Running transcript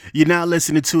You're now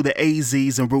listening to the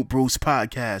AZs and Root Brews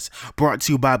podcast, brought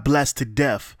to you by Blessed to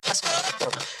Death.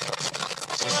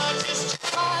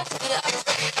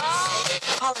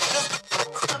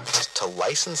 To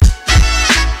license.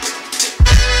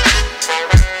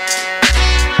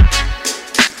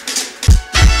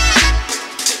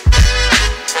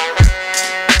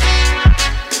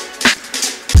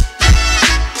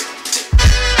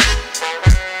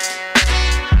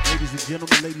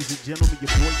 Ladies and gentlemen, your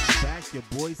boys is back. Your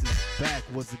boys is back.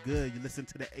 What's good? You listen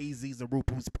to the AZs and Root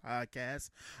Brews podcast.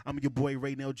 I'm your boy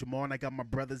Raynell Jamal, and I got my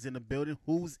brothers in the building.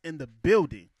 Who's in the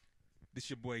building? This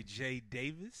your boy Jay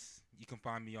Davis. You can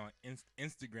find me on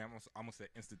Instagram. I almost said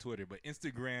Twitter, but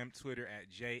Instagram, Twitter at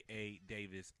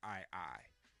JADavisII.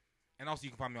 And also you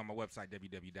can find me on my website,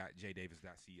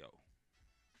 www.jdavis.co.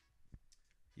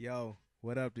 Yo,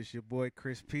 what up? This your boy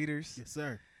Chris Peters. Yes,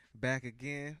 sir. Back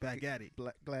again. Back at it.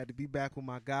 Glad to be back with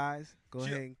my guys. Go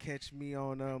ahead and catch me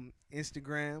on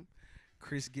Instagram.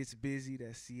 Chris Gets Busy.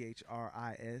 That's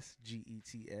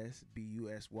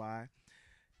ChrisGetsBusy.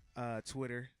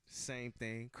 Twitter, same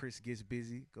thing. Chris Gets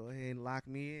Busy. Go ahead and lock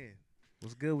me in.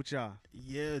 What's good with y'all?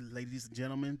 Yeah, ladies and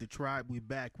gentlemen, the tribe, we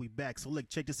back. So look,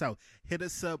 check this out. Hit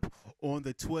us up on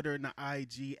the Twitter and the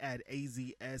IG at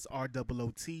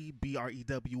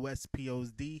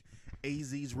AZSROOTBREWSPOD.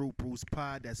 AZ's Root Brews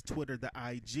Pod. That's Twitter, the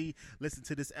IG. Listen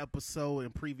to this episode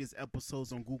and previous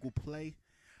episodes on Google Play,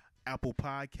 Apple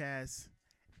Podcasts,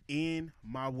 and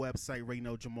my website,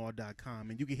 RaynellJamal.com.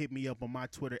 And you can hit me up on my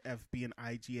Twitter, FB, and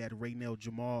IG at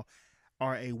RaynellJamal,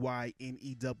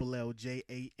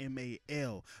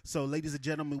 RaynellJamal. So, ladies and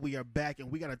gentlemen, we are back,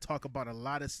 and we got to talk about a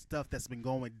lot of stuff that's been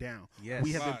going down. Yes.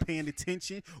 We have been paying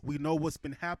attention. We know what's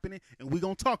been happening, and we're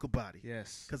going to talk about it.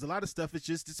 Yes. Because a lot of stuff is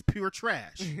just it's pure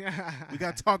trash. We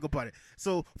got to talk about it.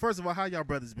 So, first of all, how y'all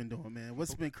brothers been doing, man?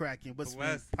 What's been cracking? What's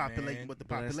been populating with the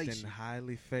population? Blessed and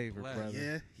highly favored, brother.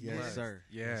 Yeah. Yes, sir.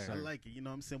 Yeah. Yes, I sir. like it. You know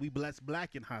what I'm saying? We blessed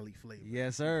black and highly flavored.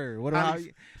 Yes, sir. What about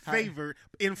Highly favored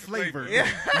in flavor. Yeah.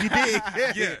 You did?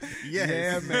 Yes. Yes.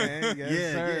 Yeah, man. Yes,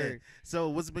 sir. Yeah. So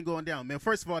what's been going down, man?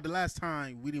 First of all, the last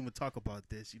time we didn't even talk about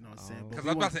this. You know what I'm saying? Because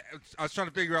I was trying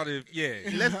to figure out if,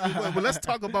 Let's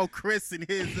talk about Chris and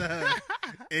his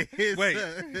Wait.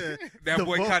 That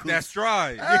boy caught that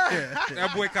stride. Yeah.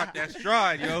 That boy caught that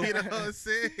stride, yo. You know what I'm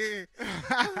saying?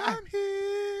 I'm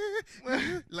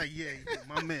here. Like, yeah,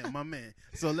 my man.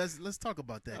 So let's talk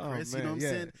about that, Oh, Chris. man. You know what I'm Yeah.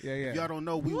 saying? Yeah. If y'all don't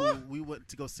know, we went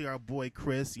to go see our boy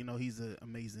Chris. You know, he's an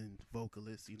amazing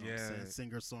vocalist. You know what I'm saying?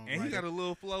 Singer, songwriter. And he got a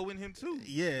little flow in him, too.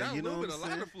 Yeah, Not you a know little what bit, I'm a lot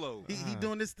saying? of flow. He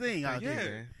doing this thing out Yeah.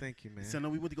 there. Thank you, man. So no,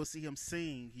 we went to go see him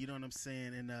sing. You know what I'm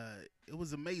saying? And it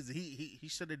was amazing. He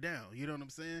shut it down. You know what I'm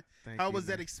saying? How was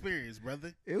that experience,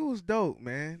 brother? It was dope,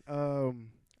 man.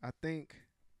 I think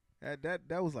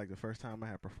that was like the first time I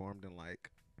had performed in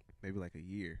like maybe like a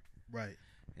year, Right.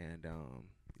 and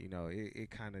you know,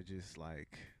 it kind of just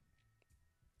like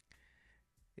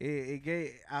it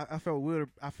gave. I felt weird.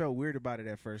 I felt weird about it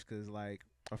at first because like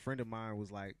a friend of mine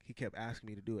was like, he kept asking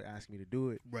me to do it,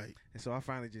 Right. and so I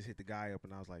finally just hit the guy up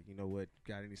and I was like, you know what,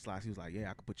 got any slots? He was like,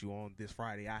 yeah, I could put you on this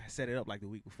Friday. I set it up like the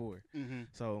week before, Mm-hmm.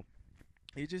 so.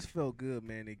 It just felt good,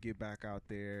 man, to get back out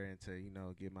there and to, you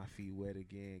know, get my feet wet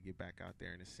again, get back out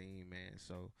there in the scene, man.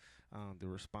 So the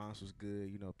response was good.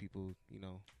 You know, people,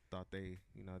 thought they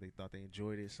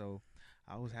enjoyed it. So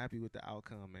I was happy with the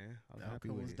outcome, man. I was The happy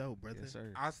outcome with was it. dope, brother. Yes,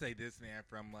 sir. I'll say this, man,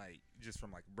 from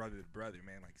brother to brother,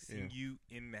 man, like seeing you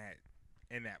in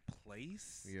that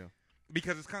place. Yeah.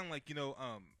 Because it's kind of like,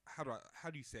 how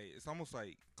do you say it? It's almost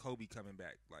like Kobe coming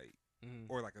back, like,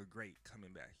 or like a great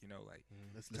coming back, like.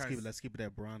 Let's keep it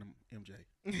at Bron and MJ.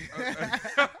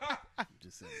 I'm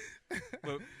just saying.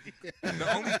 But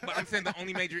I'm saying the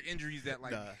only major injuries that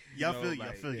like, I feel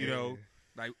you. You know,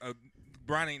 like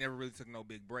Bron ain't never really took no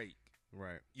big break.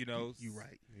 Right. You know, You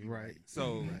right. Right.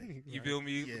 So Right. you feel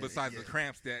me? Yeah, Besides yeah. the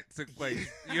cramps that took place,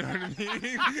 you know what I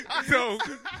mean. So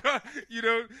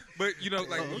but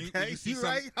like Okay, you see some,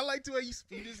 right. I like the way you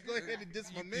just go ahead and diss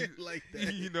my man like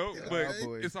that. but Our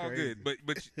boy is it's all crazy. good.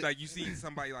 But like you see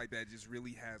somebody like that just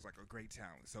really has like a great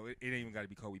talent. So it ain't even got to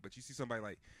be Kobe, but you see somebody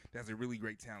like that has a really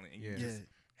great talent, and you Yeah. just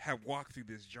have walked through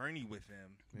this journey with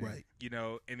them, Right.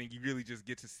 and then you really just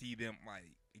get to see them like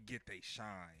get they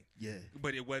shine. Yeah.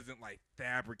 But it wasn't like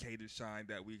fabricated shine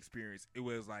that we experienced. It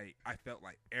was like I felt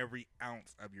like every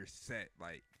ounce of your set,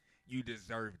 like you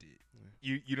deserved it.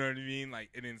 Yeah. You know what I mean? Like,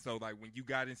 and then so like when you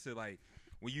got into like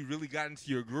when you really got into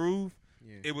your groove,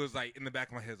 Yeah. it was like in the back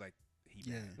of my head, like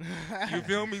he Yeah. back. You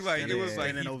feel me? Like it was like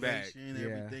Standing he's back. ovation and Yeah.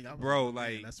 everything. I was Bro, man,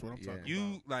 like, that's what I'm talking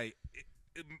You about. like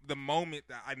the moment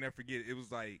that I never forget. It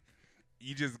was like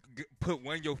you just put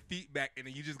one of your feet back, and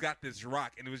then you just got this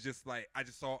rock, and it was just like I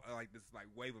just saw like this like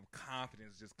wave of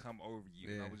confidence just come over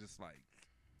you, and I was just like,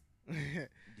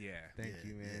 yeah, Thank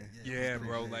you, man. yeah,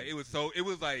 bro. Like it was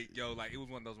like yo, like it was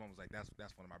one of those moments like that's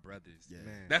one of my brothers. Yeah.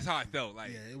 Man. That's how I felt.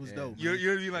 Like It was dope. you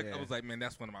know what I mean? Like Yeah. I was like, man,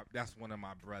 that's one of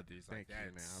my brothers. Thank Like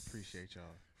you, man. I appreciate y'all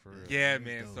for real. Yeah, It was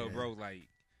man. dope, So, man. bro, like,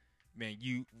 man,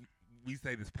 we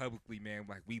say this publicly, man.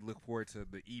 Like, we look forward to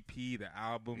the EP, the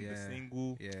album, the Yeah.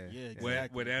 single, Yeah. Yeah, what-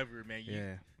 exactly. whatever,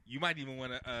 man. You might even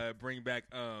want to bring back.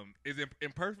 Is it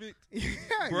imperfect,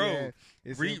 bro? Yeah.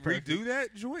 It's imperfect. Redo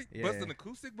that joint. Yeah. Bust an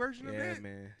acoustic version of Yeah, that,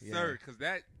 man. Yeah. sir. Because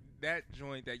that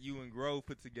joint that you and Grove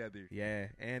put together. Yeah,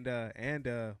 and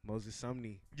Moses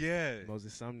Sumney.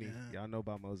 Moses Sumney. Yeah. Y'all know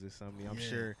about Moses Sumney. I'm Yeah.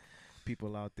 sure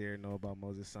people out there know about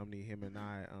Moses Sumney. Him and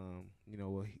I,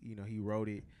 he wrote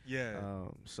it. Yeah.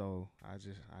 So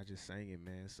I just sang it,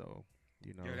 man. So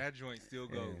Yo, that joint still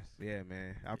goes. Yeah,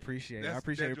 man. I appreciate it. That I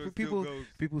appreciate joint it. still goes.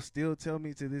 People still tell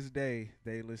me to this day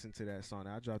they listen to that song.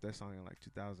 I dropped that song in like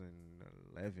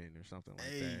 2011 or something like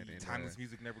Hey, that. And, Timeless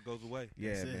music never goes away.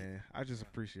 yeah, That's it. man. I just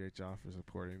appreciate y'all for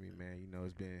supporting me, man. You know,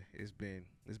 it's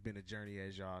been a journey,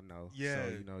 as y'all know. Yeah.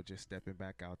 So just stepping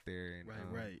back out there and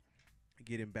Right.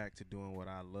 getting back to doing what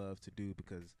I love to do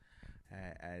because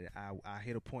I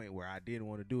hit a point where I didn't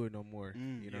want to do it no more.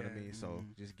 You know what I yeah, mean? So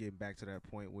just getting back to that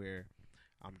point where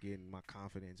I'm getting my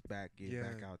confidence back, getting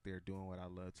back out there doing what I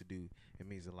love to do. It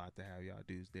means a lot to have y'all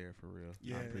dudes there for real.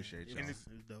 Yeah. I appreciate y'all. And It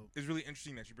was dope. It's really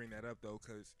interesting that you bring that up though,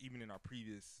 because even in our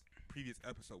previous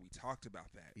episode, we talked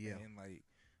about that. Yeah. And like,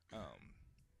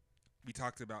 we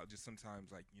talked about just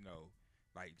sometimes like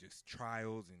like just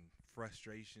trials and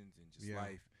frustrations and just Yeah.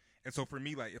 life. And so for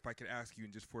me, like, if I could ask you,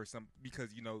 and just for some, because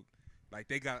like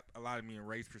they got a lot of me in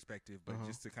Ray's perspective, but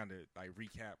just to kind of like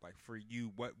recap, like for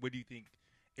you, what do you think,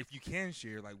 if you can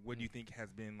share, like what do you think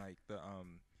has been like the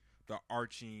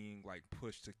arching like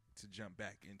push to jump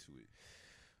back into it?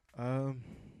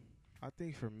 I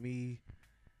think for me,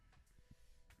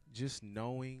 just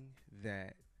knowing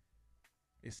that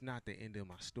it's not the end of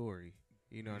my story.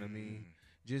 You know what I mean?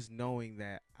 Just knowing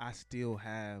that I still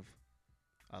have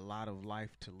a lot of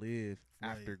life to live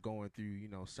after going through,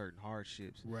 certain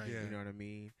hardships. Right. Yeah. You know what I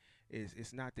mean?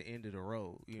 It's not the end of the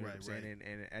road. You know what I'm saying?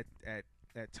 And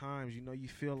at times, you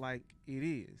feel like it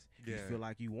is. You Yeah. feel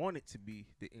like you want it to be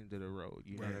the end of the road.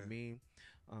 You know what I Right. mean?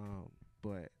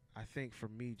 But I think for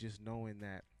me, just knowing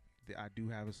that I do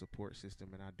have a support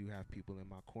system and I do have people in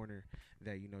my corner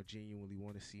that genuinely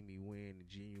want to see me win and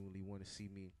genuinely want to see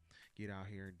me get out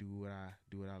here and do what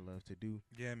I love to do.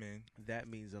 Yeah, man. That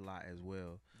means a lot as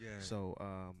well. Yeah. So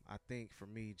I think for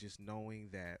me, just knowing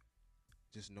that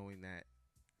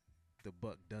the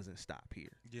buck doesn't stop here.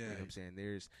 Yeah. You know what I'm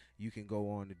saying? You can go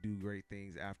on to do great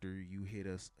things after you hit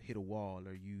a wall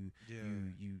or you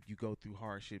go through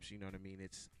hardships. You know what I mean?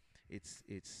 It's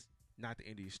not the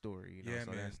end of your story. Yeah,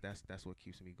 so man. that's what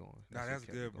keeps me going. Nah, what that's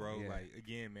kept me good, bro. going. Yeah. Like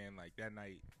again, man, like that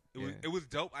night, Yeah. it was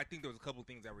dope. I think there was a couple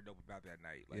things that were dope about that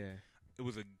night. Like, yeah, it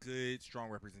was a good, strong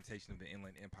representation of the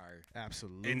Inland Empire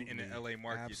absolutely. in the LA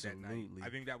market that night. Absolutely. I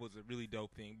think that was a really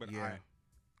dope thing. But Yeah.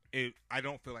 I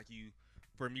don't feel like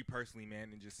for me personally, man,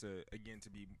 and just again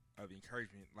to be of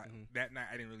encouragement, like that night,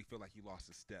 I didn't really feel like you lost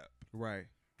a step. Right.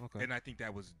 Okay. And I think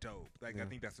that was dope. Like I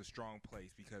think that's a strong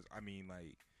place because I mean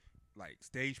like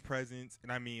stage presence,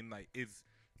 and I mean like it's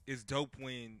dope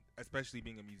when, especially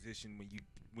being a musician,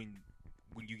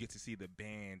 when you get to see the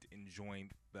band enjoying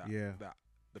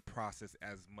the process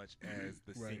as much as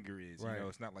the singer is. Right. You know,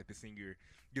 it's not like the singer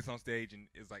gets on stage and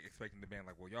is like expecting the band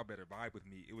like, well, y'all better vibe with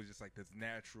me. It was just like this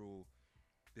natural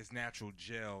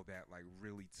gel that like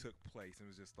really took place, and it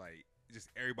was just like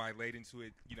everybody laid into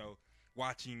it.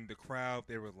 Watching the crowd,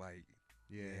 they were like,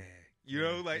 yeah.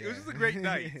 It was just a great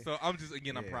night. So I'm just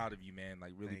I'm proud of you, man.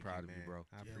 Like really Thank proud you, of you, man. bro.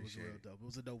 I Yeah, it was appreciate real it. dope. It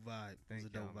was a dope vibe. Thank it was a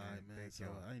dope y'all, vibe, man. man. Thank So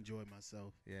y'all. I enjoyed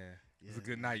myself. Yeah. It was a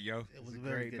good night, yo. It was a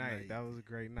great very good night. That was a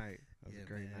great night. That was Yeah, a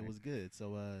great man, night. it was good. So,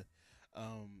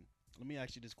 let me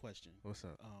ask you this question. What's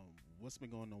up? What's been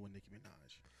going on with Nicki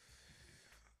Minaj?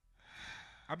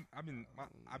 I've been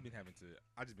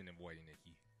avoiding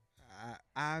Nicki.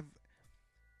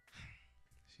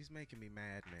 She's making me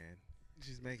mad, man.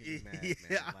 She's making me mad,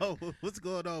 Yeah, man. Like, what's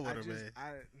going on with I her, just,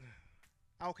 man?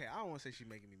 okay, I don't want to say she's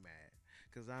making me mad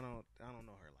because I don't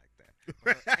know her like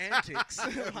that. Her antics,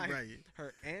 Right.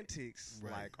 her antics,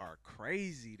 Right. like are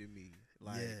crazy to me.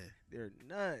 Like Yeah. they're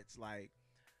nuts. Like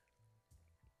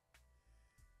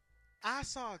I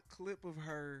saw a clip of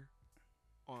her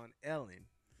on Ellen,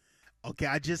 Okay,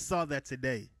 I just saw that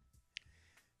today.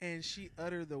 and she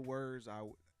uttered the words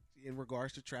in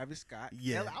regards to Travis Scott.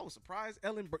 Yeah. I was surprised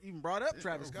Ellen even brought up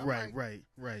Travis Scott. Right, Like,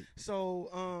 right.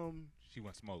 So, She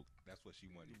want smoke. That's what she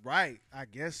wanted. Right, I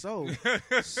guess so.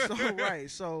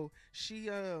 So she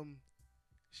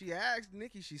asked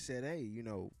Nicki. She said, "Hey,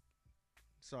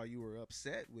 saw you were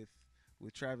upset with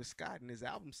Travis Scott and his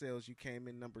album sales. You came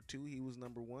in number 2. He was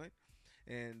number 1."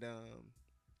 And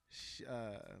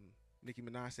Nicki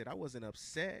Minaj said, "I wasn't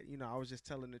upset. I was just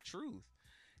telling the truth."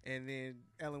 And then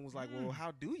Ellen was like, "Well,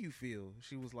 how do you feel?"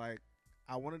 She was like,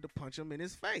 "I wanted to punch him in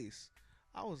his face."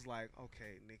 I was like,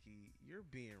 "Okay, Nicki, you're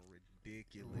being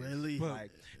ridiculous." Really?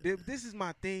 Like, this is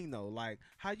my thing though. Like,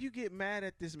 how you get mad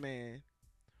at this man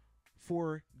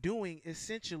for doing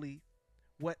essentially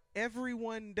what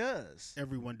everyone does.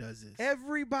 Everyone does this.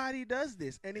 Everybody does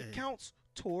this, and it counts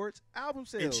towards album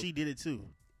sales. And she did it too.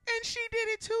 She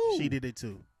did it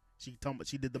too. She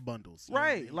did the bundles. You know Right.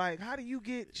 what I mean? Like, how do you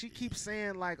get, she keeps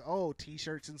saying like, oh,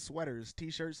 t-shirts and sweaters,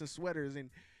 and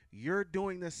you're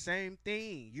doing the same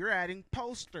thing. You're adding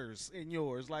posters in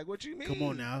yours. Like, what you mean? Come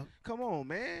on now. Come on,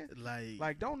 man.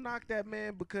 Like, don't knock that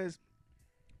man because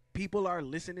people are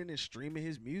listening and streaming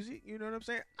his music. You know what I'm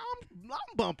saying?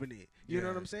 I'm bumping it. You know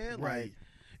what I'm saying? Right.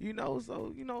 Like,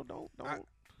 so don't.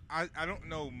 I don't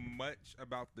know much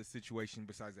about the situation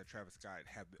besides that Travis Scott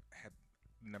had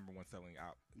number 1 selling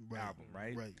album,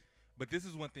 right? Right. But this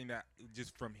is one thing that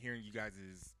just from hearing you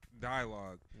guys'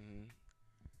 dialogue,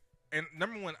 and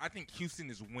number 1, I think Houston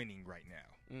is winning right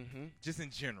now, just in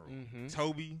general.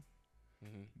 Toby,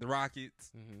 the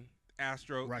Rockets,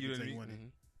 Astro, Rockets you know what I ain't mean?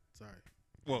 winning. Sorry.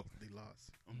 Well, they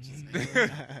lost. I'm just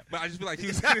saying. but I just feel like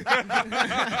Houston.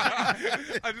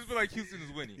 I just feel like Houston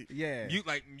is winning. Yeah.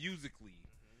 Musically,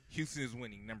 Houston is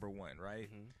winning number 1, right?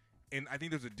 And I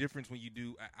think there's a difference when you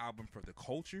do an album for the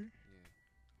culture,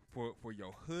 for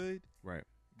your hood, right,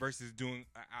 versus doing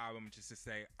an album just to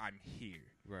say I'm here.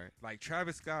 Right. Like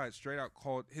Travis Scott straight out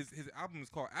called his album is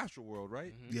called Astroworld,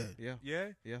 right?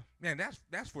 Yeah. Man,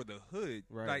 that's for the hood.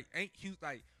 Right. Like ain't Houston,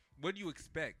 like what do you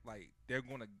expect? Like they're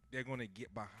gonna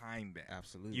get behind that.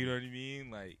 Absolutely. You know what I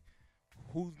mean? Like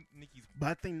who's Nicki's? But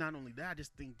I think not only that, I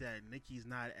just think that Nicki's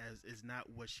is not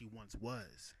what she once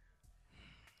was.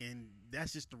 And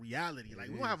that's just the reality. Like,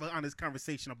 we don't have an honest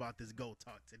conversation about this Go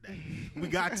Talk today. We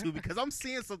got to, because I'm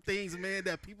seeing some things, man,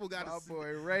 that people got to see. My boy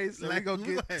Ray, so like, we gonna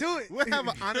get to it. We'll have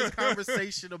an honest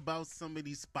conversation about some of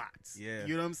these spots. Yeah.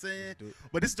 You know what I'm saying?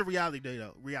 But it's the reality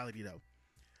though.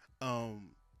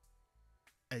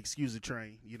 Excuse the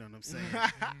train. You know what I'm saying?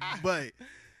 But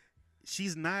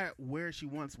she's not where she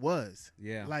once was.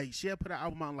 Yeah. Like, she had put an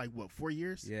album out in, like, what, 4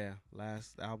 years? Yeah.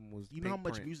 Last album was You know how Pink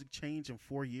much Print. music changed in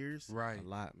 4 years? Right. A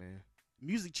lot, man.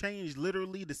 Music changed,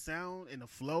 literally. The sound and the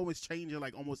flow is changing,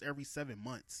 like, almost every 7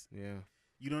 months. Yeah.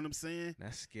 You know what I'm saying?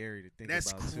 That's scary to think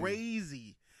That's about.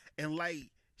 crazy. And,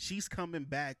 like, she's coming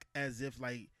back as if,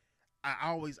 like, I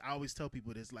always tell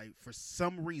people this, like, for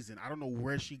some reason, I don't know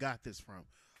where she got this from,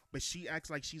 but she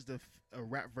acts like she's a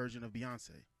rap version of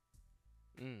Beyonce.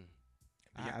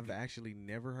 I've actually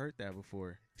never heard that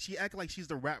before. She act like she's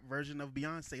the rap version of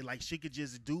Beyonce. Like, she could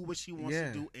just do what she wants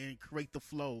to do and create the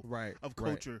flow of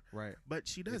culture. Right. But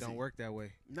she doesn't. It don't work that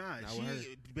way. Nah, Not with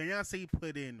her. Beyonce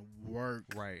put in work.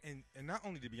 Right. And not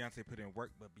only did Beyonce put in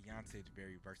work, but Beyonce is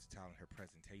very versatile in her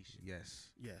presentation. Yes.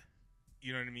 Yeah.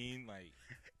 You know what I mean? Like,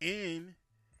 and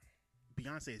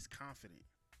Beyonce is confident.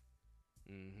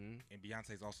 And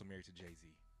Beyonce is also married to Jay-Z.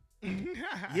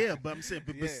 Yeah, but I'm saying,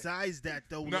 but besides that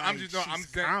though, no, like, I'm just I'm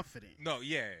saying, confident. No,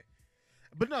 yeah,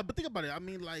 but think about it. I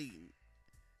mean,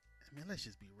 let's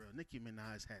just be real. Nicki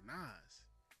Minaj had Nas.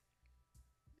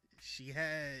 She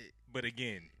had, but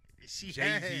again, she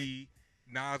Jay-Z,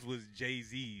 Nas was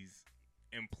Jay-Z's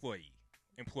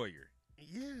employer.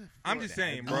 Yeah, I'm just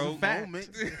saying, bro. A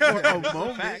moment.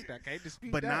 Fact, I can't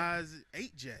dispute but that. Nas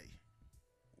ate Jay.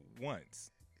 Once.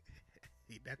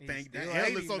 That He's thing, still that L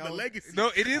hating, is on the though. legacy.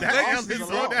 No, it is That L legacy. is a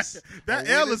on loss. that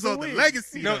A L win is is a on the win.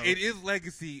 legacy. No, though. it is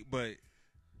legacy, but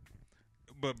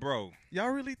bro, Y'all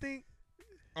really think?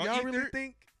 on Y'all Ether- really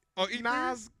think on Ether-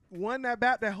 Nas won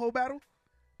that whole battle?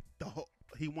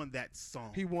 He won that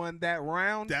song. He won that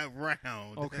round. that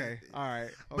round. Okay. All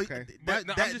right. But Okay. But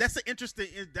no, I'm that's an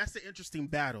interesting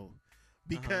battle.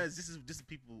 Because this is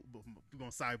people. We're gonna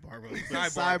sidebar real quick.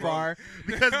 Sidebar.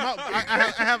 Because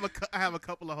I have a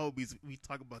couple of homies. We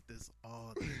talk about this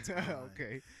all the time.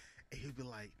 Okay. And he'll be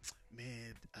like,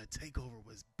 "Man, Takeover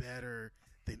was better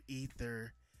than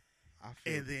Ether." I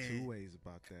feel And then- two ways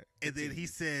about that. And then he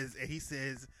says,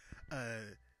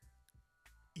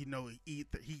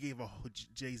 Ether. He gave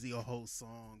Jay-Z a whole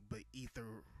song, but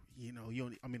Ether,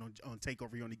 on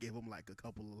Takeover, he only gave him like a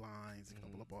couple of lines, a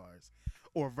couple of bars,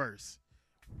 or verse.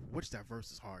 Which that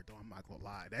verse is hard though. I'm not gonna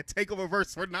lie. That Takeover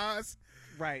verse for Nas,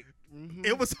 Right.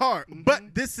 it was hard.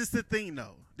 But this is the thing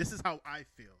though. This is how I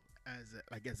feel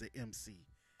as an MC,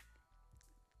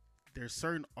 there's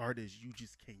certain artists you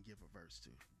just can't give a verse to.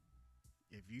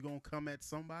 If you gonna come at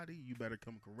somebody, you better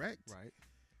come correct, Right.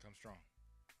 Come strong.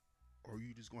 or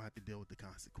you just gonna have to deal with the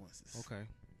consequences. Okay.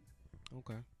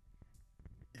 Okay.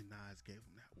 And Nas gave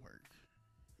him that work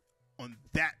on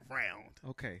that round.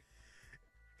 Okay.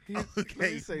 Let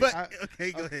Okay, me say, but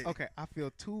okay, go ahead. Okay, I feel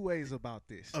two ways about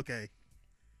this. Okay,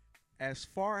 As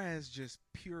far as just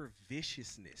pure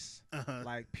viciousness,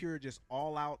 like pure just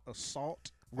all out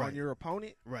assault Right. on your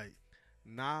opponent, right,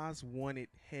 Nas won it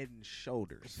head and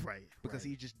shoulders right, because right.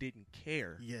 he just didn't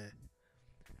care. Yeah,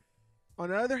 On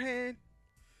the other hand,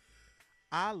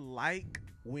 I like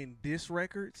when diss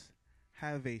records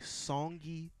have a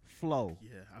songy flow.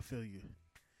 yeah, I feel you.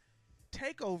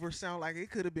 Takeover sound like it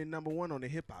could have been #1 on the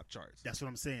hip hop charts. That's what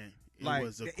I'm saying. It Like,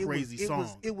 was a crazy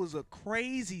song. It was a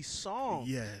crazy song.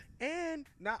 Yeah, And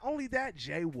not only that,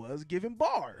 Jay was giving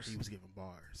bars. he was giving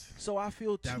bars. So I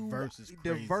feel That verse is the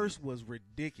crazy. verse was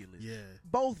ridiculous. Yeah,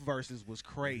 Both verses was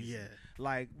crazy. yeah.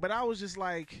 Like, but I was just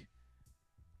like,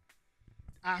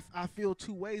 I feel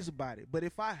two ways about it. But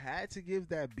if I had to give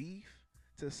that beef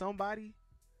to somebody,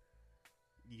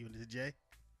 You and the Jay.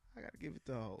 I gotta give it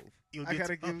to Hov. You'll I get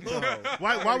gotta to- give it to Hov. I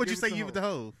Why gotta would you give say to give it to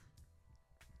Hov?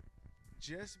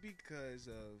 Just because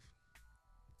of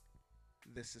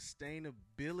the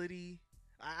sustainability.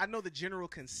 I know the general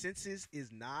consensus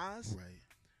is Nas, Right.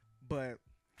 but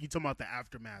You talking about the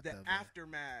aftermath the of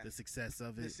aftermath, the success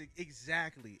of it?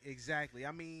 exactly.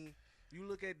 I mean, you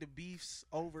look at the beefs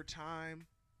over time.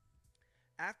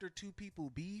 After two people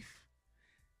beef,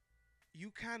 you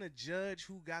kind of judge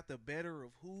who got the better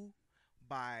of who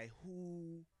by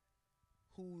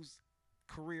whose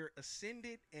career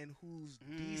ascended and who's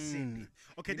descended.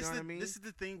 Okay, You this know is what I mean? this is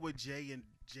the thing with Jay and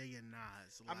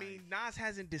Nas. I Like, mean, Nas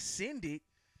hasn't descended,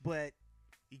 but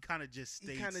he kind of just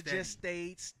stayed. he kind of steady. just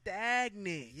stayed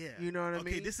stagnant. Yeah. You know what I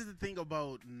Okay, mean? this is the thing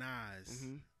about Nas.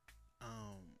 Mhm.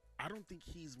 I don't think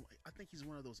he's. I think he's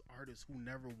one of those artists who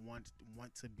never want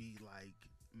to be like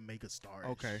mega stars.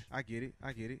 Okay, I get it.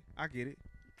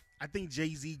 I think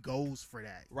Jay-Z goes for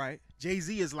that. Right.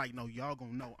 Jay-Z is like, no, y'all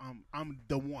gonna know I'm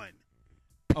the one.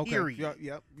 Okay. Period.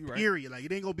 Yep, you're right. Period. Like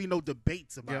it ain't gonna be no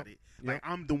debates about it. Like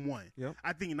I'm the one. Yep.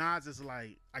 I think Nas is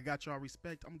like, I got y'all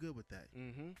respect. I'm good with that.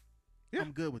 Mm-hmm. Yeah.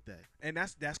 I'm good with that. And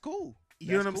that's cool.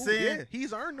 You know That's what I'm cool. saying? Yeah,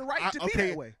 he's earned the right to be okay,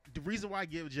 that way. The reason why I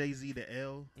give Jay-Z the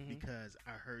L Mhm. because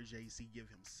I heard Jay-Z give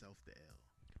himself the L.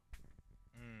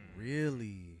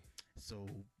 Really? So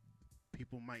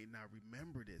people might not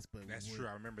remember this, but That's when true.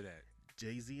 I remember that.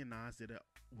 Jay-Z and Nas did it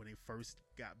when they first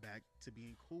got back to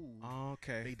being cool.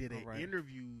 Okay. They did All an right.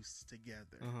 interviews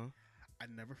together. Uh-huh. I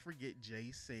never forget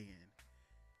Jay saying,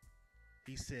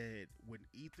 he said, when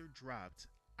Ether dropped,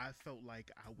 I felt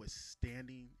like I was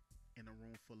standing in a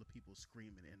room full of people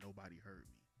screaming and nobody heard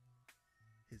me.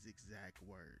 His exact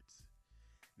words.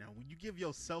 Now, when you give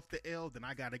yourself the L, then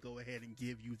I got to go ahead and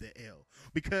give you the L.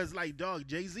 Because, like, dog,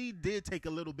 Jay-Z did take a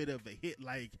little bit of a hit.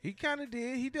 Like, He kind of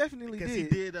did. He definitely because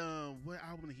did. he did, what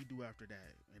album did he do after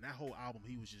that? And that whole album,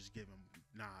 he was just giving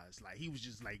Nas. Like, he was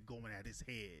just, like, going at his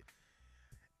head.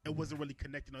 It wasn't really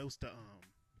connecting. It was the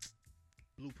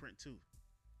Blueprint 2.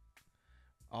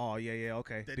 Oh, yeah,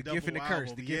 okay. That The Gift and the double Curse.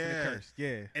 album, The Gift and the yeah. Curse. Yeah.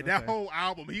 And okay. that whole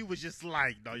album, he was just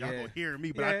like, no, y'all Yeah. gonna hear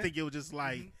me. But Yeah. I think it was just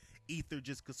like Mhm. Ether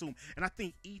just consumed. And I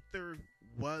think Ether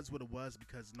was what it was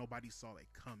because nobody saw it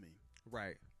coming.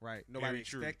 Right. Nobody Very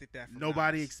true. expected that from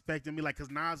Nobody Nas. expected me. Like, because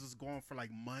Nas was going for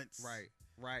like months. Right.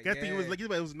 I think it was like, it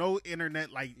was no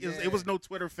internet. Like, it was no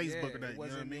Twitter, Facebook, or nothing. It You know what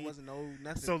I wasn't, mean? it wasn't no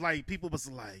nothing. So, like, people was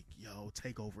like, yo,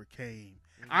 Takeover came.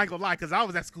 Mhm. I ain't gonna lie, because I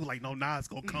was at school like, no, Nas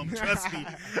gonna come, trust me.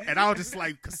 And I was just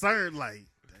like concerned, like,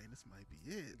 dang, this might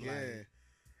be it. Like, Yeah.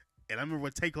 and I remember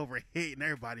when Takeover hit, and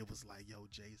everybody was like, yo,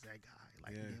 Jay's that guy.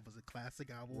 Like, Yeah. it was a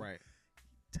classic album. Right.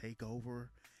 Takeover.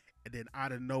 And then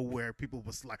out of nowhere, people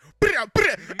was like,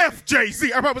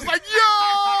 FJZ. Everybody was like,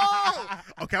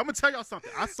 yo! Okay, I'm gonna tell y'all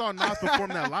something. I saw Nas perform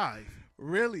that live.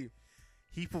 Really?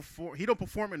 He don't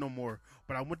perform it no more.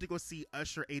 But I went to go see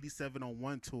Usher 87 on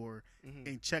one tour Mhm.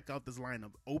 and check out this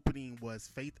lineup. Opening was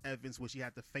Faith Evans, which he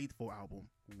had the Faithful album.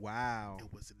 Wow.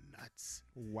 It was nuts.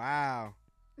 Wow.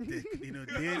 Then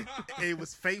it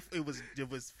was Faith. It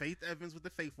was Faith Evans with the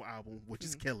Faithful album, which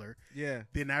is killer. Yeah.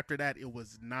 Then after that, it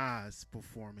was Nas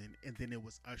performing, and then it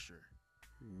was Usher.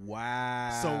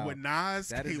 Wow. So when Nas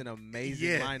that is came, an amazing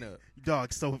yeah, lineup.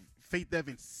 dog. So Faith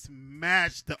Evans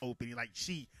smashed the opening, like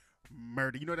she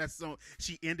murdered. You know that song?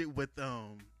 She ended with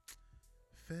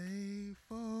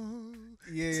faithful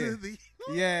Yeah. to the.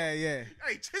 Yeah.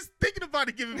 Hey, just thinking about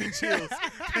it giving me chills.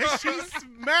 And she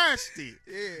smashed it.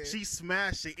 Yeah. She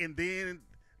smashed it, and then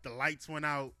the lights went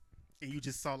out, and you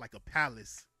just saw like a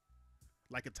palace,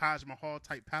 like a Taj Mahal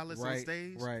type palace on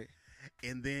stage. Right.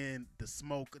 And then the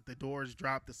smoke, the doors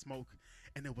dropped, the smoke,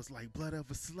 and it was like blood of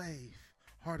a slave,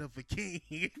 heart of a king.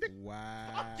 Wow.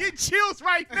 I'm getting chills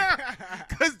right now.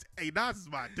 Because, hey, Nas is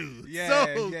my dude. Yeah.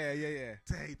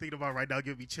 Dang, thinking about it right now,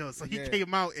 give me chills. So he Yeah.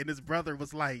 came out, and his brother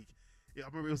was like, I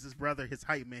remember it was his brother, his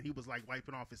hype man. He was like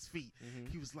wiping off his feet.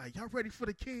 Mhm. He was like, y'all ready for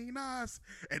the king, Nas?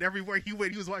 And everywhere he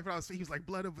went, he was wiping off his feet. He was like,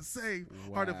 blood of a slave,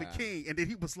 heart of a Wow. king. And then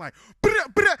he was like,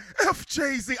 F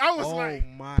Jay-Z. I was Oh like,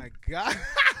 my God.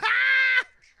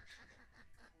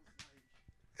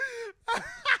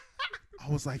 I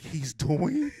was like, he's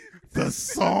doing the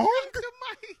song?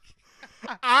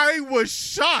 I was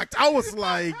shocked. I was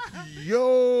like, yo.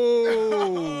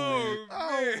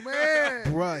 Oh man.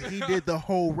 Bruh, he did the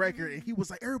whole record, and he was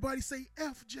like, everybody say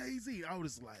F Jay-Z. I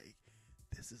was like,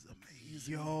 this is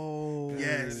amazing. Yo.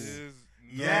 Yes. Is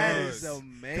Yes. That nuts. is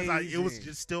amazing. Because it was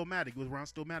just Stillmatic. It was around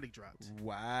Stillmatic dropped.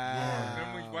 Wow.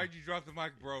 Then why'd you drop the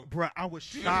mic, bro? Bruh, I was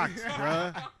shocked,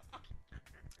 bruh.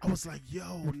 I was like,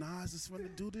 yo, Nas is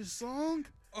finna do this song?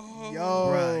 Oh, Yo.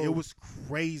 Bruh, it was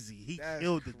crazy. He That's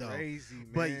killed it, though. crazy, man.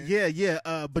 But yeah,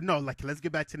 but no, like, let's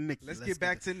get back to Nicki. Let's get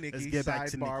back to Nicki. Let's get back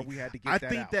to Sidebar, Nicki. we had to get I that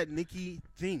think out. that Nicki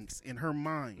thinks in her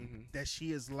mind Mhm. that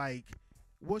she is like,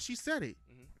 well, she said it.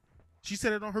 Mhm. She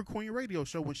said it on her Queen Radio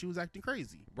show when she was acting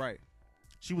crazy. Right.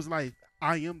 She was like,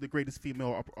 I am the greatest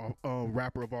female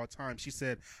rapper of all time. She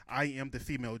said, I am the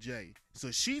female J.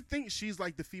 So she thinks she's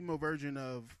like the female version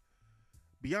of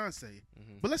Beyonce.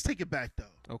 Mhm. But let's take it back,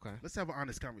 though. Okay. Let's have an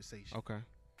honest conversation. Okay.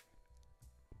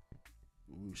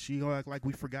 Ooh, she gonna act like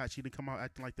we forgot she didn't come out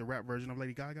acting like the rap version of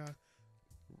Lady Gaga?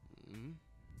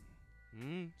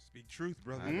 speak truth,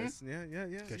 brother. Yeah.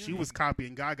 Because she was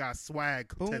copying Gaga's swag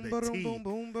to boom, the boom, T. boom,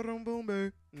 boom, boom, boom,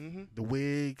 boom. Mhm. The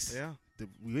wigs. Yeah.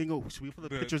 We ain't go. Should we put the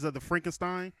The- pictures of the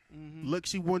Frankenstein Mhm. look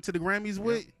she went to the Grammys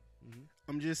with? Mhm.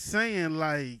 I'm just saying,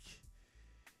 like,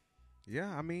 Yeah.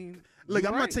 I mean, look,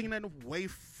 you're I'm right. not taking that away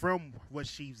from what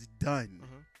she's done.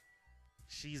 Uh-huh.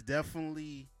 She's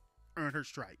definitely earned her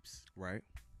stripes. Right.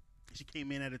 She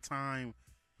came in at a time.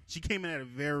 She came in at a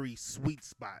very sweet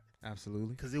spot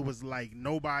Absolutely. because it was like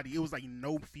nobody. It was like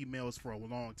no females for a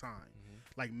long time. Mhm.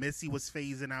 Like Missy was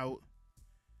phasing out,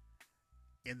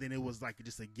 and then it was like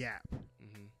just a gap.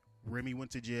 Mhm. Remy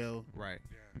went to jail. Right.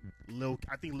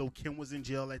 I think Lil Kim was in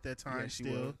jail at that time Yeah, she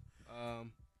still. was.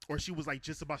 Or she was like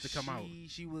just about to come out.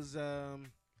 She was.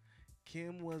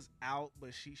 Kim was out,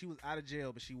 but she was out of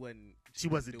jail, but she wasn't. She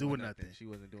wasn't doing nothing. She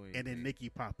wasn't doing anything. And then Nicki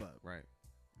pop up. Right.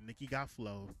 Nicki got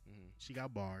flow. Mhm. She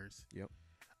got bars. Yep.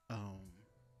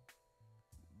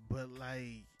 But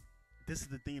like, this is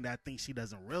the thing that I think she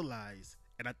doesn't realize,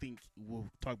 and I think we'll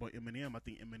talk about Eminem. I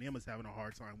think Eminem is having a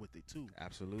hard time with it too.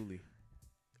 Absolutely.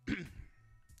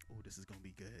 Oh, this is gonna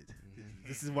be good. Mhm.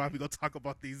 This is why we gonna talk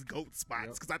about these GOAT spots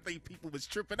Yep. because I think people was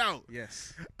tripping out.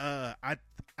 Yes.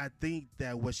 I think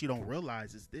that what she don't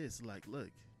realize is this. Like,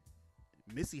 look,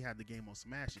 Missy had the game on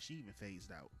Smash, and she even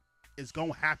phased out. It's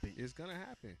gonna happen. It's gonna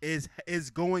happen. It's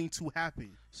going to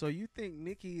happen. So you think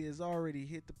Nicki has already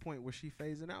hit the point where she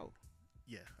phasing out?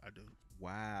 Yeah, I do.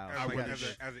 Wow. As, I like, really as,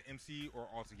 should. as an MC or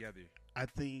altogether? I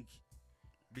think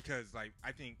Because like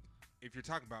I think if you're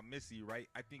talking about Missy, right?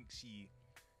 I think she,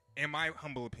 in my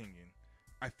humble opinion,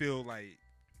 I feel like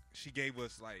she gave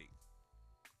us like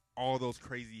all those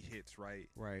crazy hits, right?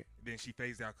 Right. Then she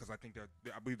phased out because I think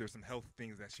I believe there's some health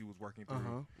things that she was working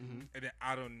through. Mm-hmm. And then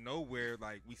out of nowhere,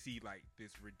 like we see like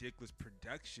this ridiculous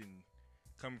production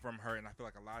coming from her, and I feel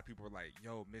like a lot of people are like,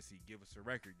 "Yo, Missy, give us a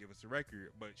record, give us a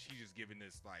record," but she's just giving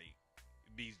us like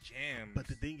these jams. But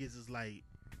the thing is like,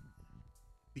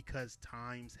 because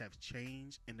times have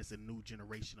changed and it's a new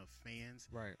generation of fans,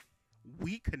 Right.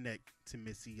 we connect to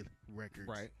Missy records,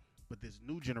 Right. but this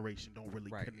new generation don't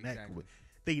really Right, connect exactly. with.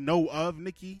 They know of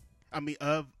Nicki,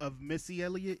 of Missy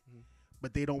Elliott, Mhm.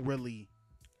 but they don't really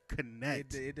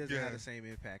connect. It doesn't Yeah. have the same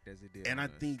impact as it did. And on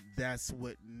I us. think that's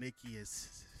what Nicki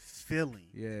is feeling.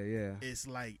 Yeah. It's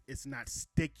like it's not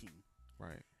sticking.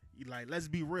 Right. Like, let's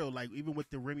be real. Like, even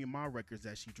with the Remy Ma records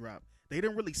that she dropped, they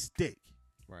didn't really stick.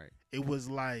 Right. It was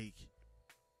like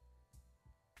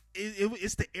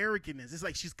it's the arrogantness. It's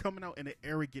like she's coming out in an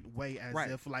arrogant way, as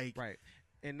Right. if like Right.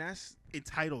 And that's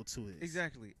entitled to it.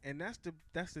 exactly. And that's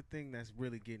the thing that's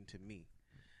really getting to me.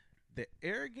 The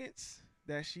arrogance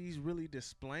that she's really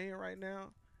displaying right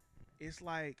now, it's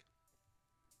like,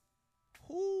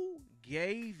 who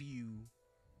gave you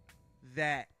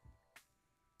that?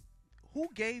 Who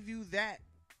gave you that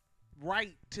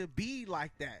right to be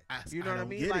like that? You know what I don't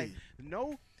mean? get Like, it.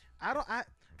 no, I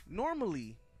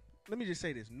normally, let me just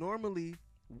say this. Normally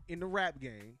in the rap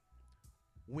game,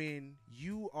 when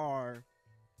you are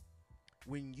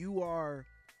when you are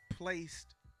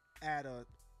placed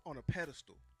on a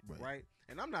pedestal, right?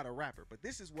 And I'm not a rapper, but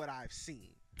this is what I've seen.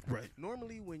 Right.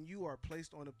 Normally, when you are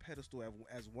placed on a pedestal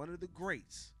as one of the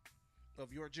greats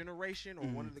of your generation or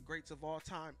one of the greats of all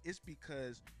time, it's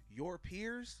because your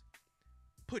peers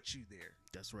put you there.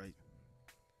 That's right.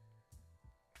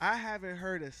 I haven't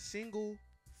heard a single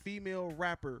female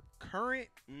rapper current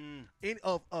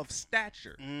of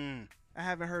stature. I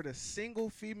haven't heard a single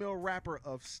female rapper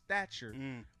of stature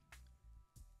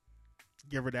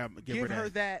give her that. Give her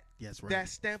that. Yes, right. That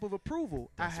stamp of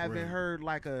approval. That's I haven't real. heard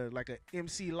like a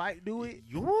MC Light do it.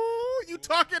 You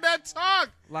talking that talk?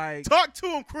 Like, talk to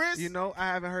him, Chris. You know, I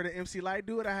haven't heard an MC Light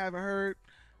do it. I haven't heard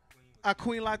a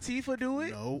Queen Latifah do it.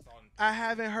 No. I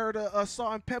haven't heard a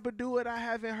Salt and Pepper do it. I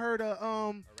haven't heard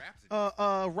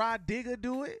a Rod Digger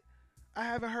do it. I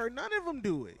haven't heard none of them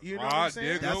do it. You know what I'm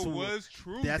saying? Digger was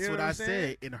true. That's You know what what I I'm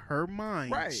saying? said. In her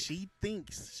mind, Right. she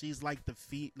thinks she's like the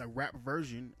rap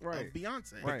version Right. of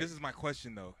Beyonce. But this is my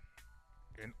question though,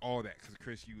 and all that because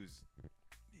Chris, you was,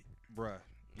 bruh,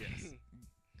 yes,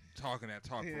 talking that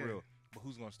talk Yeah. for real. But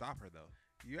who's gonna stop her though?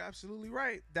 You're absolutely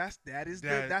right. That's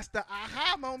the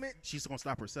aha moment. She's gonna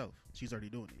stop herself. She's already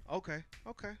doing it. Okay.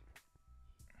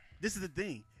 This is the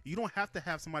thing. You don't have to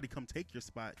have somebody come take your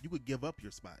spot. You could give up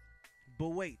your spot. But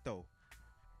wait though.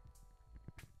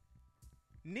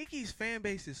 Nicki's fan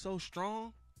base is so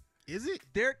strong. Is it?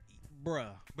 They're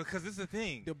bruh. Because it's the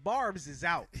thing. The barbs is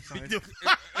out. Son.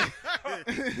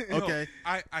 Okay.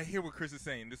 No, I hear what Chris is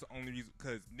saying. This is the only reason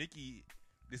because Nicki.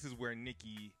 This is where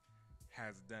Nicki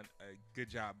has done a good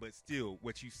job. But still,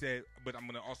 what you said. But I'm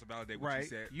gonna also validate what you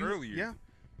said earlier. Yeah.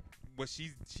 What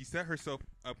she set herself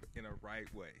up in a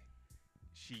right way.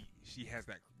 She has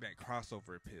that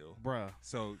crossover appeal, Bruh.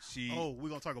 So she. Oh, we're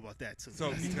gonna talk about that too.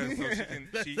 So because she can.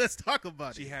 Let's talk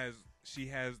about it. She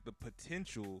has the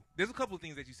potential. There's a couple of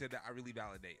things that you said that I really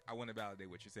validate. I want to validate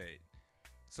what you said.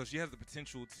 So she has the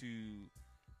potential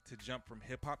to jump from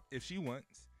hip hop if she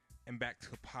wants and back to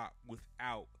pop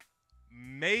without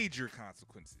major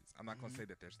consequences. I'm not going to say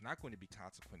that there's not going to be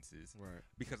consequences, right?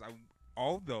 Because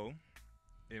although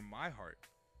in my heart,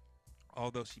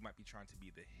 although she might be trying to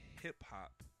be the hip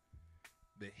hop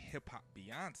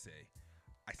Beyonce,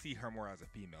 I see her more as a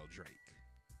female Drake.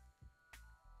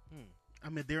 I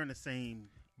mean, they're in the same.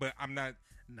 But I'm not.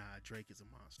 Nah, Drake is a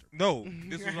monster. No,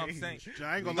 this is what I'm saying.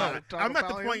 I ain't gonna lie. I'm at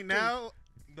the point now.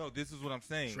 No, this is what I'm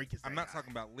saying. Drake is I'm not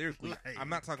talking about lyrically. Like, I'm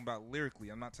not talking about lyrically.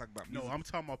 I'm not talking about music. No, I'm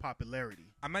talking about popularity.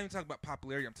 I'm not even talking about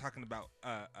popularity. I'm talking about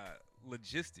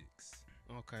logistics.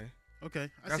 Okay.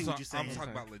 Okay, I see what you're saying. I'm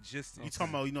talking about logistics. You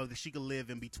talking about that she could live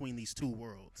in between these two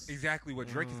worlds. Exactly what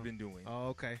Drake has been doing. Oh,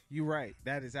 okay. You're right.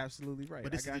 That is absolutely right.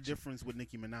 But this is the difference with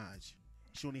Nicki Minaj.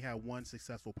 She only had one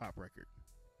successful pop record.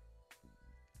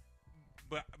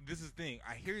 But this is the thing.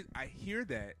 I hear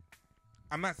that.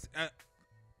 I'm not.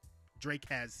 Drake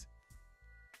has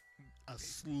a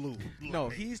slew. No,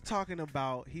 he's talking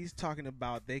about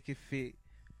they could fit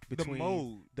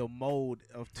between the mode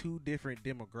of two different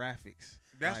demographics.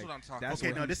 That's what I'm talking.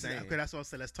 Okay, no, this is okay. That's what I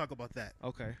said. Let's talk about that.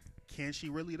 Okay. Can she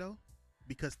really though?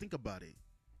 Because think about it.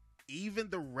 Even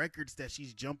the records that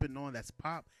she's jumping on that's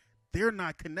pop, they're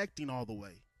not connecting all the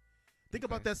way. Think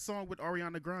about that song with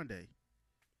Ariana Grande.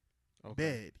 Okay.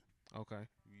 Bed. Okay.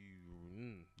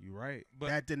 You're right. But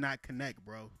that did not connect,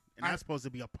 bro. And that's supposed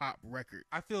to be a pop record.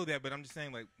 I feel that, but I'm just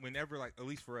saying, like, whenever, like, at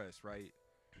least for us, right?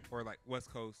 Or, like,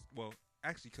 West Coast, well,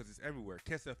 actually, because it's everywhere.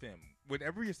 Kiss FM.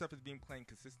 Whenever your stuff is being played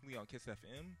consistently on Kiss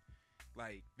FM,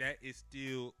 like, that is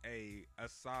still a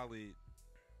solid...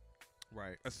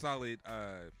 Right. A solid...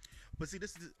 But see,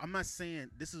 I'm not saying...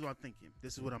 This is what I'm thinking.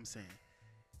 This is what I'm saying.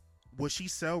 Will she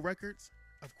sell records?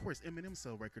 Of course, Eminem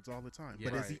sell records all the time.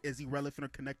 Yeah, but is he relevant or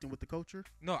connecting with the culture?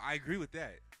 No, I agree with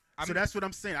that. So that's what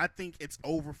I'm saying. I think it's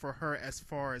over for her as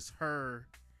far as her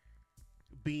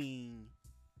being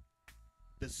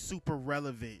the super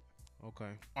relevant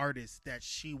artist that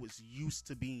she was used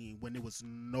to being when it was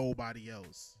nobody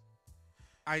else.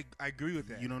 I agree with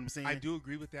that. You know what I'm saying? I do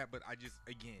agree with that, but I just,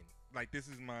 again, like, this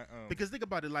is my... Because think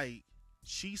about it, like,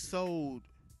 she sold...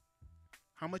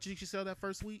 How much did she sell that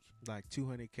first week? Like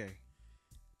 200K.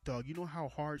 Dog, you know how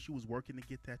hard she was working to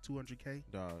get that 200K?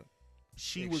 Dog.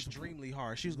 She was extremely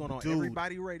hard. She was going on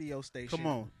everybody radio station. Come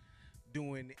on.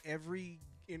 Doing every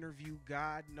interview,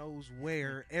 God knows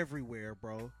where, everywhere,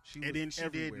 bro. And then she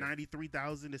did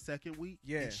 93,000 the second week.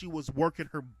 Yeah. And she was working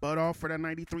her butt off for that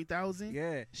 93,000.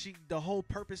 Yeah. The whole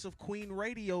purpose of Queen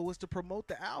Radio was to promote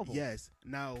the album. Yes.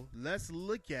 Now let's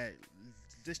look at.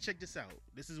 Just check this out.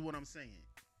 This is what I'm saying.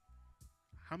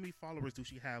 How many followers do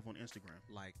she have on Instagram?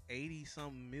 Like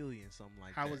 80-something million, something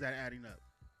like that. How is that adding up?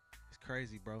 It's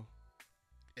crazy, bro.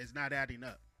 It's not adding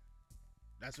up.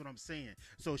 That's what I'm saying.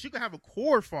 So she could have a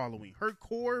core following. Her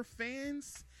core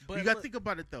fans. But you got to look- think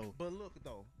about it though. But look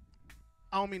though,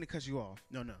 I don't mean to cut you off,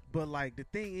 No. but like the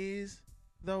thing is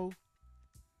though,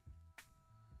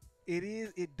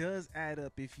 it does add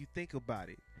up if you think about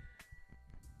it.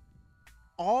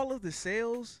 All of the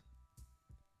sales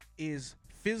is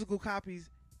physical copies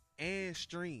and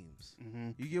streams. Mm-hmm.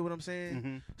 You get what I'm saying?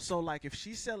 Mm-hmm. So like if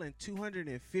she's selling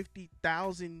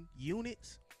 250,000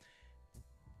 units,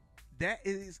 that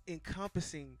is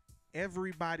encompassing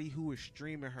everybody who is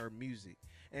streaming her music.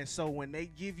 And so when they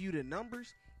give you the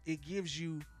numbers, it gives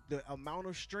you the amount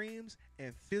of streams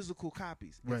and physical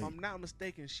copies. Right. If I'm not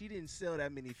mistaken, she didn't sell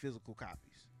that many physical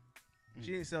copies.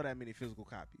 She didn't sell that many physical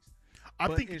copies. I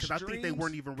But think in because I think they streams-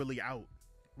 weren't even really out.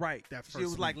 Right. That It was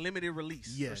first like week. limited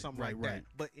release Yeah, or something right, like that. right.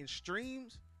 But in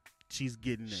streams, She's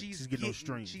getting it. She's getting those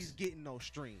streams. She's getting those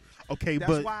streams. Okay, That's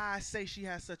but why I say she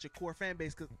has such a core fan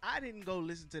base, because I didn't go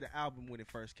listen to the album when it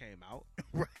first came out.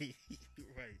 right, right.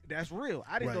 That's real.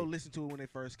 I didn't go Right. listen to it when it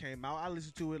first came out. I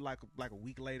listened to it like a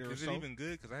week later or Is it so. even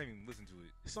good? Because I haven't even listened to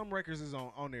it. Some records is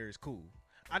on there is cool.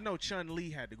 I know Chun Li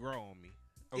had to grow on me.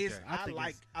 Okay. I think like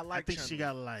it's- I like. I think Chun she Li.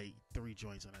 got like 3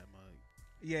 joints on that mug.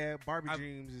 Yeah, Barbie I-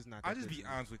 Dreams is not. I'll that just good be to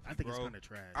me. honest with you, I think bro. it's kind of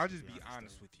trash. I'll to just be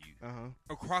honest though. with you. Uh-huh.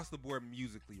 Across the board,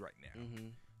 musically, right now, Mm-hmm.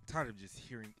 I'm tired of just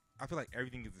hearing. I feel like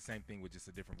everything is the same thing with just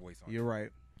a different voice on it. You're right.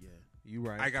 Yeah. You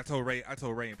right. I told Ray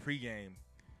in pregame,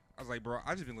 I was like, bro,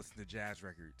 I just been listening to jazz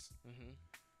records. Mm-hmm.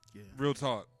 Yeah. Real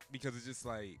talk, because it's just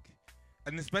like,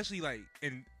 and especially like,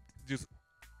 in just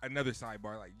another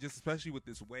sidebar, like just especially with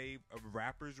this wave of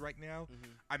rappers right now,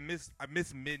 Mm-hmm. I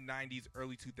miss mid '90s,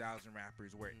 early 2000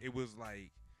 rappers where it was like,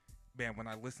 man, when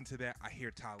I listen to that, I hear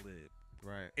Talib,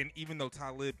 Right. and even though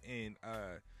Talib and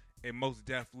Mos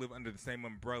Def live under the same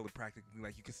umbrella, practically,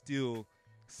 like you can still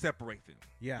separate them.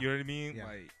 Yeah. You know what I mean? Yeah.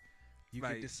 Like You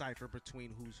like- can decipher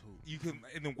between who's who. you could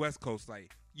in the West Coast,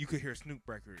 like you could hear a Snoop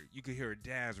record, you could hear a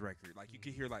Daz record, like you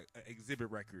could hear like an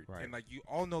Exhibit record, Right. and like you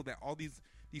all know that all these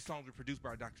songs were produced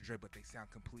by Dr. Dre, but they sound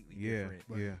completely Yeah. different.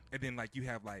 Yeah. And then like you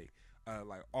have like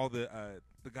all the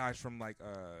guys from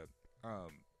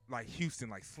like Houston,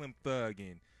 like Slim Thug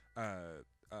and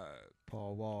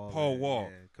Paul Wall. Paul and, Wall.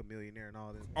 Yeah, Chameleonaire and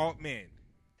all this. all man,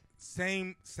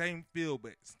 same feel,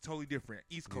 but it's totally different.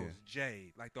 East Yeah. Coast,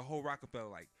 Jay, like the whole Rockefeller,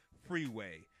 like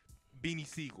Freeway, Beanie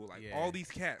Siegel, like Yeah. all these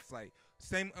cats, like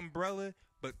same umbrella,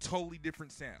 but totally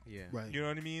different sound. Yeah. Right. You know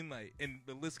what I mean? Like, and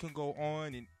the list can go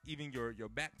on, and even your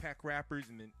backpack rappers,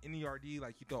 and then NERD,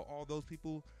 like you throw all those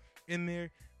people in there,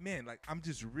 man. Like, I'm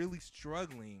just really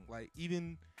struggling. Like,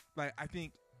 even like I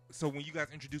think so. When you guys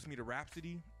introduced me to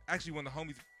Rhapsody, actually, when the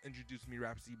homies introduced me to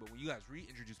Rhapsody, but when you guys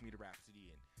reintroduced me to Rhapsody,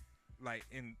 and like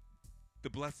in the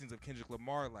blessings of Kendrick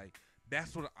Lamar, like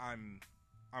that's what I'm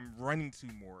running to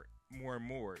more and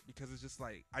more, because it's just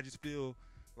like I just feel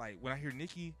like when I hear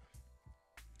Nicki.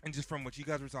 And just from what you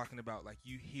guys were talking about, like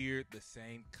you hear the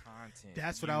same content.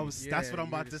 That's what I was. Yeah, that's what I'm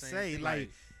you hear about the to same say. thing. Like, Right.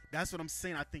 that's what I'm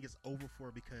saying. I think it's over for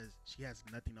her because she has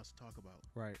nothing else to talk about.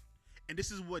 Right. And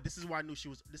this is why I knew she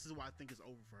was. This is why I think it's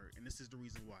over for her. And this is the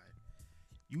reason why.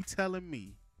 You telling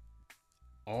me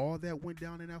all that went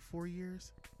down in that 4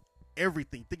 years?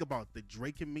 Everything. Think about the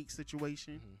Drake and Meek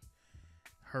situation,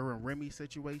 her and Remy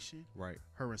situation, Right.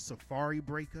 her and Safari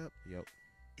breakup, Yep.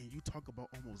 and you talk about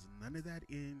almost none of that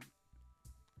in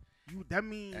you. That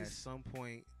means At some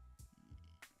point,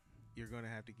 you're gonna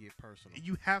have to get personal.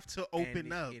 you have to open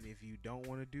and, up. And if you don't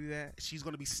want to do that, She's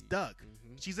gonna be stuck.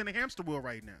 Mhm. She's in a hamster wheel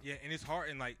right now. Yeah, and it's hard,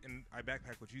 and like, and I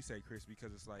backpack what you say, Chris,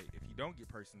 because it's like if you don't get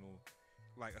personal,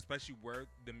 like especially where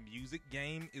the music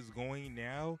game is going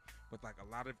now, with like a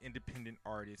lot of independent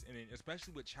artists, and then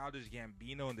especially with Childish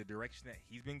Gambino and the direction that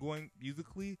he's been going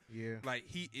musically, yeah. like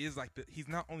he is like he's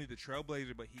not only the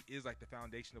trailblazer, but he is like the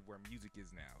foundation of where music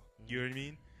is now. You know what I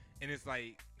mean? And it's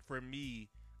like for me,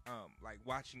 like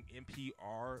watching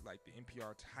NPR, like the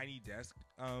NPR Tiny Desk,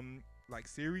 like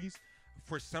series.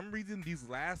 For some reason, these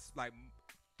last like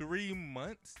 3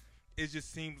 months, it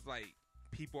just seems like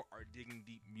people are digging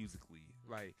deep musically.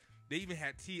 Like they even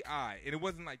had T.I., and it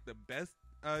wasn't like the best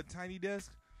Tiny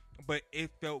Desk, but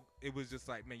it was just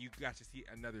like, man, you got to see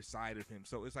another side of him.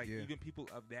 So it's like Yeah. even people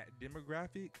of that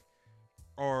demographic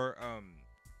are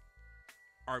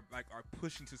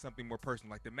pushing to something more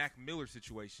personal. Like the Mac Miller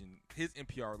situation, his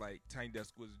NPR like Tiny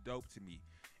Desk was dope to me.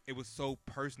 It was so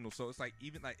personal. So it's like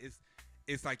even like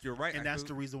it's like you're right. And I that's feel-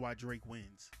 the reason why Drake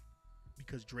wins,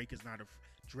 because Drake is not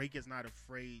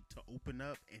afraid to open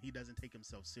up, and he doesn't take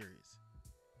himself serious.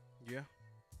 Yeah.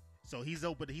 So he's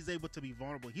open. He's able to be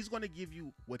vulnerable. He's going to give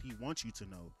you what he wants you to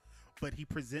know, but he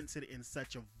presents it in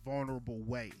such a vulnerable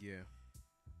way. Yeah.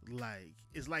 Like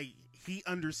it's like he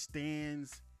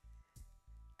understands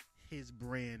his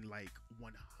brand like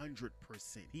 100%.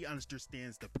 He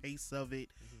understands the pace of it.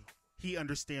 He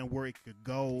understands where it could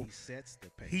go. He sets the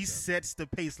pace. He sets the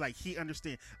pace. Like he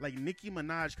understands. Like Nicki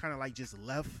Minaj kind of like just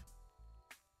left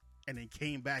and then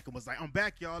came back and was like, "I'm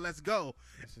back, y'all. Let's go."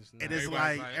 And it's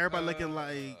like everybody looking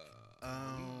like,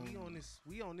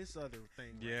 we on this other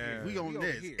thing. Right Yeah. here. we on over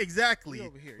this here. exactly. We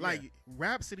over here, Like yeah.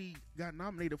 Rhapsody got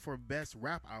nominated for best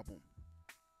rap album.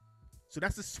 So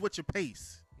that's a switch of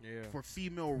pace Yeah. for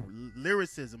female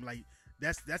lyricism. Like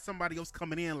that's somebody else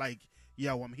coming in like,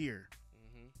 "Yo, I'm here."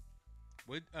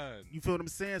 What? You feel what I'm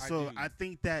saying? I So do. I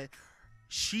think that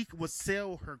she would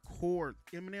sell her core.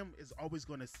 Eminem is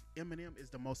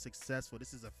the most successful.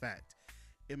 This is a fact.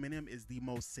 Eminem is the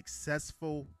most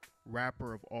successful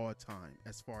rapper of all time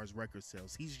as far as record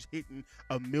sales. He's hitting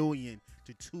 1 million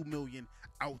to 2 million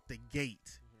out the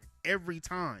gate every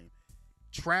time.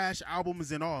 Trash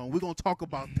albums and all. And we're going to talk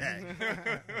about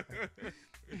that.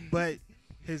 But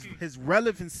his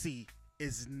relevancy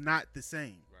is not the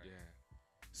same. Yeah.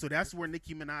 So that's where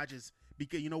Nicki Minaj is,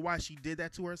 because you know why she did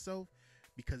that to herself?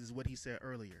 Because it's what he said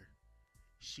earlier.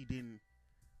 She didn't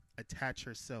attach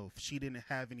herself. She didn't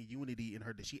have any unity in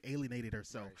her. She alienated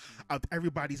herself.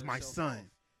 Everybody's my herself son.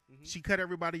 off. She cut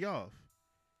everybody off.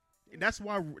 And that's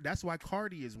why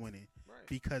Cardi is winning. Right.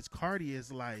 Because Cardi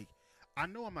is like, I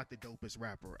know I'm not the dopest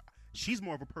rapper. She's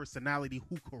more of a personality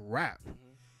who can rap.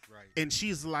 Right. And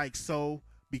she's like, so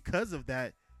because of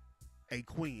that, hey,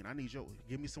 Queen, I need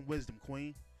give me some wisdom,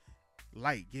 Queen.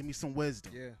 Light, give me some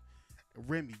wisdom. Yeah.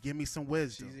 Remy, give me some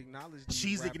wisdom. She's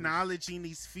acknowledging. Acknowledging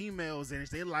these females, and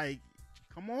they're like,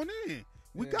 come on in.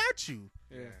 We Yeah. got you.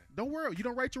 Yeah. Don't worry. You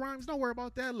don't write your rhymes. Don't worry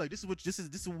about that. Look, this is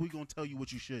what we're gonna tell you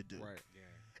what you should do. Right.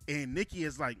 Yeah. And Nicki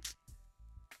is like,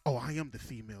 oh, I am the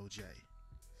female J.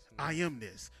 I am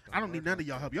this. Don't I don't need work none like of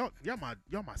y'all that. help.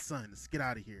 Y'all my sons. Get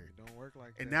out of here. Don't work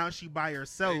like And that. now she by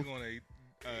herself. They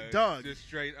gonna, Dog. just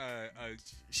straight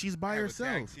She's by have a herself.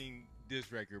 tag team diss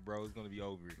record, bro. It's gonna be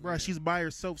over. Bro, she's by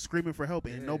herself screaming for help,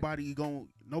 and Yeah.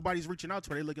 nobody's reaching out to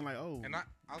her. They looking like, oh. And I'll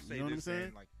say You know what I'm this, saying?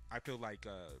 man, like I feel like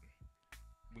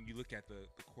when you look at the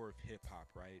core of hip hop,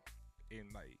 right, and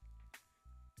like,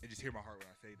 and just hear my heart when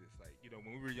I say this, like, you know,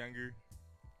 when we were younger,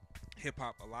 hip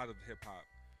hop, a lot of hip hop,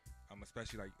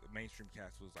 especially like mainstream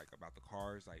cast was like about the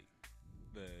cars, like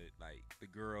the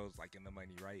girls, like in the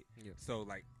money, right? Yeah. So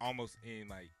like almost in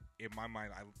my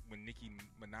mind, when Nicki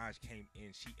Minaj came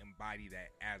in, she embodied that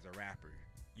as a rapper.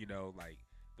 You know, like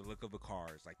the look of the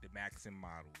cars, like the Maxim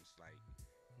models, like,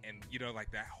 and you know,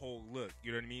 like that whole look.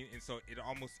 You know what I mean? And so it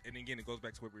almost, and again, it goes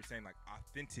back to what we were saying, like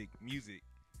authentic music.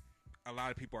 A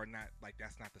lot of people are not like,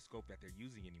 that's not the scope that they're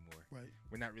using anymore. Right.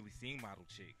 We're not really seeing model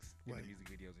chicks in Right. the music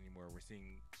videos anymore. We're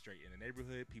seeing straight in the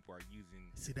neighborhood. People are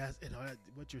using, See,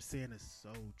 what you're saying is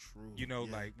so true. you know,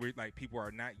 Yeah. like we're like people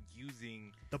are not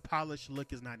using. the polished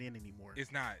look is not in anymore.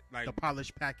 It's not like. The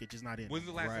polished package is not in. When's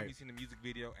the last time Right. you seen a music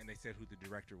video and they said who the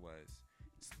director was?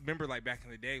 Remember, like back in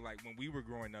the day, like when we were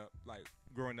growing up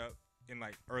in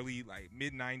like early, like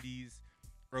mid '90s,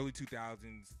 early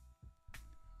 2000s,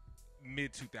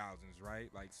 mid 2000s, right?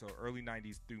 Like so, early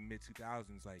 '90s through mid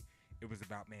 2000s, like it was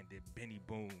about, man, did Benny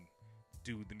Boom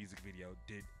do the music video?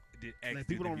 Did X? Like, do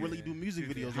people the don't video? really do music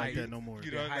Did videos Hype- like that no more.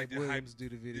 You know, Hype like did Williams do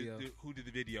the video. who did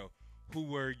the video? Who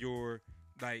were your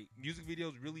like music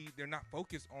videos? Really, they're not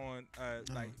focused on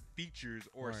like features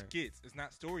or Right. skits. It's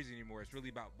not stories anymore. It's really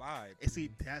about vibe. And see,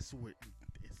 that's what.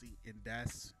 And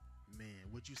that's, man,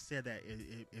 what you said that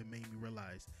it made me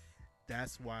realize.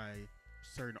 That's why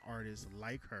certain artists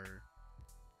like her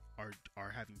are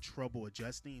having trouble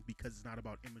adjusting, because it's not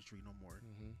about imagery no more.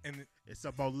 And It's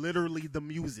about literally the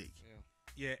music.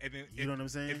 yeah, and then You know what I'm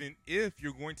saying? And then if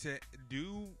you're going to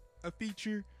do a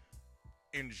feature,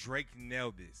 and Drake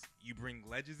nailed this, you bring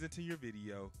legends into your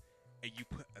video, and you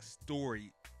put a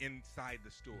story inside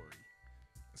the story.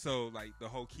 So like the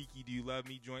whole Kiki Do You Love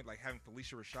Me joint, like having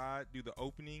Felicia Rashad do the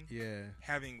opening, Yeah.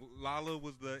 having Lala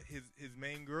was his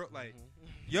main girl, like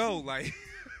yo, like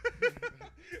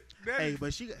that Hey, is-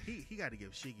 but he got to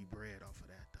give Shiggy bread off of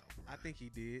that though. Bro. I think he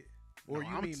did. Or No,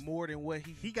 you I'm mean more than what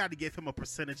He got to give him a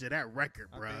percentage of that record,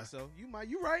 I bro. think so.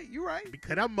 You right.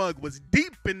 Because that mug was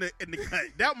deep in the cut.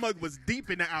 That mug was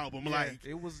deep in the album. Yeah, Like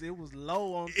it was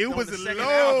low on. it on was the second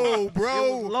low, album. bro.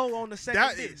 It was low on the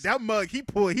second disc. that mug he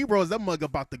rose that mug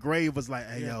up out the grave, was like,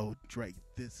 hey Yeah. yo, Drake,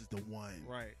 this is the one.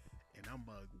 Right. And that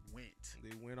mug went.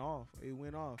 It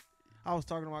went off. I was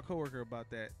talking to my coworker about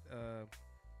that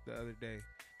the other day,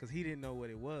 because he didn't know what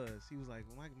it was. He was like,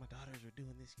 well, my daughters are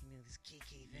doing this, this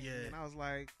Kiki thing. Yeah. And I was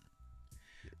like,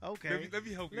 Okay. Let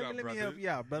me help you out, Let brother. me help you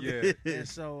out, brother. Yeah. And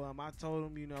so I told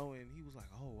him, and he was like,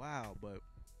 "Oh wow," but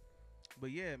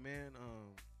yeah, man.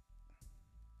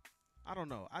 I don't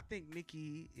know. I think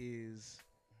Nicki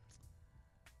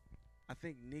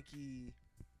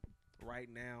right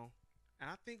now, and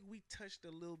I think we touched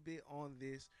a little bit on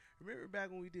this. Remember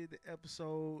back when we did the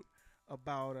episode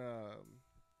about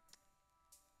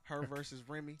her versus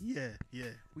Remy? Yeah.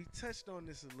 We touched on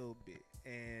this a little bit,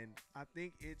 and I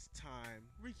think it's time.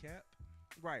 Recap.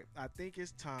 Right. I think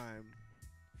it's time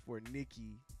for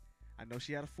Nicki. I know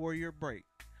she had a 4-year break,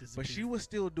 but she was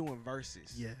still doing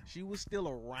verses. Yeah. She was still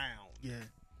around. Yeah.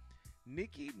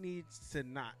 Nicki needs to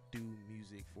not do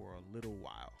music for a little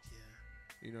while.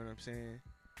 Yeah. You know what I'm saying?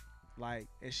 Like,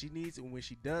 and she needs, when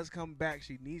she does come back,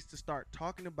 she needs to start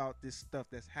talking about this stuff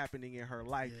that's happening in her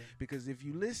life. Yeah. Because if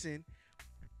you listen,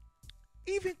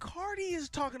 even Cardi is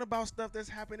talking about stuff that's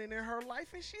happening in her life,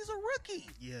 and she's a rookie.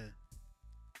 Yeah.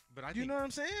 But I You think, know what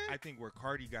I'm saying? I think where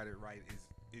Cardi got it right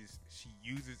is she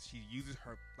uses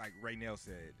her, like Raynell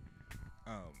said,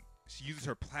 she uses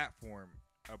her platform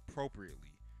appropriately.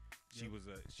 She Yep.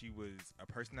 was a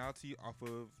personality off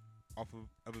of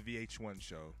a VH1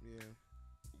 show. Yeah.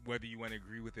 Whether you want to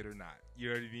agree with it or not, you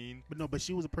know what I mean? But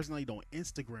she was a personality on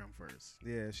Instagram first.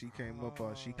 Yeah, she came up.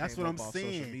 That's what I'm off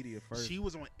saying. Social media first. She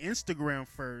was on Instagram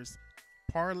first,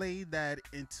 parlayed that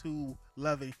into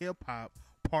Love and Hip Hop,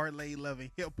 parlayed Love and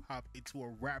Hip Hop into a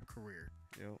rap career,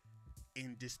 Yep. Mm-hmm.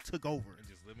 and just took over. And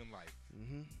just living life.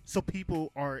 Mm-hmm. So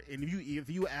people are, and if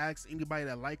you ask anybody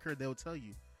that like her, they'll tell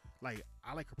you, like,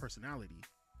 I like her personality.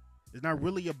 It's not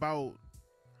really about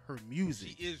her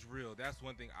music. She is real. That's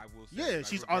one thing I will say. Yeah, Like,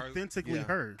 she's regardless- authentically Yeah.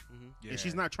 her, Mm-hmm. Yeah. and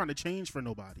she's not trying to change for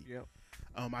nobody. Yep.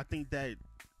 I think that,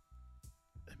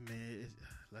 man,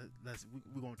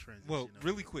 we're gonna transition. Well,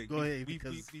 really quick. Go ahead,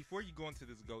 Because before you go into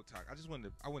this GOAT talk, I just want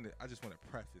to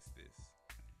preface this.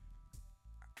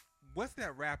 What's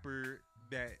that rapper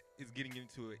that is getting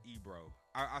into an Ebro?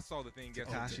 I saw the thing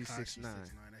yesterday. Tekashi Tekashi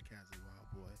 6ix9ine. That cat's a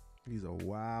wild boy. He's a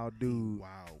wild dude.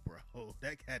 Wow, bro.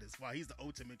 That cat is wild. He's the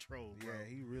ultimate troll, bro. Yeah,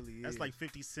 he really is. That's like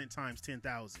 50 Cent times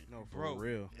 10,000. no, for Bro,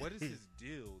 real, what is his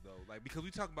deal though? Like, because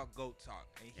we talk about GOAT talk,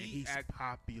 and And he he's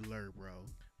popular, bro.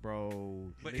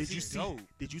 bro. But Did is you he see? dope?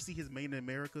 Did you see his Made in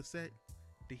America set,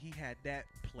 He had that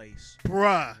place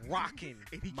bruh? rocking.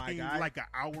 And he my came guy, like an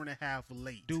hour and a half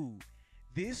late, dude.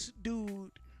 This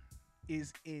dude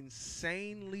is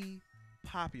insanely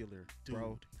popular,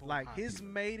 bro. Dude, Like his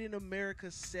popular. Made in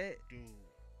America set Dude,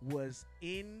 was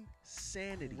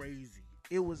insanity. crazy.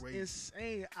 It was Crazy.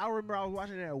 insane. I remember I was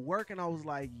watching it at work and I was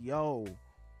like, yo,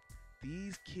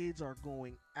 these kids are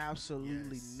going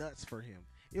absolutely Yes. nuts for him.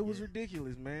 It was Yeah.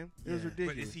 ridiculous, man. It was Yeah.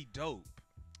 ridiculous. But is he dope?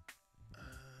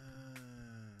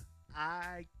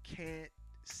 I can't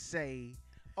say.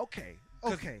 Okay.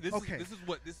 'Cause Okay. This okay.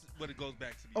 Is what it goes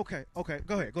back to. Okay. Okay.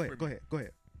 Go ahead. Go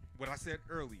ahead. What I said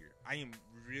earlier. I am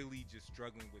really just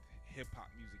struggling with hip hop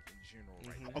music in general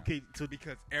right Mhm. now. Okay, so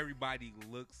Because everybody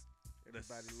looks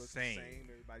Everybody the looks same. the same.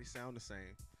 Everybody sound the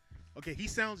same. he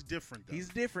sounds different though. He's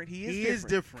different. He He is is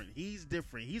different. He's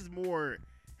different. He's more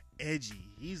edgy.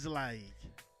 He's like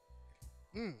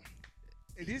Mm.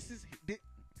 And this is.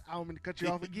 I don't mean to cut you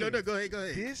off again. No, go ahead.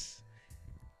 This.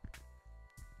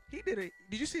 He did it.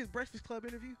 Did you see his Breakfast Club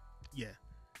interview? Yeah,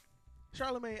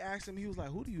 Charlamagne asked him. He was like,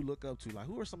 "Who do you look up to? Like,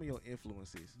 who are some of your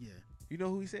influences?" yeah. You know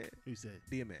who he said? Who said?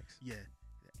 DMX. Yeah,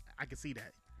 I can see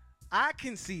that. I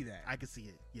can see that. I can see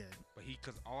it. Yeah, But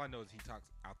because all I know is he talks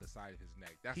out the side of his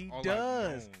neck. That's He all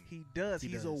does. I've known. He does. He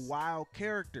He's does. a wild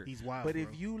character. he's wild. But bro.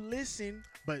 if you listen,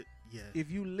 but yeah,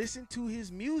 to his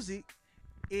music,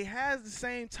 it has the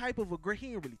same type of aggression.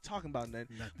 He ain't really talking about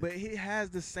nothing, nothing. but it has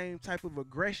the same type of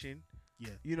aggression. Yeah.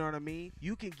 You know what I mean?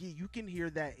 You can hear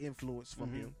that influence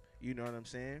from Mhm. him. You know what I'm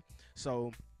saying?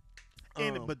 So,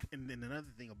 and then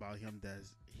another thing about him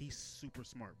that's he's super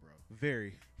smart, bro.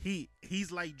 very.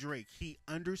 He's like Drake. He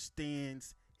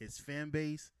understands his fan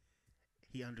base.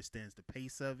 He understands the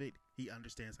pace of it. He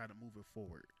understands how to move it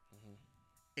forward. Mhm.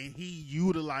 And he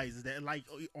utilizes that. Like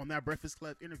on that Breakfast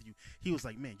Club interview, he was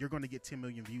like, "Man, you're going to get 10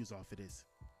 million views off of this."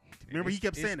 Remember, he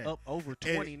kept saying it's that. up over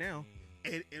 20 now.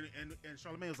 And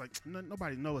Charlamagne was like,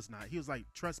 nobody know it's not. He was like,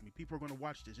 trust me, people are going to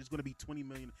watch this. It's going to be 20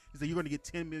 million. He said, you're going to get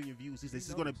 10 million views. He said,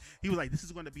 he was like, this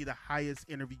is going to be the highest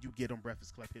interview you get on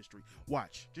Breakfast Club history.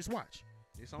 Watch. Just watch.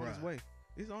 It's on its Bruh. way.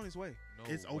 It's on its way.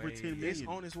 No It's over way. 10 million. It's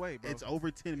on its way, bro. It's over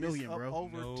 10 million, It's up bro.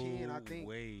 over no 10, I think.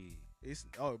 way. It's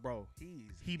bro. He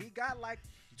He- got like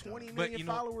 20 But, million you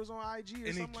know, followers on IG or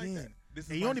And something again, like that. this is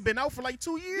And you my- only been out for like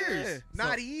 2 years. Yeah,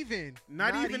 not even.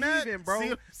 Not even that.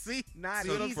 bro. See? Not See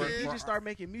what I'm even. saying? He just started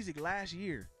making music last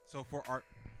year. So for our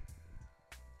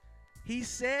He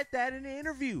said that in the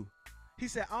interview. He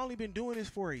said, I only been doing this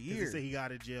for a 'Cause year. He said he got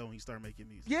out of jail and he started making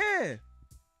music. Yeah.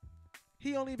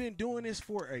 He only been doing this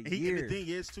for a year. And the thing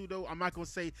is, too, though, I'm not gonna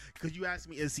say, because you asked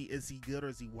me, is he good or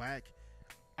is he whack?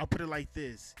 I'll put it like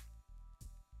this: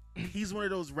 he's one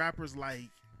of those rappers like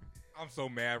I'm so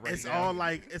mad right it's now. all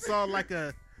like it's all like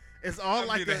a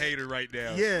I'm being a hater right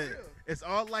now. yeah, it's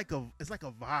all like a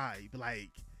vibe. Like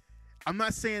I'm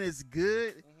not saying it's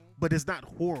good, but it's not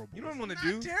horrible. You know what I'm gonna Not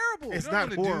do? terrible. It's you know what not I'm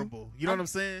gonna do? horrible. You know what I'm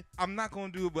saying? I'm not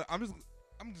gonna do it, but I'm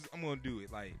gonna do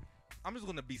it. Like I'm just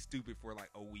gonna be stupid for like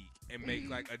a week and make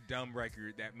like a dumb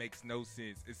record that makes no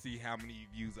sense and see how many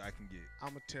views I can get. I'm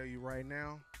gonna tell you right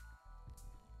now.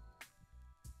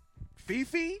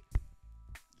 Fifi,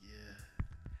 Yeah,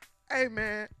 hey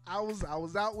man, I was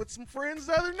out with some friends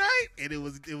the other night. and it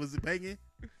was banging.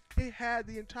 It had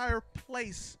the entire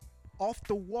place off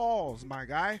the walls, my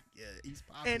guy. Yeah, he's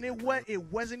popular, And bro. it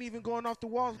wasn't even going off the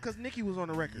walls because Nicki was on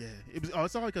the record. Yeah, it was. Oh,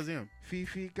 it's all because of him.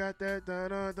 Fifi got that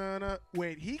da-da-da-da.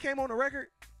 When he came on the record,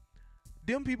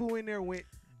 them people in there went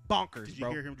bonkers, Did you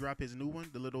bro. hear him drop his new one,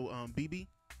 the little BB?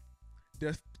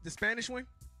 The Spanish one,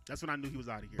 That's when I knew he was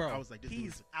out of here. bro. I was like, this he's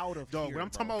dude's out of dog. here. What I'm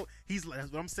bro. talking about, he's like,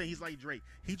 that's what I'm saying. He's like Drake.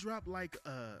 He dropped like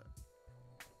a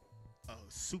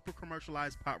super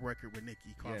commercialized pop record with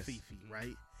Nicki called Yes. Fifi,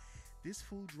 right? This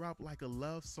fool dropped like a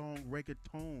love song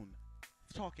reggaeton.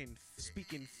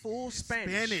 Speaking full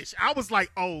Spanish. I was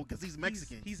like, oh, because he's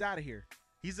Mexican. He's out of here.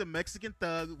 He's a Mexican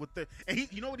thug with the, and he,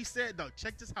 you know what he said though?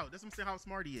 Check this out. That's what I'm saying. How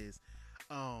smart he is.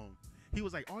 He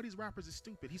was like, all these rappers are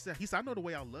stupid. He said, I know the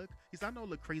way I look. He said, I know I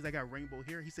look crazy. I got rainbow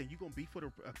hair. He said, you gonna beef with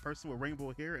a person with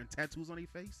rainbow hair and tattoos on their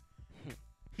face?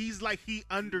 He's like, he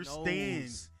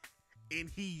understands, and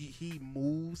he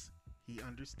moves. He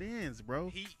understands,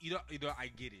 bro. You know, I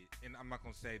get it, and I'm not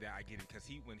gonna say that I get it because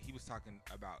when he was talking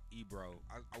about Ebro,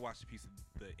 I watched a piece of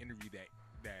the interview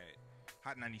that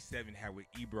Hot 97 had with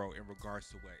Ebro in regards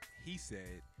to what he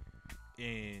said,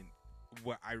 and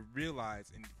what I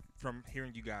realized, and from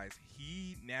hearing you guys,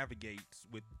 he navigates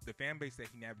with the fan base that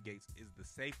he navigates is the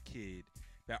safe kid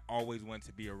that always wanted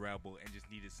to be a rebel and just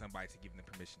needed somebody to give them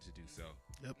permission to do so.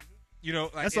 Yep. You know,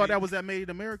 like, That's all that was that Made in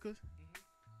America.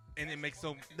 and it makes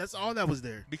so That's all that was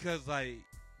there. because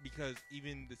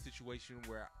even the situation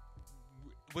where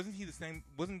wasn't he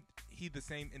the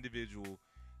same individual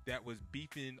that was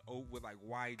beefing with like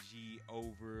YG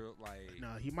over like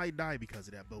No, he might die because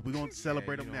of that, but we're gonna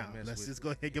celebrate you him don't now. mess Let's with just it. go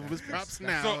ahead and give him his props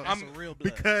now. So That's a real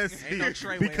blood. because Ain't no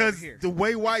Treyway over because here. the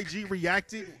way YG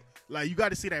reacted, like you got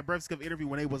to see that Breath Scuff interview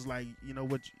when they was like, you know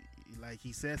what, like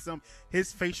he said something,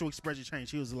 his facial expression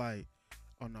changed. He was like,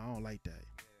 "Oh no, I don't like that,"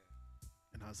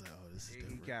 and I was like, "Oh, this is He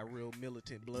different." got real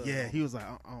militant blood. Yeah, on he him. was like,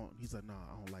 I don't, he's like, "No,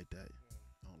 I don't like that.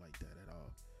 I don't like that at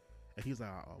all." And he was like,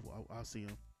 "I'll see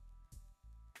him."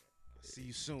 See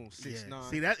you soon, 6ix9ine. Yeah.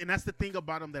 See that, and that's the thing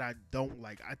about him that I don't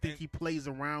like. I think he plays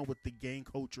around with the gang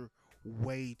culture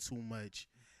way too much,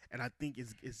 and I think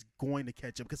it's going to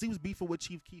catch up because he was beefing with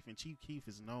Chief Keef, and Chief Keef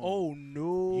is known. Oh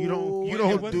no! You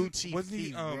don't Wasn't- do Chief wasn't he,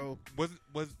 Keef, bro.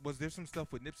 Was there some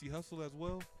stuff with Nipsey Hussle as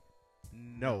well?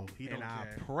 No, he and don't I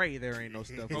care. pray there ain't no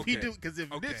stuff. If Okay. he do, because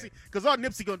if Okay. Nipsey, because all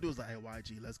Nipsey gonna do is like, "Hey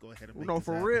YG, let's go ahead and make No, this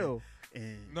for happen." real.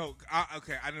 And No, I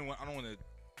don't want to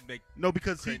make. no,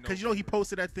 because Create no you know he rumor.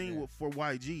 posted that thing Yeah. for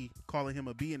YG, calling him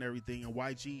a B and everything, and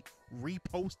YG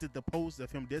reposted the post of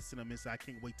him dissing him and said, "I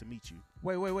can't wait to meet you."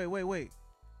 Wait.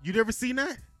 You never seen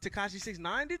that? Tekashi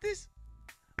 6ix9ine did this?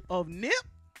 Of Nip?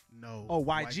 No. Oh,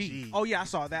 YG. Oh yeah, I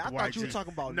saw that. I thought you were YG.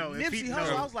 talking about No, if he- Nipsey Hussle.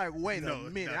 no. I was like, wait No, a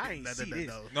minute, I ain't see this.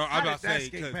 No, How I'm did about to that say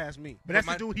escape 'cause- past me? But that's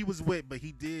my- the dude he was with, but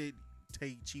he did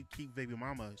take Chief Keef baby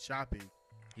mama shopping.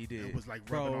 He It was like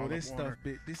rubbing bro, all this up on stuff.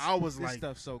 her. This, I was this like,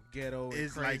 stuff so ghetto.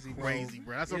 It's and crazy, like crazy,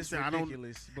 bro. That's what I'm It's saying.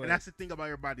 ridiculous, but And that's the thing about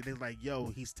everybody. They're like, yo,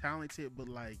 he's talented, but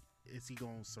like, is he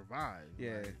gonna survive?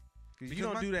 yeah. Like, 'Cause Because you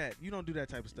don't my- do that. You don't do that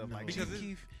type of stuff. No. Like Because Chief it-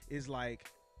 Keef is like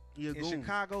he a in goon.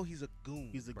 Chicago. He's a goon.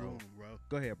 He's a bro. goon, bro.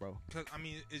 Go ahead, bro. Because I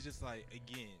mean, it's just like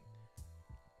again,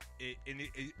 it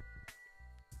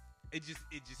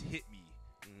just hit me,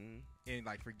 and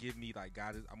like forgive me, like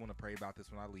God is, I'm gonna pray about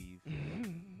this when I leave,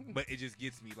 but it just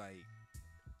gets me like,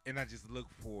 and I just look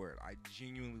forward. I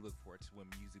genuinely look forward to when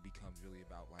music becomes really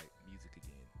about like music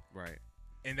again, Right.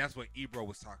 and that's what Ebro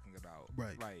was talking about.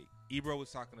 Right. Like Ebro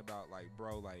was talking about like,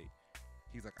 bro, like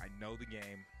he's like, I know the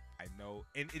game, I know,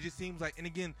 and it just seems like, and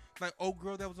again, like old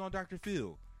girl that was on Dr.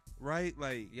 Phil. Right,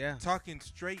 like Yeah. talking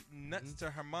straight nuts to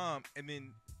her mom, and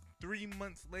then 3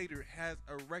 months later has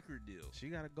a record deal. She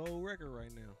got a gold record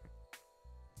right now.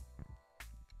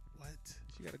 What?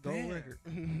 She got a gold Damn. record.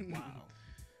 Wow.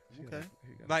 She got Okay.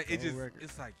 she got a Like it gold just, record.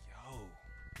 it's like,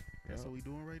 That's what we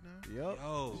doing right now? Yup.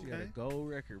 yo, She got a Okay. gold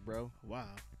record, bro.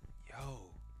 Wow. yo.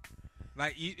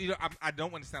 Like, you know, I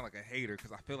don't want to sound like a hater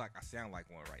because I feel like I sound like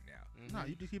one right now. No,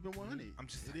 you just keep it 100. I'm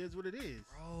just It like, is what it is.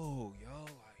 bro, yo,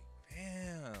 like,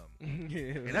 damn. Yeah.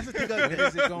 And that's the thing. When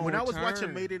is it gonna When I was return?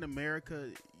 watching Made in America,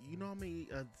 you know how many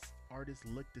artists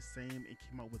looked the same and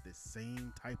came out with the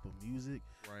same type of music?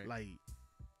 Right. Like,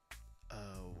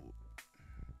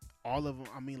 all of them.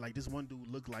 I mean, like this one dude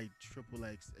looked like Triple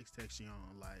X XXXTentacion.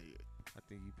 Like I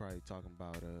think you probably talking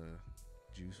about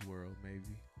Juice World,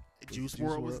 maybe. Juice Juice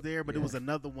WRLD was WRLD? there, but it Yeah. was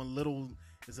another one.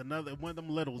 It's another one of them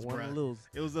littles, One bro. of Lils.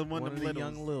 It was one One of of them the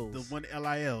young littles. Lils. The one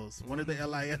LILs. One of the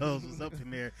LILs was up in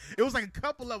there. It was like a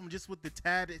couple of them just with the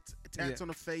tats Yeah. on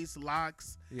the face,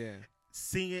 locks, Yeah.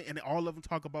 singing, and all of them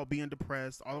talk about being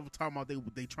depressed. All of them talking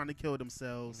about they trying to kill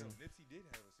themselves. No, Nipsey did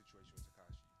have a situation with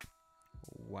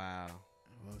Tekashi. Wow.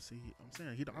 Well, see, I'm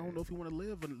saying I don't know if he want to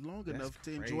live long That's enough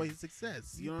to crazy. enjoy his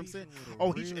success. He You know what I'm saying? beefing with a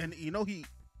Oh, real-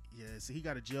 he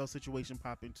got a jail situation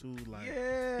popping too. Like,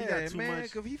 yeah, he got too man,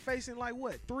 much. because he facing like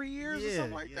what, 3 years or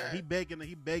something like that. He begging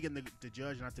the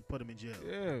judge not to put him in jail.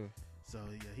 Yeah. So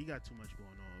yeah, he got too much going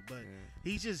on, but Yeah.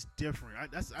 he's just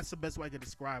different. That's the best way I can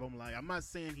describe him. Like, I'm not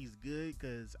saying he's good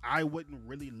because I wouldn't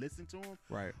really listen to him,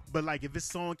 Right. but like if his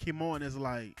song came on, it's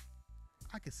like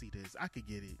I could see this, I could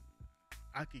get it,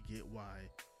 I could get why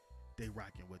they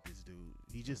rocking with this dude.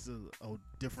 He's just a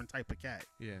different type of cat.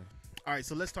 Yeah. All right,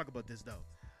 so let's talk about this though.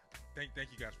 Thank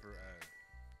you guys for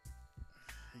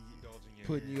indulging in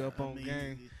Putting you up I on mean,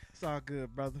 game. It's all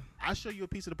good, brother. I'll show you a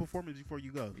piece of the performance before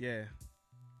you go. Yeah.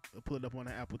 I'll put it up on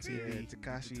the Apple TV. Yeah,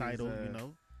 Tekashi the title, is, you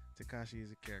know. Tekashi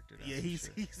is a character. that's Yeah, for he's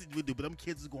sure. we do, but them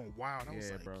kids is going wild. I was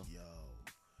Yeah, like, bro. yo.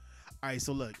 All right,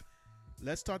 so look,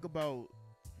 let's talk about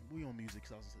we on music.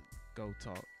 So I was like, Go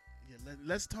talk. yeah,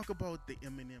 let's talk about the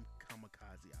Eminem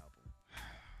Kamikaze album.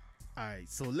 All right,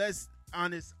 so let's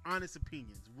honest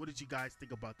opinions. What did you guys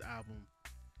think about the album?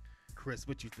 Chris,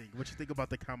 what you think? What you think about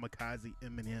the Kamikaze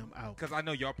Eminem album? Because I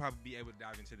know y'all probably be able to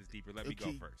dive into this deeper. Let me go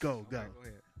Okay, first. Go. Okay, go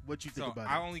ahead. What you think So about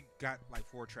I it? only got like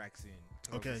 4 tracks in.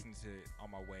 'Cause Okay. I was listening to it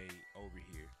on my way over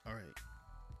here. All right.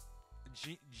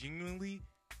 Genuinely,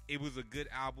 it was a good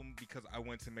album because I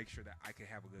wanted to make sure that I could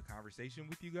have a good conversation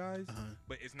with you guys.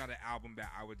 But it's not an album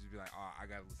that I would just be like, oh, I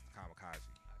gotta listen to Kamikaze.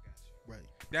 I got you. Right.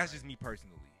 That's just me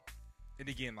personally. And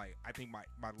again, like I think my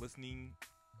listening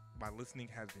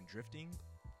has been drifting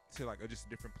to like just a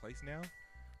different place now.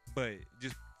 But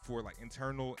just for like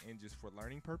internal and just for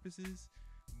learning purposes.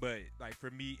 But like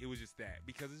for me, it was just that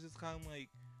because it's just kind of like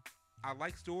I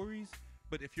like stories,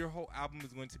 but if your whole album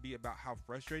is going to be about how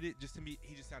frustrated, just to me,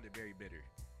 he just sounded very bitter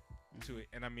to it.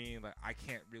 And I mean, like I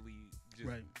can't really just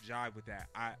Right. jive with that.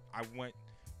 I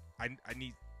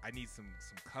need some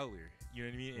color. You know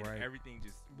what I mean? And Right. everything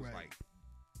just was Right.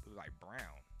 like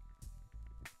brown.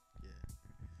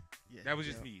 Yeah. That was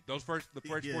just me. The first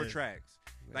 4 Yeah. tracks,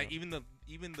 like Yeah.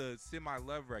 even the Semi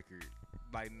Love record,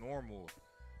 like Normal,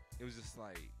 it was just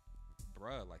like,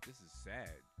 bruh, like this is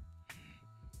sad.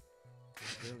 I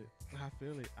feel it. I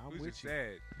feel it. I'm It was with just you.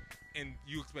 sad. And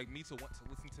you expect me to want to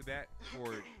listen to that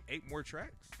for 8 more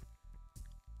tracks?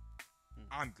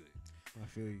 I'm good. I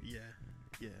feel you.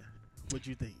 Yeah. What'd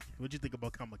you think? What'd you think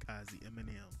about Kamikaze,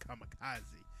 Eminem, Kamikaze?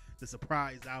 The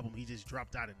surprise album he just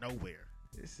dropped out of nowhere.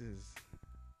 This is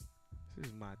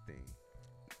my thing.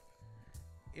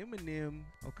 Eminem,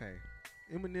 okay.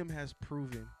 Eminem has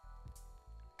proven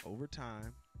over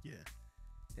time Yeah.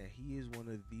 that he is one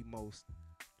of the most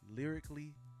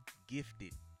lyrically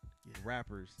gifted Yeah.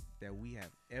 rappers that we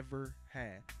have ever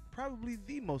had. Probably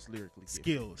the most lyrically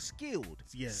Skilled. gifted. Skilled.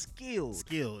 Yeah. Skilled.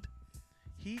 Skilled.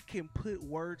 He can put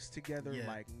words together Yeah.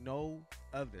 like no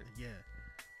other. Yeah.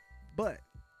 But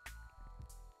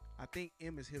I think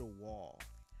M has hit a wall.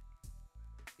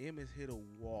 M has hit a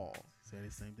wall. Say the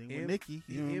same thing M- with Nicki.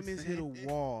 You know M what I'm has hit a saying?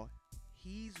 wall.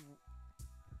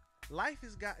 Life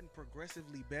has gotten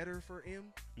progressively better for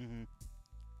M. Mhm.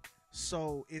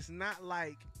 So it's not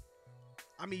like,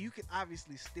 I mean, you can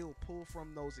obviously still pull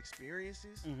from those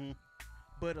experiences, Mhm.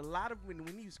 but a lot of when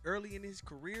he was early in his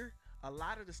career, a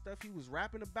lot of the stuff he was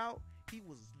rapping about, he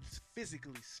was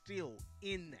physically still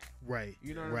in that. Right.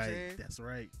 You know what I'm right. saying? That's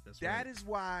right. That's That right. is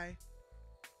why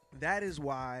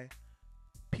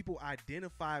people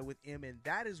identify with M, and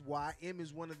that is why M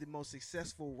is one of the most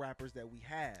successful rappers that we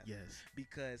have. Yes.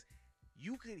 Because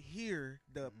you could hear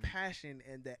the passion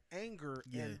and the anger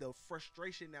Yeah. and the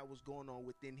frustration that was going on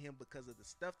within him because of the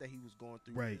stuff that he was going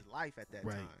through Right. in his life at that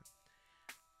Right. time.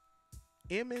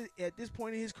 M is, at this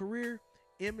point in his career,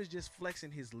 M is just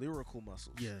flexing his lyrical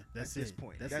muscles. Yeah. That's at this it.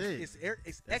 point. That's it. It's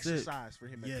That's it. exercise for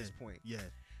him Yeah. at this point. Yeah.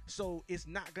 So it's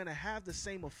not gonna have the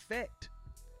same effect.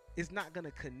 It's not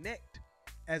gonna connect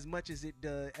as much as it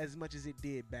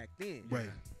did back then. Right.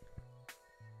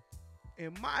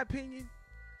 in my opinion,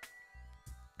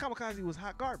 Kamikaze was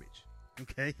hot garbage.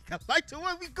 Okay, I like to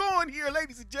where we going here,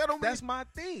 ladies and gentlemen. That's my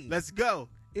thing. Let's go.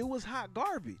 It was hot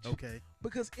garbage. Okay.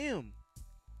 Because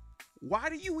why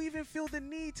do you even feel the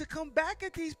need to come back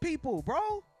at these people,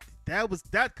 bro?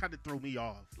 That kind of threw me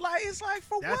off. Like, it's like,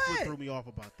 for That's what? what threw me off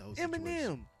about those Eminem,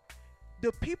 situations.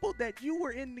 the people that you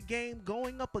were in the game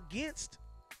going up against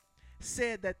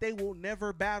said that they will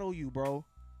never battle you, bro.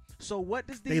 So what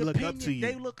does the They look opinion? up to you.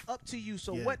 They look up to you.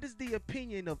 So Yeah. what does the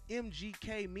opinion of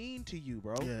MGK mean to you,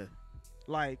 bro? Yeah.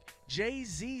 Like,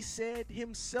 Jay-Z said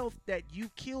himself that you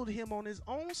killed him on his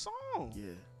own song.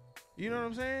 Yeah. You know what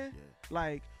I'm saying? Yeah.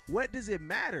 Like, what does it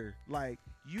matter? Like,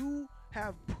 you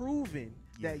have proven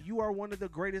Yeah. that you are one of the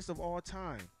greatest of all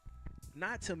time.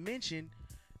 Not to mention,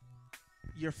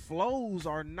 your flows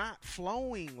are not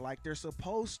flowing like they're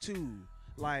supposed to.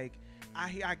 Like,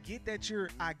 I get that you're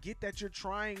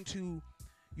trying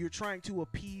to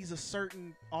appease a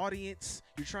certain audience.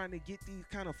 You're trying to get these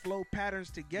kind of flow patterns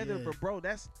together, Yeah. but bro,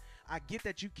 I get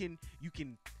that you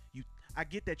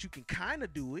can kind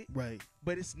of do it, Right.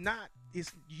 but it's not.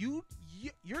 It's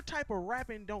your type of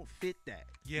rapping don't fit that.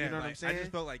 Yeah, you know what I'm like, saying? I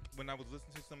just felt like when I was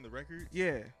listening to some of the records,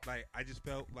 Yeah, like I just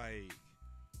felt like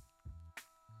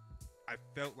I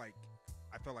felt like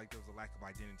there was a lack of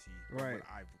identity from Right.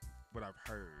 what I've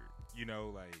heard. You know,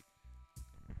 like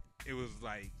it was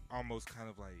like almost kind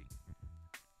of like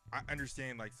I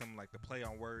understand like some like the play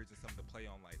on words and some of the play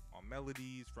on like on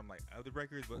melodies from like other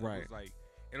records, but Right. it was like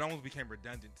it almost became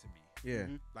redundant to me. yeah,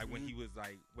 Mhm. Like when he was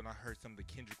like when I heard some of the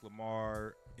Kendrick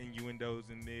Lamar innuendos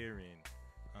in there and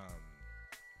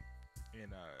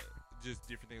just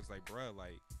different things like bruh,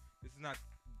 like this is not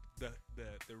the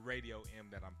radio M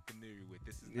that I'm familiar with.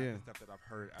 This is not Yeah. the stuff that I've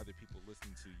heard other people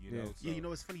listen to, you Yeah. know. So, Yeah, you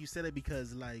know, it's funny you said it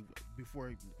because like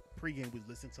before pregame we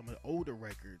listened to some of the older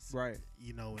records, right.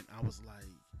 you know, and I was like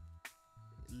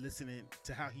listening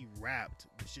to how he rapped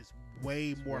was just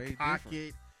way more way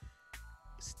pocket,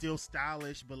 still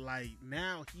stylish, but like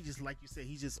now he just like you said,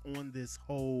 he's just on this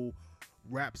whole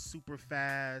rap super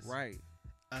fast, Right.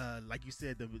 Like you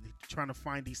said, trying to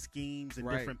find these schemes and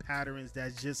Right. different patterns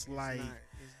that's just like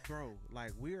Bro,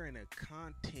 like we're in a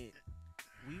content.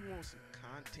 We want some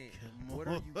content. come What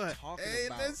are you on. talking Hey,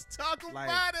 about? let's talk Like,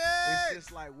 about It's it.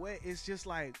 just like what? It's just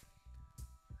like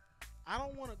I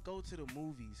don't want to go to the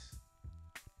movies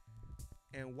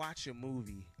and watch a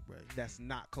movie Right. that's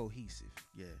not cohesive.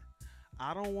 Yeah.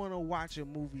 I don't want to watch a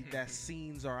movie that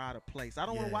scenes are out of place. I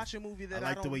don't want Yeah. to watch a movie that I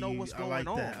like the don't way know you. what's I going like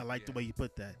on. that. I like the Yeah. way you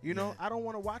put that. You know, Yeah. I don't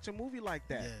want to watch a movie like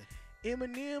that. Yeah.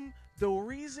 Eminem, the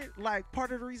reason, like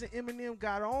part of the reason Eminem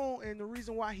got on and the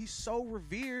reason why he's so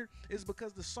revered is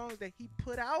because the songs that he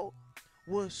put out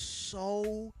was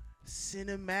so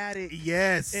cinematic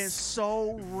Yes. and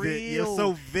so real. You're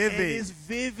so vivid. And it's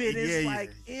vivid. It's Yeah,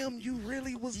 like, you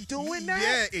really was doing that?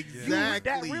 Yeah, You-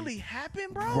 exactly. that really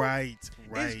happened, bro? Right.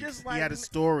 just he like- had a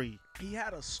story. He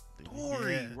had a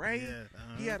story, Yeah, right? yeah,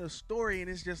 uh-huh. He had a story, and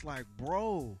it's just like,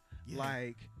 bro, Yeah.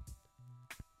 like,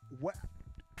 what?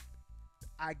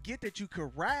 I get that you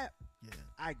could rap.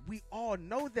 Yeah. We all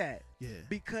know that Yeah.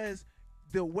 because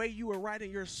the way you were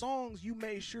writing your songs, you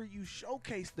made sure you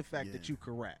showcased the fact Yeah. that you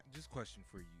could rap. just question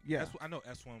for you. Yeah. I know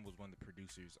S1 was one of the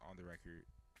producers on the record.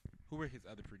 Who were his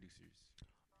other producers?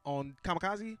 On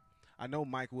Kamikaze, I know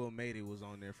Mike Will Made It was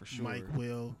on there for sure. Mike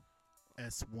Will,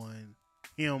 S1,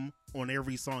 him on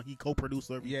every song. He co-produced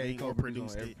everything. yeah, he or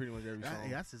co-produced produced on it. pretty much every song.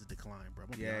 That's his decline, bro.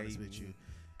 I'm gonna Yeah, be honest he- with you.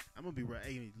 I'm gonna be right.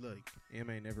 Hey, look, M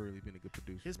ain't never really been a good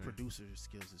producer. his man. producer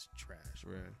skills is trash.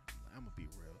 Bro. Right. I'm gonna be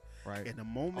real. Right. In the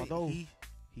moment, Although-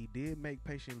 he did make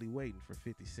Patiently Waiting for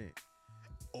 50 Cent.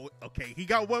 okay, he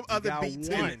got one other got beat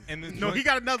too. one. And the No, he joint-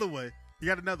 got another one. He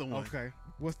got another one. Okay.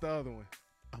 What's the other one?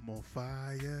 I'm on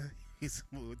fire. He's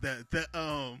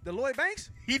the The Lloyd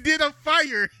Banks? he did a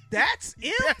fire. That's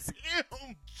him? That's him.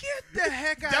 Get the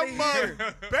heck out That of here.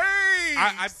 mother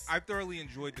bangs. I thoroughly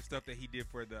enjoyed the stuff that he did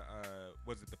for the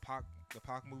was it the Pac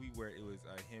movie where it was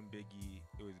him, Biggie,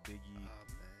 it was Biggie. Oh, man.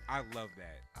 I love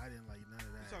that. I didn't like none of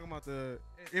You that. talking about the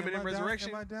Am Eminem I Resurrection?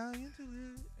 Am I dying to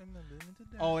live? Am I living to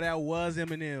die? Oh, that was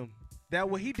Eminem.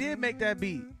 He did make that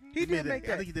beat. He did make I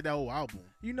that. think he did that whole album.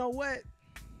 You know what?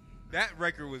 That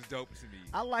record was dope to me.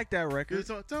 I like that He record. was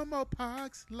talking about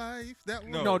Pac's life. That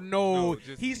one. No. No.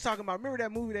 just- He's talking about. Remember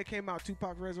that movie that came out,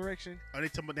 Tupac Resurrection? Are they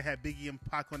talking about they had Biggie and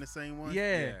Pac on the same one?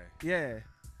 Yeah, yeah.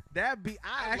 That beat,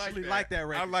 I I like actually that. like that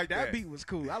record. I like that that. beat was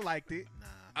cool. I liked it. Nah,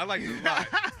 I liked it a lot.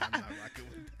 I'm not rocking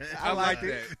with that. I I liked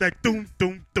like it. that. That doom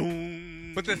doom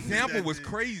doom. But the sample That's was it.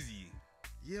 crazy.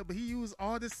 Yeah, but he used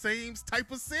all the same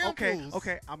type of samples.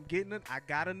 Okay. I'm getting it. I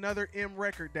got another M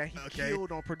record that he Okay.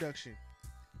 killed on production.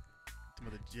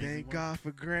 Some of the Jay-Z Thank ones. God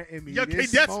for granting me. Yo, this okay,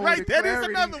 that's moment right. of That is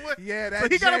clarity. another one. Yeah, that So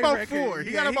he got Jay about record. 4.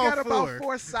 He Yeah, got about 4.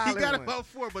 four He solid got ones. about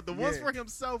 4, but the ones Yeah. for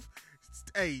himself,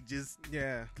 hey, just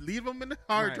Yeah. leave them in the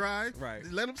hard Right, drive. right.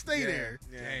 Just let them stay Yeah, there.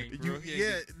 yeah. Dang, for You, real? He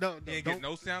yeah, ain't no, He ain't don't, get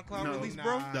no SoundCloud no, release, nah.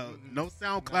 bro. no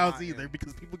SoundClouds Nah, either yeah.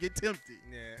 because people get tempted.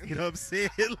 Yeah. You know what I'm saying?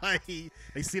 Like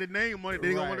they see the name on it,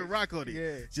 they don't want to Right. rock on it.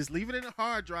 Yeah. Just leave it in the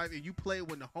hard drive and you play it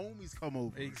when the homies come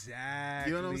over.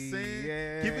 Exactly. You know what I'm saying?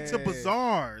 Yeah. Give it to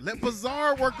Bazaar. Let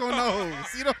Bazaar work on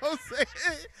those. You know what I'm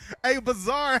saying? Hey,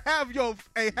 Bazaar, have your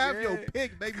Yeah.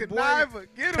 pick, baby boy. Conniver,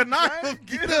 get him, Connive man. him,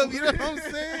 get him. You know what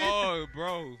I'm saying? Oh,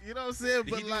 bro. You know what I'm saying? Did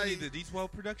But he do like, any of the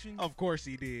D12 production? Of course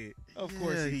he did. Of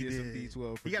course Yeah, he did some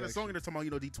D12. He got a song in there talking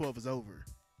about, D12 is over.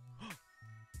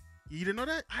 You didn't know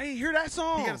that? I didn't hear that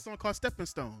song. He got a song called Stepping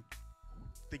Stone.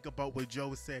 Think about what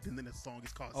Joe said, and then the song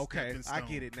is called Okay, Stepping Stone. I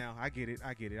get it now. I get it.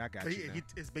 I got But you now.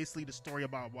 it's basically the story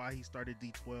about why he started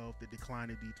D12, the decline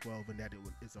of D12, and that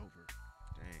it's over.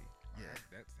 Dang. Yeah.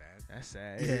 That's sad. That's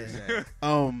sad. Yeah. It is sad.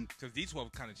 Because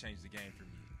D12 kind of changed the game for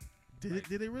me. Did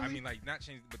they really? I mean, like, not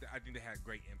changed, but I think they had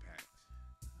great impact.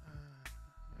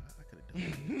 I could have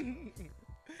done it. I'm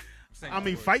saying I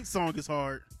mean, for- fight song is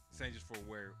hard. Saying just for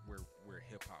where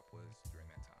hip hop was during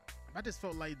that time. I just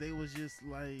felt like they was just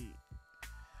like,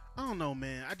 I don't know,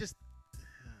 man. I just.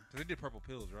 Because they did Purple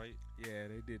Pills, right? Yeah,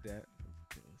 they did that.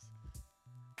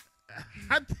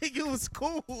 I think it was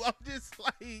cool. I'm just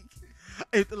like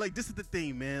this is the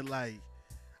thing, man. Like,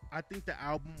 I think the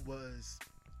album was,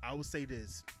 I would say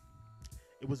this,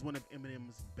 it was one of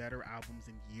Eminem's better albums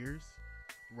in years,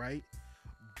 right?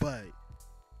 But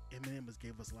Eminem has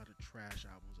gave us a lot of trash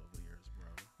albums over the years, bro.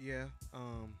 Yeah.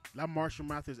 Like Marshall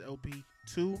Mathers LP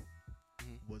 2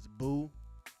 was boo.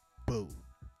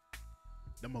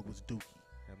 That mug was dookie.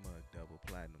 That mug double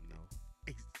platinum though.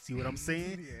 Hey, see what I'm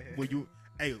saying? Yeah. When you,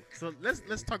 hey, so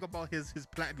let's talk about his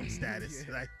platinum status,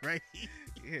 Yeah. like, right?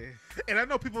 Yeah. And I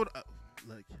know people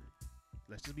look.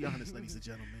 Let's just be honest, ladies and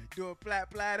gentlemen. Doing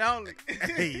plat only.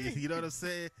 Hey, you know what I'm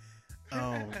saying?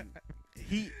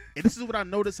 And this is what I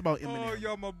noticed about Eminem. Oh,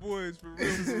 y'all my boys, for real,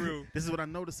 This is, for real. this is what I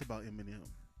noticed about Eminem.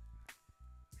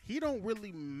 He don't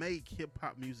really make hip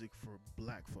hop music for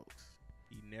black folks.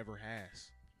 He never has.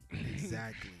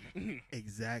 Exactly.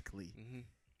 Exactly. Mm-hmm.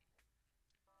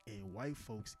 And white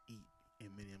folks eat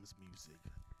Eminem's music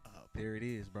up. There it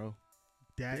is, bro.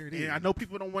 That, there it and is. I know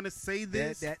people don't want to say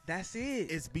this. That's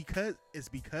it. It's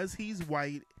because he's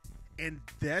white, and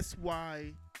that's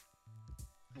why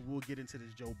we'll get into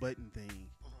this Joe Budden thing.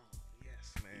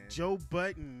 Yes, man. Joe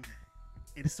Budden,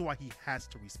 and this is why he has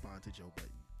to respond to Joe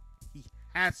Budden. He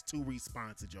has to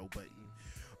respond to Joe Budden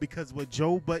because what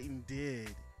Joe Budden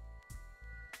did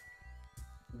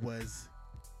was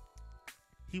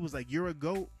he was like, "You're a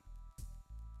GOAT,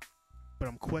 but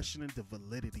I'm questioning the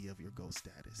validity of your GOAT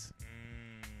status."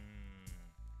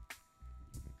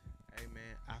 Hey, man.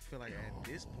 I feel like at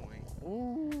this point,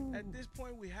 Ooh.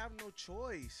 we have no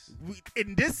choice.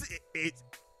 In this, it's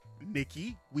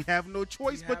Nikki. We have no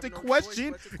choice We but to have no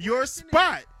question choice but to your question it.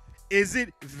 spot. Is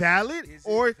it valid, Is it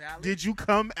or valid? did you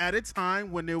come at a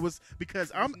time when there was because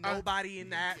There's nobody in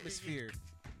the atmosphere.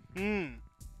 Yo,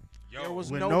 There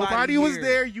was when nobody nobody was here.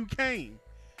 there, you came.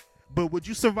 But would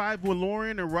you survive when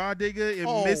Lauren and Raw Digger and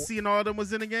Oh. Missy and all of them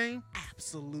was in the game,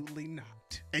 Absolutely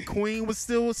not. and Queen was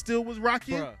still was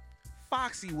rocking? Bruh,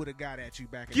 Foxy would have got at you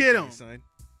back in Get the day, him. son.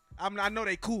 I know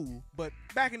they cool, but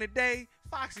back in the day,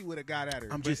 Foxy would have got at her.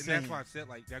 I'm But just and saying. that's why I said,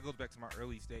 like, that goes back to my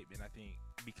early statement. I think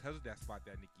because of that spot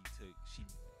that Nikki took, she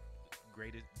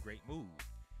great move.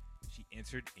 She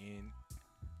entered in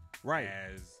right.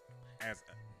 as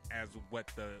what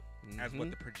the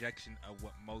Mhm. projection of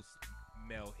what most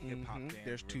male hip hop fans.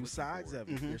 There's were two looking sides for. of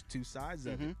it. Mhm. There's two sides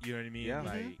of Mhm. it. You know what I mean? Yeah.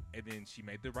 Like, and then she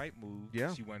made the right move.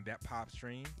 Yeah. She wanted that pop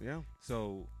stream. Yeah.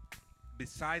 So,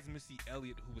 besides Missy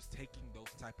Elliott, who was taking those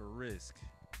type of risks,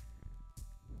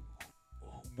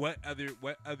 what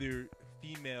other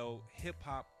female hip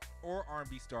hop or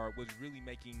R&B star was really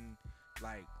making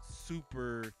like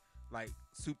super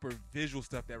visual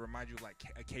stuff that reminds you of like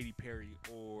a Katy Perry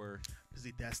or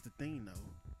See, that's the thing, though.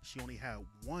 She only had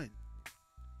one.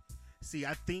 See,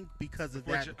 I think because of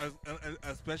before that.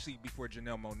 especially before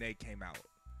Janelle Monáe came out.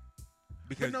 But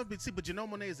Because no, but Janelle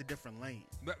Monáe is a different lane.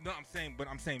 no, I'm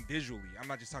saying visually. I'm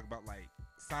not just talking about like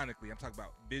sonically. I'm talking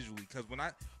about visually. Because when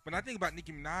I think about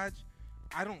Nicki Minaj,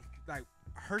 I don't like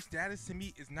her status to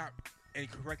me is not. And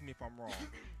correct me if I'm wrong,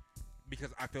 because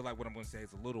I feel like what I'm going to say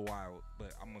is a little wild,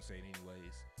 but I'm going to say it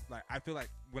anyways. Like I feel like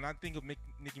when I think of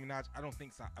Nicki Minaj, I don't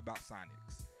think about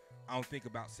sonics. I don't think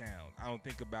about sound. I don't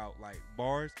think about like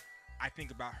bars. I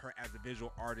think about her as a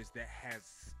visual artist that has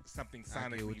something I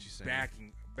get what sonically you're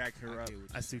saying. back her up. get what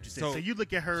I you're see what you're saying. saying. So you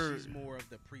look at her. She's more of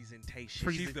the presentation.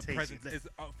 Pre- She's the presentation. presence.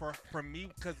 Is for me,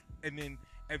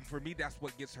 and for me, that's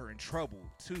what gets her in trouble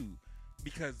too,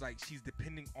 because like she's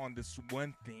depending on this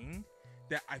one thing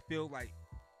that I feel like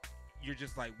you're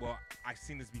just like, well, I've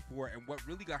seen this before. And what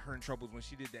really got her in trouble is when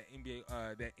she did that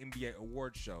NBA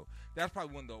award show. That's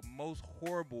probably one of the most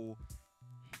horrible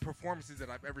performances that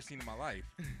I've ever seen in my life.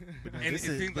 And it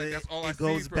seems like that's all I see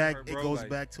from her, bro. It goes like,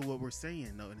 back to what we're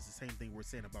saying, though, and it's the same thing we're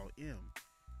saying about M.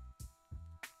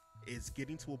 It's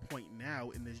getting to a point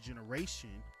now in this generation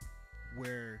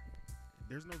where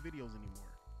there's no videos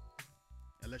anymore,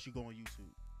 unless you go on YouTube.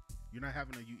 You're not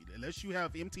having unless you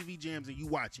have MTV Jams and you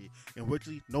watch it, and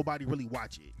literally nobody really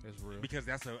watch it. That's real. because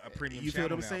that's a premium You feel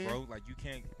channel what I'm now, saying? bro. Like you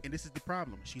can't. And this is the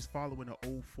problem. She's following an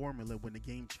old formula when the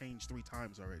game changed 3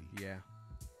 times already. Yeah.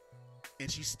 And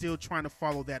she's still trying to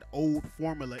follow that old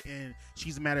formula, and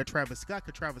she's mad at Travis Scott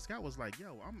because Travis Scott was like,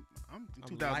 "Yo, I'm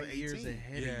in light years 2018."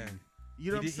 ahead Yeah. of you.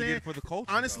 You know what I'm He did saying? it for the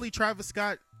culture. Honestly, Travis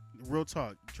Scott, real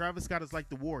talk. Travis Scott is like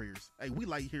the Warriors. Hey, we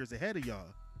light years ahead of y'all.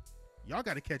 Y'all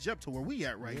got to catch up to where we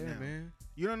at right now. man.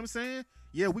 You know what I'm saying?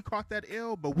 Yeah, we caught that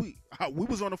L, but we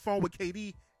was on the phone with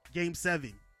KD Game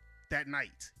 7 that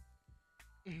night.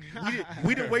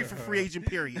 We didn't wait for free agent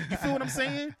period. You feel what I'm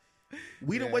saying?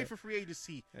 We didn't Yeah. wait for free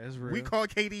agency. That's real. We called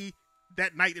KD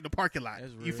that night in the parking lot.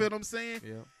 That's You real. feel what I'm saying?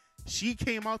 Yeah. She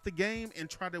came out the game and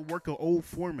tried to work an old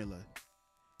formula.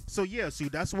 So yeah, see,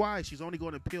 that's why she's only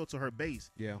going to appeal to her base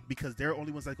Yeah. because they're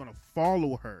only ones that are going to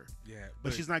follow her. Yeah,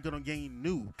 But she's not going to gain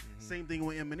new. Mm-hmm. Same thing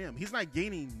with Eminem. He's not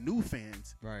gaining new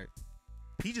fans. Right.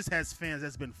 He just has fans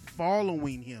that's been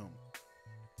following him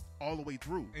all the way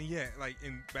through. And yeah, like,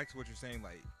 and back to what you're saying,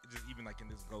 like, just even like in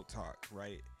this GOAT talk,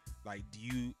 right? Like, do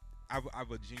you? I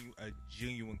have a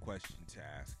genuine question to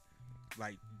ask.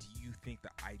 Like, do you think the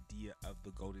idea of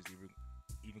the GOAT is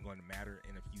even going to matter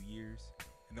in a few years?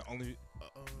 And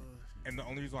the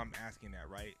only reason why I'm asking that,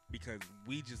 right? Because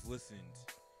we just listened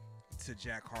to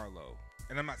Jack Harlow,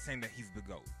 and I'm not saying that he's the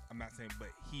GOAT. I'm not saying, but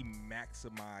he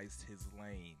maximized his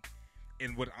lane.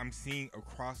 And what I'm seeing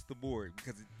across the board,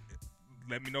 because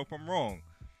let me know if I'm wrong.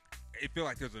 It feel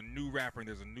like there's a new rapper and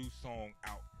there's a new song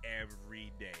out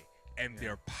every day, and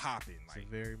they're popping. It's Like, a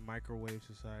very microwave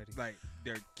society. like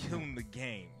they're killing the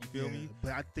game. You feel Yeah, me?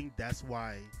 But I think that's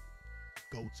why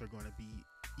GOATs are going to be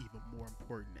even more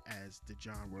important as the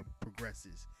genre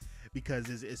progresses, because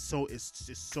it's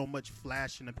just so much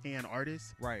flash in the pan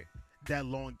artists Right. that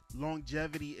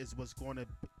longevity is what's going to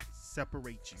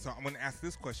separate you. So I'm gonna ask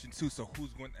this question too. So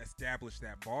who's going to establish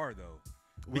that bar though?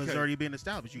 Well, it's because- already been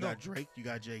established. You No. got Drake, you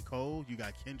got J. Cole, you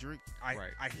got Kendrick.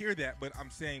 Right. I hear that, but I'm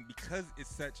saying because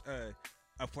it's such a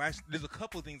flash. There's a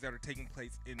couple of things that are taking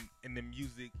place in the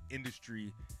music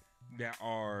industry that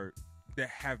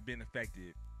have been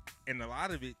effective, and a lot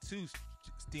of it too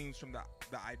stems from the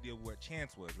idea of what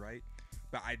Chance was, right?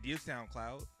 The idea of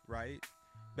SoundCloud, right?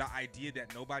 The idea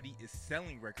that nobody is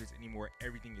selling records anymore,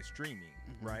 everything is streaming,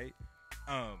 right?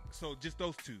 So just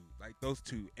those two,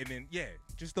 and then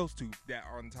just those two that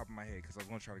are on the top of my head, because I was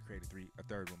gonna try to create a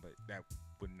third one, but that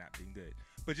would not be good.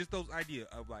 But just those idea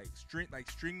of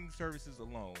streaming services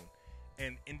alone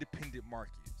and independent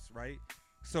markets, right?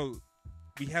 So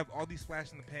we have all these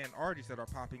flash in the pan artists that are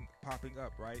popping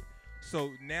up, right?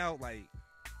 So now like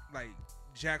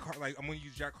I'm gonna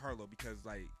use Jack Harlow because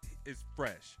like it's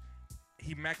fresh.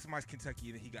 He maximized Kentucky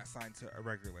and then he got signed to a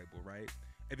record label, right?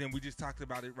 And then we just talked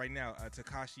about it right now.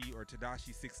 Tekashi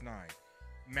 6ix9ine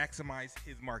maximized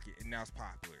his market and now it's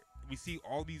popular. We see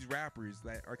all these rappers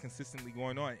that are consistently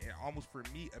going on. It almost for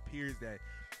me appears that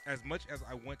as much as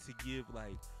I want to give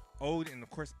like old, and of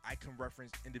course I can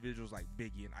reference individuals like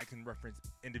Biggie and I can reference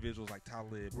individuals like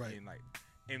Talib Right.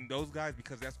 and those guys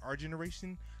because that's our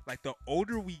generation. Like the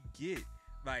older we get,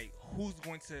 like who's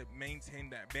going to maintain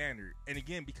that banner? And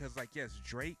again, because like yes,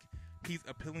 Drake, he's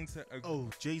appealing to.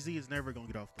 Jay-Z is never going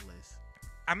to get off the list.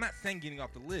 I'm not saying getting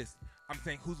off the list. I'm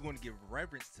saying who's going to give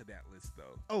reverence to that list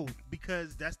though. Oh,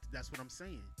 because that's what I'm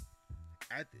saying.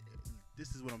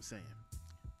 This is what I'm saying.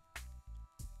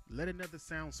 Let another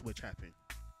sound switch happen.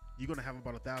 You're gonna have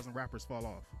about 1,000 rappers fall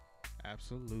off.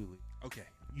 Absolutely. Okay,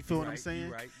 You feel You're what I'm right, saying?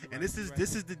 you're right, you're And right,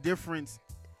 this is the difference.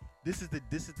 This is the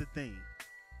thing.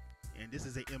 And this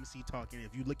is a MC talking.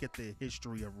 If you look at the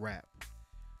history of rap,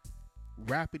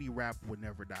 rappity rap would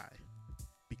never die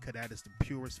because that is the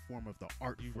purest form of the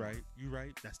art. You form. right. You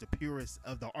right. That's the purest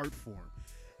of the art form.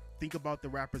 Think about the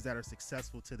rappers that are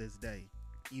successful to this day,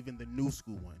 even the new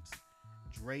school ones.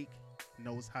 Drake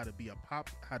knows how to be a pop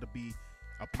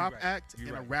right. act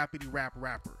You're and right. a rappity rap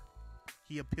rapper.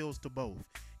 He appeals to both.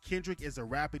 Kendrick is a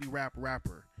rappity rap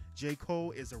rapper. J.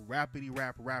 Cole is a rapidy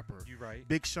rap rapper. You right.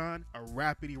 Big Sean, a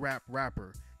rapidy rap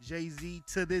rapper. Jay-Z,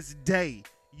 to this day,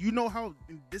 you know how,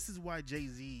 this is why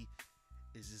Jay-Z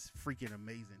is just freaking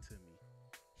amazing to me.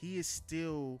 He is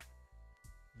still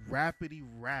rapidy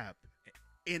rap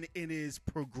and it is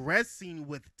progressing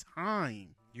with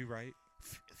time. You right.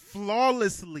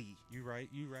 Flawlessly. You right.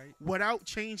 You right. Without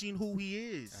changing who he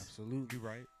is. Absolutely. You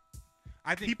right.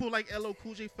 I think People like LL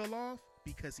Cool J fell off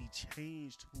because he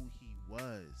changed who he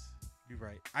was. you're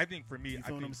right. I think for me, You I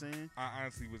feel what think I'm saying? I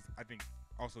honestly was. I think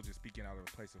also just speaking out of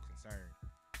a place of concern.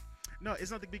 No,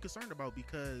 it's nothing to be concerned about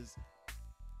because,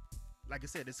 like I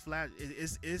said, it's flat.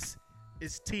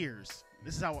 It's tears.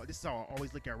 This is how I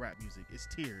always look at rap music. It's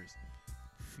tears.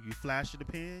 You flash of the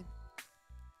pen,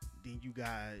 then you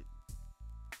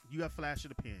got flash of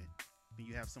the pen. Then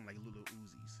you have something like Lil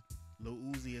Uzi's. Lil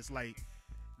Uzi is like,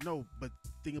 no, but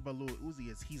thing about Lil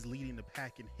Uzi is he's leading the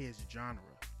pack in his genre.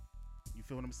 You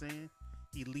feel what I'm saying?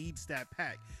 He leads that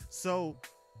pack. So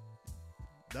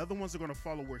the other ones are gonna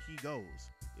follow where he goes.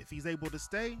 If he's able to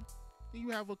stay, then you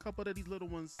have a couple of these little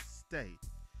ones stay.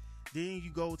 Then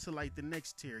you go to like the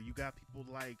next tier. You got people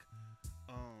like,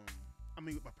 I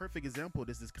mean, a perfect example of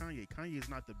this is Kanye. Kanye is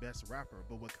not the best rapper,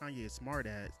 but what Kanye is smart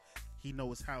at, he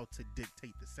knows how to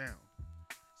dictate the sound.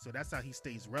 So that's how he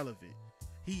stays relevant.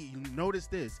 He notice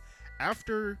this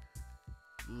after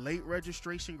late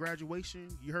registration graduation,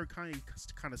 you heard Kanye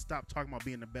kind of stop talking about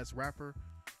being the best rapper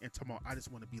and talking about I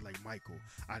just want to be like Michael.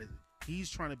 He's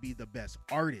trying to be the best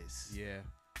artist. Yeah.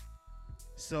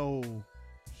 So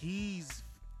he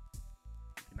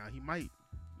might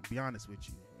be honest with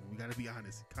you. We gotta be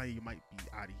honest. Kanye might be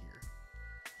out of here.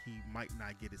 He might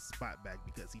not get his spot back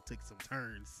because he took some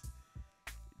turns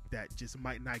that just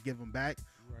might not give him back.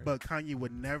 Right. But Kanye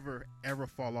would never ever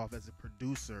fall off as a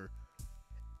producer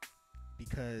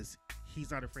because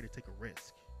he's not afraid to take a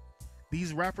risk.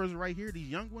 These rappers right here, these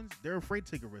young ones, they're afraid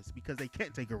to take a risk because they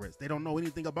can't take a risk. They don't know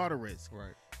anything about a risk.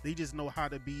 Right. They just know how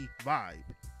to be vibe.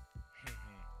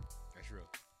 That's real.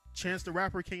 Chance the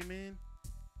Rapper came in.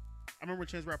 I remember when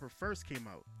Chance the Rapper first came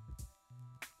out.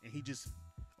 And he just,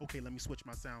 okay, let me switch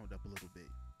my sound up a little bit.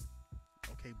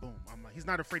 Okay, boom. I'm like, he's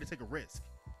not afraid to take a risk.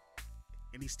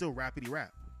 And he's still rapidy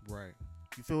rap. Right.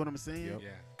 You feel what I'm saying? Yep. Yeah,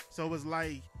 So it's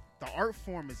like the art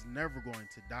form is never going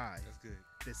to die. that's good.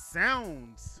 The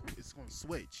sounds is going to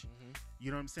switch. Mm-hmm.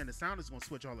 You know what I'm saying? The sound is going to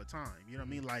switch all the time. You know what I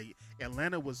mean? Like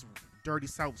Atlanta was Dirty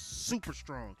South super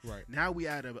strong. Right. Now we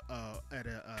at a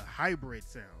hybrid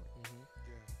sound. Mm-hmm.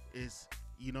 Yeah. It's,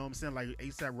 you know what I'm saying? Like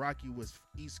ASAP Rocky was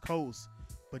East Coast,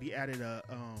 but he added a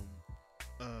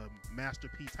Master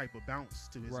P type of bounce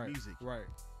to his Right. music. Right.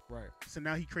 Right. So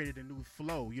now he created a new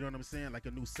flow. You know what I'm saying? Like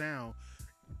a new sound.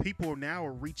 People now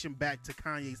are reaching back to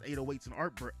Kanye's 808s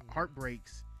and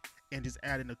Heartbreaks and just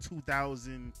adding a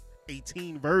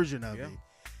 2018 version of Yeah. it.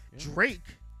 Yeah.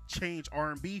 Drake changed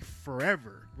R&B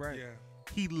forever. Right. Yeah.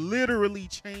 He literally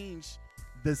changed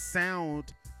the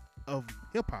sound of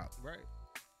hip hop. Right.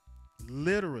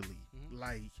 Literally. Mhm.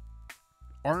 Like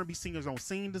R&B singers don't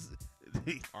sing this.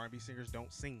 R&B singers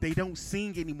don't sing. They don't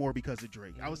sing anymore because of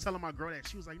Drake. I was Mhm. telling my girl that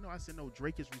she was like, "No," I said, "No,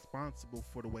 Drake is responsible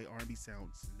for the way R&B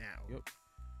sounds now." Yep.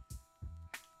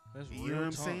 That's real You know what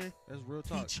I'm talk. saying? That's real He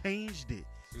talk. changed it.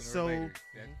 Sooner So- or later,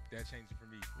 that changed it for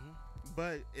me.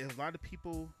 But a lot of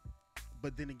people,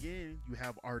 but then again, you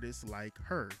have artists like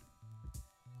her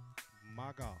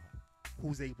My God.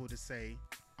 who's able to say,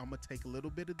 "I'm gonna take a little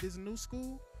bit of this new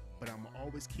school, but I'm gonna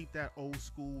always keep that old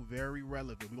school very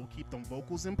relevant. We're gonna keep them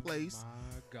vocals in place."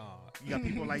 My God. You got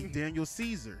people like Daniel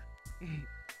Caesar.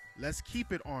 Let's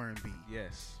keep it R&B,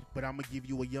 Yes. but I'm gonna give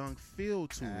you a young feel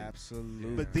to it.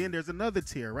 Absolutely. But then there's another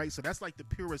tier, right? So that's like the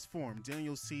purest form.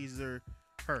 Daniel Caesar,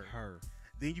 her. her.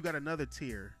 Then you got another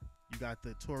tier. You got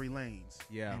the Tory Lanez.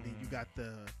 Yeah. And then you got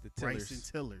the The Bryson Tillers.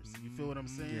 Tillers. You feel what I'm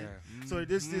saying? Yeah. So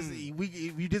this is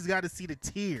we just got to see the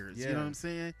tiers. You Yeah. know what I'm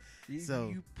saying?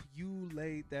 So- you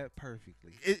laid that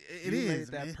perfectly. It you is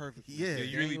laid that man. perfectly. Yeah. Yeah,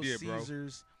 you really Daniel did, bro.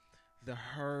 Caesars, the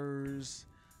hers,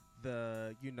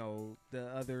 the the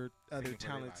other what they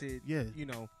talented. Yeah. You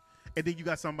know. And then you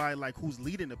got somebody like who's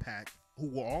leading the pack, who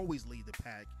will always lead the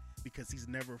pack because he's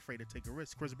never afraid to take a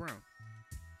risk. Chris Brown.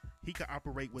 He could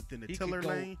operate within the He Tiller could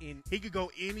go lane. in. He could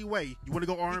go any way. You want to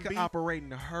go He R&B, could operate in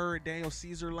the her Daniel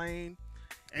Caesar lane.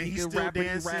 and he he's could still rap,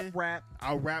 dancing. rap.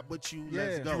 I'll rap with you.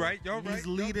 Let's Yeah. go. You right, y'all He's right,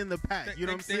 leading the pack. You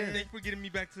know what I'm saying? Thanks for getting me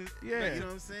back to. Yeah. You know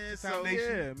what I'm saying? So Foundation.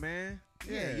 Yeah, man.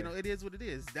 yeah, you know, it is what it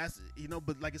is. That's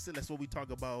but like I said, that's what we talk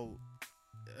about.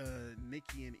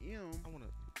 Nicki and M, I wanna.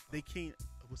 they can't.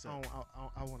 What's up?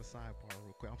 I want to sidebar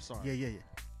real quick. I'm sorry. Yeah.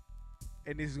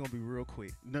 And this is gonna be real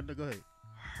quick. No, go ahead.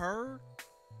 Her.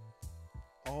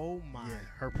 Oh my. Yeah,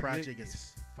 her project is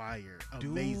goodness. fire,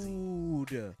 amazing.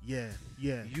 Dude, Yeah,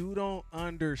 yeah. you don't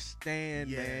understand,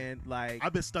 Yeah. man. Like,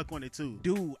 I've been stuck on it too.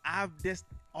 dude, that's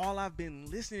all I've been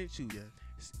listening to. Yeah,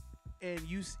 And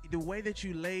the way that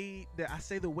you laid that, I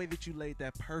say the way that you laid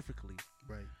that perfectly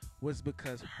right. was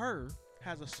because her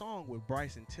has a song with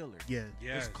Bryson Tiller. Yeah,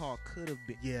 Yes. It's called "Could Have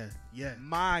Been." yeah, yeah.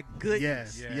 My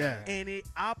goodness. Yes, Yeah. yeah. And it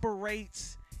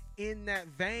operates in that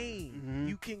vein. Mhm.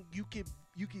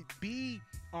 You can be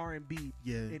R&B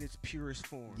Yeah, in its purest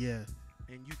form. yeah.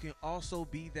 And you can also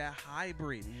be that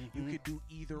hybrid. You Mhm. could do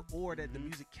either or. That the Mhm.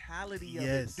 musicality of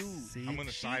Yes. it, dude. See? I'm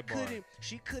gonna She sidebar.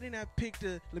 couldn't have picked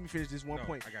a. Let me finish this one No,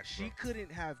 point. I got you, She bro.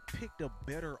 couldn't have picked a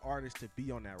better artist to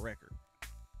be on that record.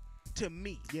 To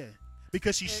me, Yeah,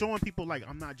 because she's And- showing people like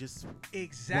I'm not just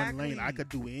exactly. one lane. I could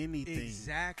do anything.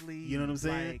 exactly. You know what I'm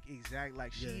saying? Like, exactly.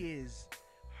 Like Yeah. she is.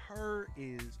 Her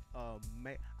is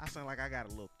amazing. I sound like I got a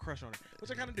little crush on her,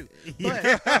 which I kind of do.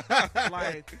 Yeah. But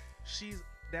like,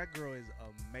 that girl is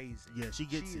amazing. Yeah, she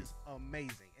gets she it. is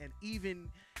amazing. And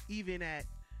even at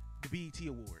the BET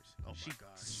Awards, Oh my she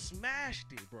gosh.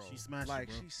 smashed it, bro. She smashed it, like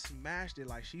bro. she smashed it.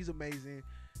 Like she's amazing.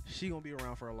 She gonna be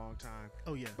around for a long time.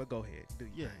 Oh yeah, But go ahead, do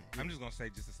your yeah. thing. I'm just gonna say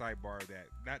just a sidebar that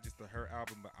not just her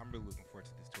album, but I'm really looking forward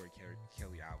to this Tori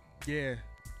Kelly album. Yeah.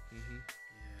 Yeah.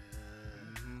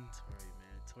 Mhm. Tory,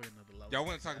 man. Tory another level. Y'all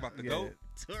want to talk about the Yeah. GOAT?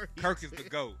 Tory. Kirk is the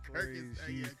GOAT, Kirk is,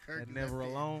 She- yeah, Kirk is Never that man.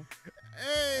 Alone.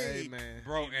 Hey, Hey man.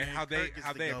 bro. Hey, And man, how they Kirk is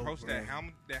how the they GOAT, approached bro.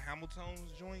 that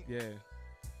Hamilton's joint. Yeah.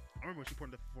 I remember when she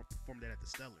performed that at the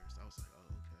Stellars. I was like,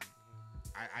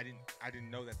 oh okay. I didn't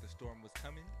know that the storm was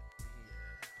coming. Yeah.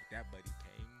 But that buddy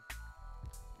came.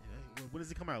 Yeah. When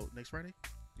does it come out? Next Friday?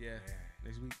 Yeah.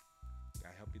 Next week. I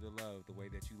help you to love the way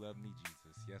that you love me,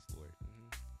 Jesus. Yes, Lord.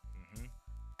 Mm-hmm.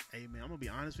 Hey man, I'm gonna be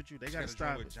honest with you. They She gotta got a joint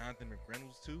stop. with Jonathan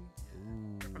McReynolds too.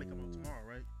 Yeah. They'll probably come out tomorrow,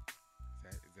 right?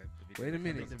 Is that the video? Wait a that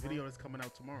minute. comes The out video is coming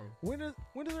out tomorrow. When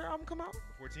does her album come out?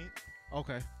 The 14th.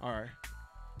 Okay. All right.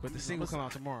 But the single come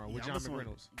out tomorrow with Yeah, John I'm just gonna-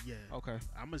 McReynolds. Yeah. Okay.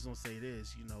 I'm just gonna say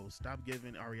this. Stop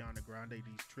giving Ariana Grande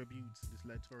these tributes. Just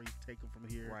let Tori take them from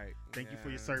here. Right. Thank you for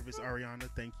your Yeah. service, Ariana.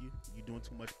 Thank you. You're doing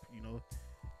too much,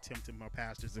 tempting my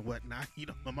pastors and whatnot.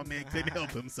 My man couldn't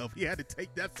help himself. He had to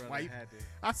take that Brother swipe. had to-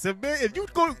 I said, man, if you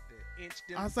brother go, had to inch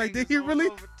them I was like, did fingers he really?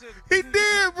 on over to the- He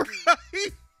did, bro.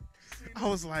 I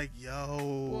was like,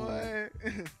 yo. What? I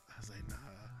was like, nah.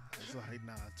 I was like,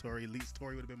 nah, Tori. At least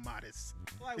Tori would have been modest.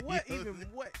 Like what You know even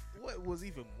what was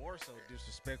even more so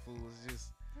disrespectful was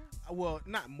just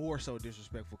not more so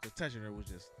disrespectful because touching her was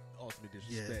just ultimate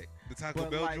disrespect. The Taco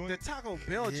But Bell like joint. the Taco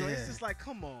Bell joint, it's Yeah. just like,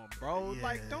 come on, bro.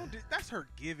 Like Yeah. that's her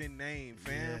given name,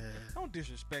 fam. Yeah. Don't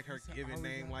disrespect her He said, given "I was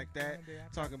name on like a that. Monday, I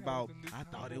Talking thought about, that was a new I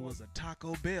thought it Taco was a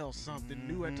Taco Bell, something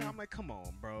new at Mhm. time. I'm like, come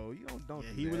on, bro. You don't Yeah,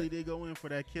 do he that. really did go in for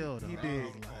that kill, though. He I did.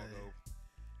 was like, Although,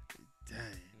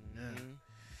 dang. Nah. Mhm.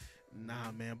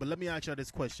 Nah, man. But let me ask y'all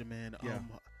this question, man. Yeah.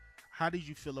 How did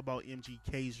you feel about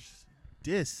MGK's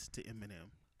diss to Eminem?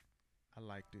 I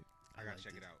liked it. I gotta liked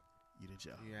check it out. You did,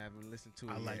 y'all. You haven't listened to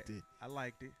it I yet. liked it. I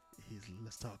liked it.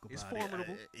 Let's talk about It's it.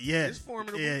 formidable. Yes. It's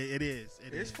formidable. Yeah, it is.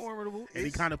 It's formidable. And he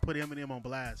It's- kind of put Eminem on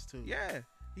blast, too. Yeah.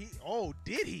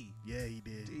 Did he? Yeah, he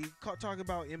did. He talking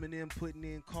about Eminem putting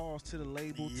in calls to the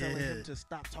label, telling Yeah. him to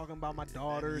stop talking about my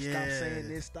daughter, stop Yeah. saying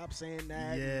this, stop saying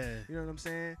that. Yeah. You know what I'm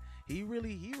saying? He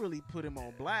really put him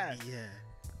on blast. Yeah.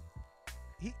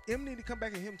 Eminem need to come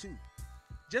back at him too,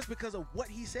 just because of what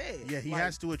he said. Yeah, he Like,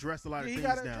 has to address a lot of he things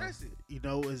gotta now. address it.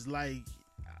 It's like,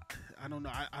 I don't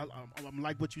know. I'm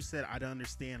like what you said. I don't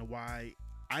understand why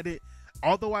I did.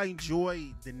 Although I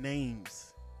enjoy the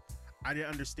names, I didn't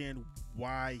understand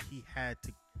why he had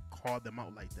to call them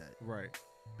out like that. Right.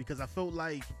 Because I felt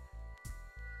like,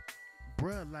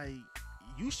 bruh, like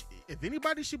if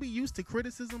anybody should be used to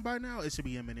criticism by now, it should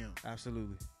be Eminem.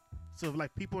 Absolutely. So if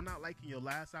like people not liking your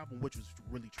last album, which was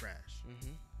really trash,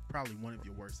 Mm-hmm. probably one of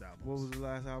your worst albums. What was the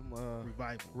last album?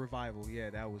 Revival? Revival. Yeah,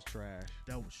 that was trash.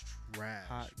 That was trash.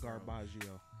 Hot bro.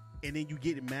 garbaggio. And then you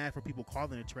get mad for people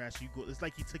calling it trash. You go. It's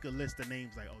like he took a list of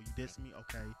names, like, oh, you dissed me,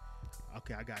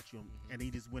 okay, I got you, and he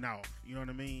just went off. You know what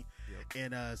I mean?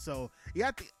 Yep. And so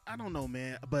yeah, I don't know,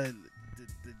 man, but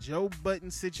the Joe Budden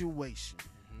situation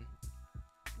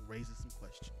raises some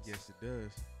questions. Yes, it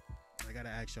does. I gotta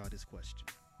ask y'all this question: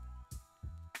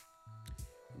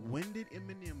 when did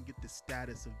Eminem get the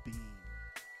status of being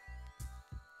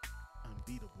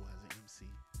unbeatable as an MC?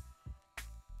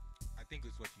 I think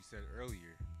it's what you said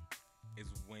earlier, is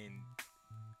when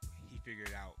he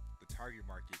figured out the target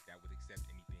market that would accept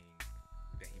anything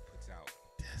that he puts out.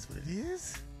 That's what it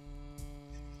is.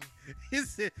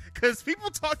 Is it? Because people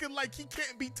talking like he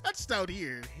can't be touched out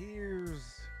here.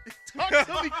 Here's Talk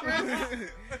to me,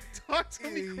 Chris. Talk to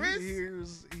me,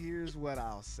 Chris. Here's what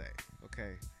I'll say.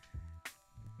 Okay.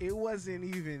 It wasn't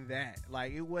even that.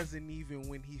 Like, it wasn't even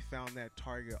when he found that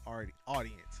target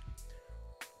audience.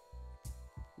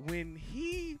 When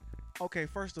he, okay,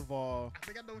 first of all, I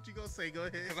think I know what you're gonna say. Go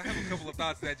ahead. Because I have a couple of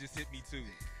thoughts that just hit me too.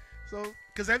 so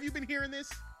Because have you been hearing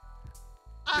this?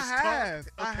 I Just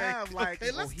talk. have, Okay, like,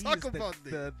 okay, let's he talk is about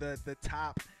this. the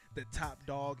top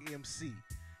dog MC.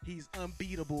 He's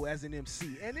unbeatable as an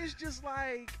MC, and it's just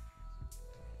like,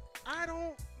 I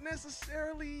don't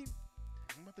necessarily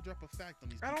I'm about to drop a fact on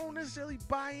these. I people, don't man. necessarily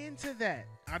buy into that.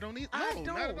 I don't need. I No,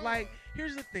 not at don't all. like.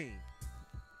 Here's the thing.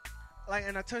 Like,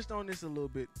 and I touched on this a little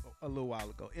while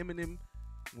ago. Eminem,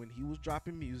 when he was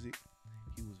dropping music,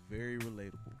 he was very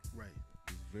relatable. Right.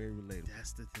 He was very relatable.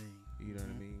 That's the thing. You know what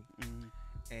I mean? Mhm.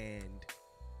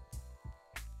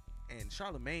 And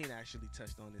Charlemagne actually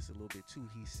touched on this a little bit too.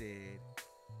 He said,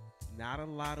 not a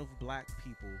lot of black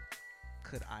people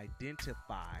could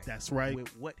identify That's right. with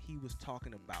what he was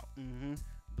talking about. Mm-hmm.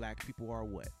 Black people are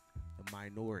what? The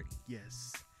minority.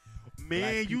 Yes. Black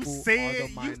Man, you people said are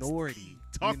the minority.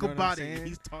 Talk You know what I'm about it. saying?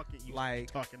 He's talking. You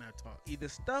Like, talking that talk. The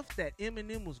stuff that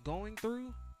Eminem was going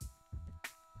through,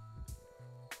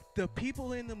 the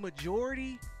people in the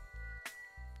majority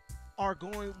are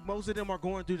going, most of them are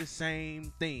going through the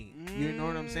same thing. You know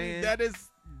what I'm saying? That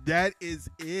is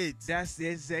it. That's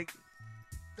exact.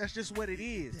 That's just what it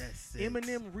is. That's it.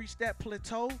 Eminem reached that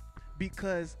plateau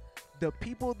because the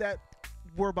people that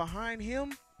were behind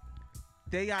him,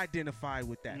 they identified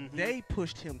with that. Mhm. They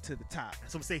pushed him to the top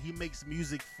So I'm saying he makes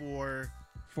music for.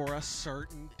 for a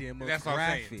certain That's what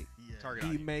I'm saying. demographic. Yeah. Target He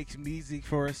audience. makes music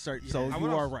for a certain. Yeah. So I you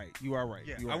would are also- right. You are right.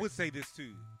 Yeah, You I are would say this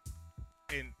too,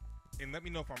 and let me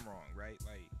know if I'm wrong, right?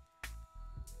 Like,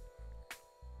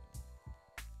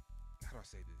 how do I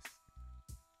say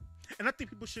this? And I think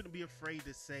people shouldn't be afraid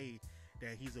to say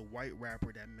that he's a white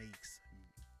rapper that makes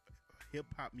hip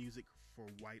hop music for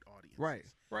white audiences. right.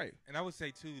 Right. And I would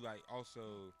say too, like, also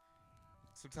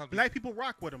sometimes Black people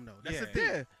rock with him though. That's the Yeah. thing.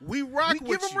 Yeah. We rock We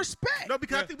with give him you. respect. No,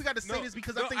 because I Yeah. think we got to say this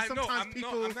because I think know, sometimes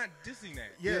people. No, I'm not dissing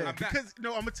that. Yeah, I'm not- because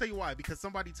no, I'm gonna tell you why. Because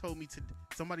somebody told me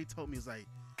it was like,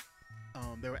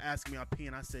 they were asking me my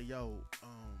opinion. I said, yo,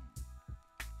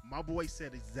 my boy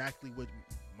said exactly what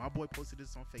my boy posted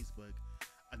this on Facebook.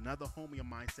 Another homie of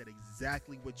mine said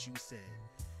exactly what you said.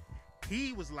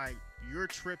 He was like, you're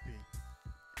tripping,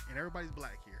 and everybody's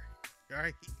black here, all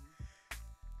right?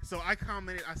 So I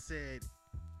commented. I said,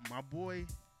 my boy,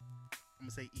 I'm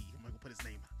gonna say E. I'm not gonna put his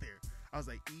name out there. I was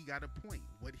like, E got a point.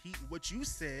 What you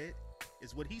said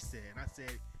is what he said. And I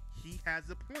said, he has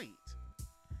a point.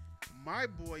 My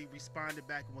boy responded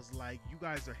back and was like, you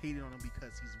guys are hating on him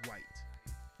because he's white.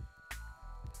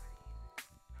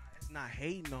 That's not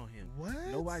hating on him. What?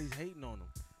 Nobody's hating on him.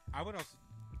 I would also,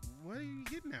 What are you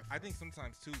getting at? I think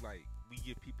sometimes too, like, we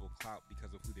give people clout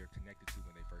because of who they're connected to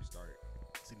when they first started.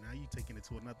 See, now you're taking it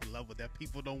to another level that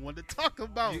people don't want to talk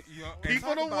about. You know, and People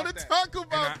talk don't about want to that. talk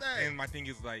about and that. And my thing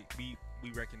is, like, we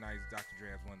recognize Dr. Dre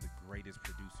as one of the greatest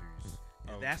producers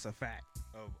of, That's a fact.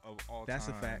 of all That's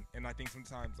a time. fact. And I think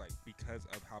sometimes, like, because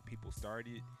of how people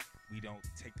started, we don't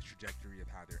take the trajectory of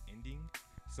how they're ending.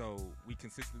 So we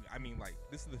consistently, I mean, like,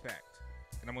 this is the fact.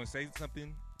 And I'm gonna say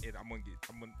something, and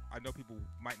I know people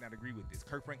might not agree with this.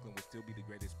 Kirk Franklin will still be the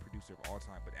greatest producer of all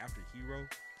time, but after Hero,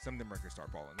 some of them records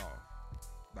start falling off.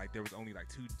 Like, there was only like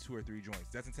two or three joints.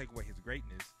 Doesn't take away his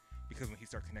greatness, because when he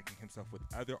started connecting himself with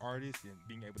other artists and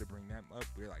being able to bring them up,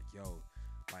 we're like, yo,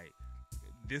 like,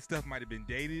 this stuff might have been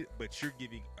dated, but you're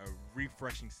giving a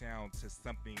refreshing sound to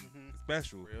something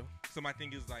special. Real. So my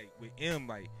thing is, like, with M,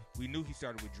 like, we knew he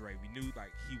started with Dre. We knew,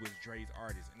 like, he was Dre's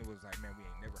artist, and it was like, man, we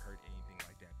ain't never heard anything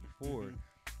like that before.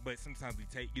 But sometimes we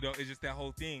take, you know, it's just that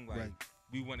whole thing, like, Right.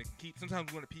 we want to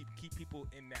sometimes we want to keep people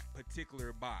in that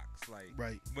particular box, like,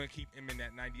 Right. we want to keep him in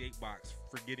that 98 box,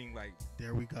 forgetting, like,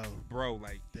 There we go. bro,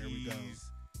 like, There we go.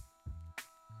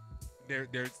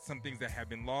 There's some things that have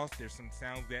been lost. There's some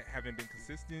sounds that haven't been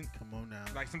consistent. Come on now.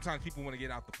 Like, sometimes people want to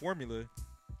get out the formula.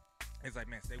 It's like,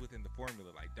 man, stay within the formula.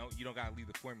 Like, you don't gotta leave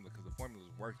the formula because the formula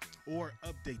is working. Or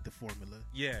update the formula.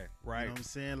 Yeah, Right. You know what I'm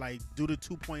saying? Like, do the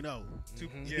 2.0.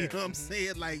 Mhm. You know what I'm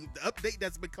saying? Like, the update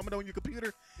that's been coming on your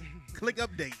computer, click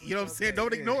update. You know what I'm saying? Update,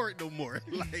 Don't yeah. ignore it no more.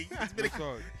 Like, it's been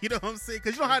So, you know what I'm saying?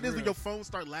 Because you know how it is when Real. your phone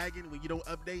start lagging when you don't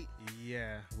update,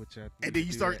 Yeah. Which I and then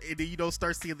you start, and then you don't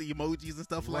start seeing the emojis and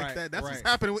stuff like Right, that. That's what's right.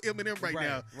 happening with Eminem right Right,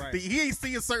 now. right. He ain't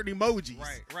seeing certain emojis.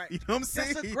 Right. You know what I'm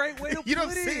saying? That's a great way to You know put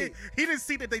what I'm saying? it. He didn't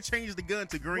see that they changed the gun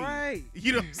to green. Right.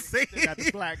 You know what I'm saying? They got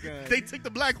the black gun. They took the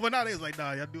black one out. They was like,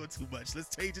 nah, y'all doing too much.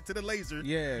 Let's change it to the laser.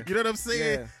 Yeah. You know what I'm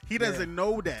saying? Yeah. He doesn't Yeah.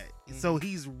 know that. So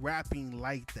he's rapping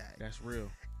like that. That's real.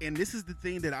 And this is the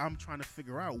thing that I'm trying to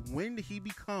figure out. When did he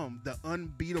become the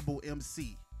unbeatable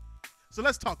MC? So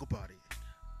let's talk about it.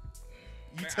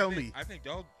 You Man, tell me. I think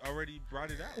y'all already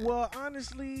brought it out. Well,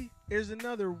 honestly, there's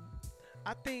another.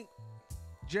 I think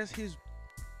just his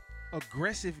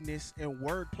aggressiveness and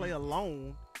wordplay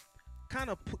alone kind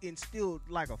of instilled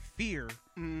like a fear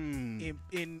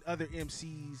in other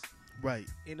MCs. Right.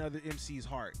 In other MC's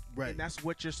heart. Right. And that's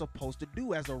what you're supposed to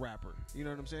do as a rapper. You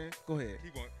know what I'm saying? Go ahead.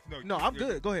 Keep going. No, I'm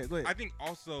good. Go ahead. I think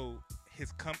also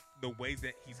the ways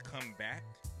that he's come back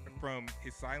from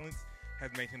his silence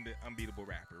has made him the unbeatable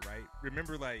rapper, right?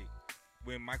 Remember, like,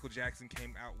 when Michael Jackson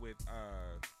came out with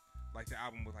like the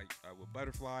album with with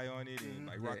Butterfly on it and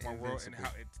like Rock My World, and how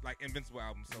it's like Invincible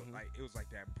album. So like it was like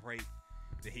that break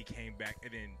that he came back,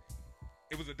 and then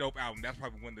it was a dope album. That's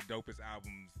probably one of the dopest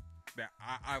albums that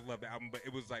I love the album. But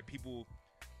it was like people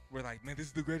were like, man, this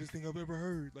is the greatest thing I've ever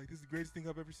heard. Like, this is the greatest thing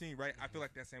I've ever seen, right? I feel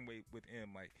like that same way with him.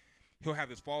 Like, he'll have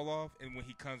his fall off, and when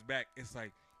he comes back, it's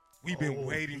like, we've been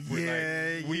waiting for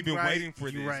we've been waiting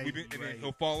for this. Right, And then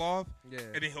he'll fall off, Yeah.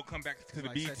 and then he'll come back to the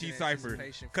Like BT such an Cypher,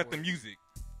 anticipation cut for the it. music.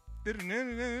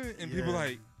 And people Yeah.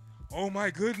 like, oh my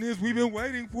goodness, we've been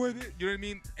waiting for this. You know what I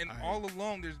mean? And I- all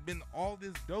along, there's been all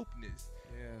this dopeness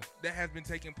Yeah. that has been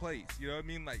taking place. You know what I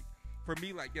mean? Like, for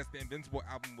me, like, yes, the Invincible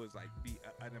album was like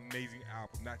an amazing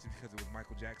album, not just because it was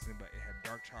Michael Jackson, but it had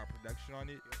Dark Child production on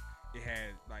it. It had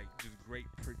like just great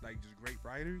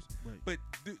writers. Right. But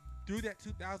through that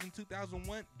 2000,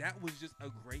 2001, that was just a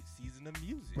great season of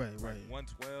music. Right, Like right.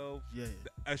 112, Yeah.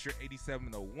 the Usher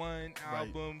 8701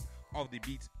 album, all the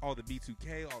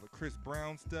B2K, all the Chris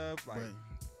Brown stuff, like Right.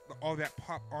 all that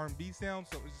pop R&B sound.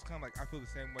 So it's just kind of like I feel the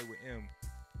same way with him.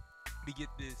 We get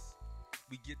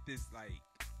this like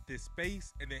this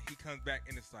space, and then he comes back,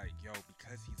 and it's like, yo,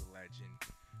 because he's a legend.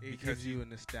 It Because gives he- you a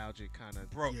nostalgic kind of.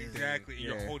 Bro, Yeah. exactly. And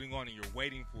Yeah. you're holding on and you're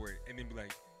waiting for it, and then be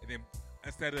like, and then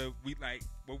instead of we like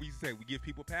what we say, we give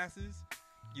people passes.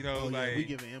 You know, Oh, yeah, like we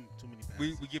giving him too many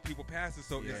passes. we give people passes,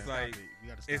 so Yeah, it's stop like it. We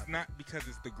gotta stop it's it. not because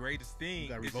it's the greatest We thing.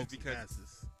 gotta It's revoke just some because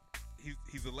passes.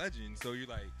 he's a legend. So you're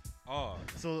like, oh,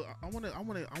 So I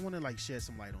wanna like shed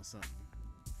some light on something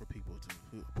for people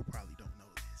who probably don't know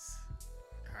this.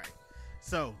 All right.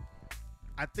 So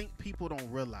I think people don't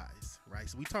realize, right?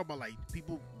 So we talk about like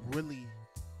people really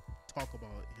talk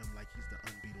about him like he's the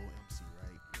unbeatable MC,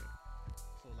 right?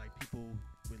 So like people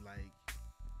were like,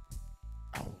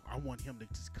 oh, I want him to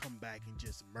just come back and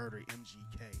just murder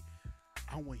MGK.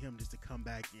 I want him just to come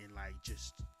back and like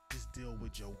just deal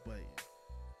with Joe Budden.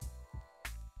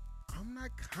 I'm not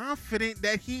confident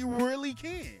that he really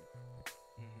can.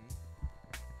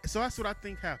 So that's what I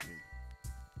think happened.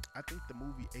 I think the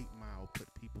movie 8 Mile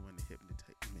put people in the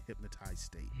hypnotized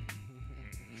state.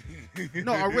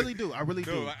 No, I really do. I really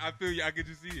do. no, I feel you. I could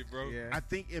just see it, bro. Yeah. I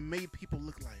think it made people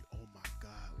look like, oh my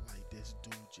God, like this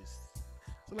dude just.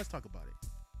 So let's talk about it.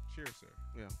 Sure, sir.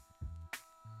 Yeah.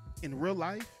 In real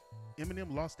life,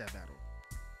 Eminem lost that battle.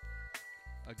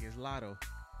 Against Lotto,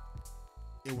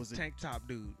 It was a tank top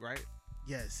dude, right?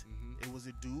 yes. Mm-hmm. It was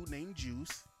a dude named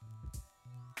Juice,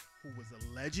 who was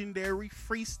a legendary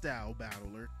freestyle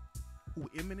battler, who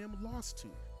Eminem lost to.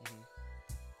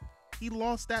 He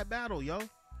lost that battle, yo.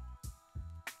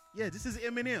 Yeah, this is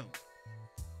Eminem.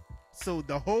 So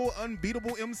the whole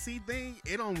unbeatable MC thing,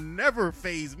 it don't never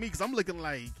phase me because I'm looking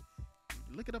like,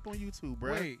 look it up on YouTube,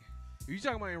 bro. Wait, are you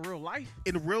talking about in real life?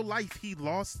 In real life, he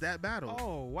lost that battle.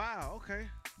 Oh wow, okay.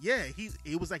 Yeah,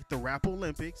 it was like the Rap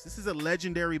Olympics. This is a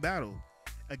legendary battle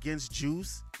against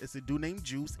Juice. It's a dude named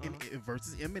Juice and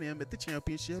versus Eminem at the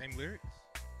championship. Same lyrics.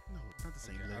 No, not the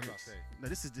same Okay, I was about lyrics. to say. No,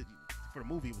 this is for the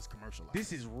movie. It was commercialized.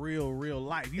 This is real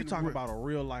life. You In talking real- about a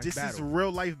real life This battle? is a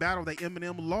real life battle that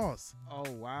Eminem lost. Oh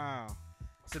wow.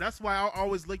 So that's why I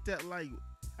always looked at like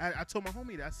I told my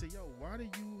homie that I said, yo, why do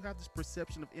you have this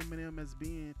perception of Eminem as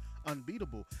being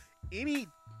unbeatable?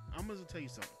 I'm gonna tell you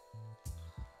something.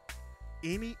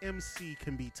 Any MC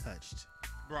can be touched.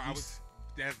 Bro,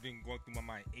 that's been going through my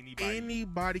mind.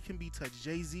 Anybody. Can be touched.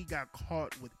 Jay-Z got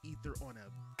caught with Ether on a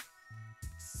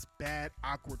bad,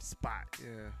 awkward spot.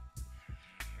 Yeah.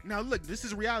 Now look, this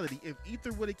is reality. If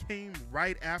Ether would have came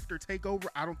right after Takeover,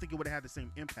 I don't think it would have had the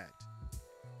same impact.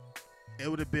 It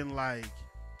would have been like,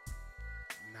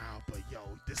 nah, but yo,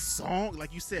 this song,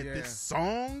 like you said, Yeah. this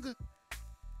song,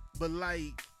 but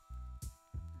like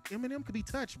Eminem could be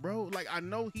touched, bro. Like I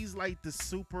know he's like the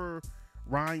super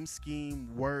rhyme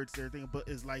scheme, words, everything, but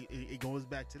it's like it goes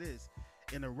back to this.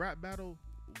 In a rap battle,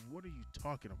 what are you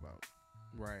talking about?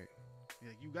 Right.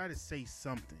 Yeah, you got to say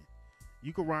something.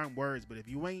 You can rhyme words, but if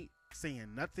you ain't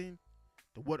saying nothing,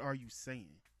 then what are you saying?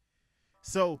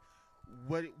 So,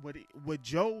 what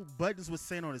Joe Buttons was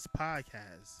saying on his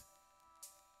podcast,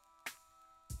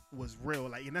 was real.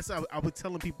 Like, and that's I was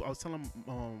telling people. I was telling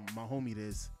my homie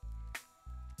this.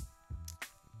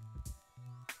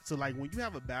 So like when you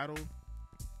have a battle,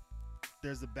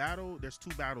 there's two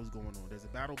battles going on. There's a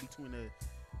battle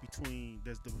between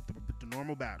there's the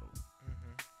normal battle,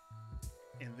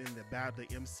 and then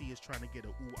the MC is trying to get a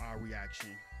ooh-ah reaction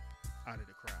out of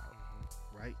the crowd,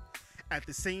 right? At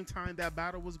the same time that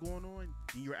battle was going on,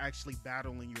 you're actually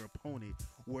battling your opponent,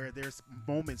 where there's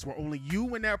moments where only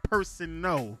you and that person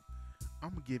know,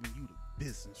 I'm giving you the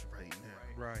business right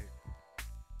now. Right.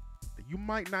 You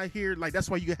might not hear, like, that's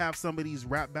why you have some of these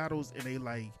rap battles and they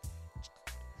like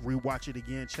rewatch it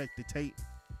again, check the tape,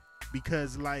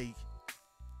 because like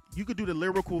you could do the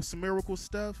lyrical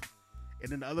stuff,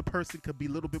 and then the other person could be a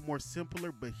little bit more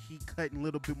simpler, but he cutting a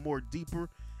little bit more deeper,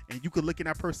 and you could look in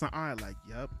that person's eye like,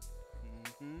 yep,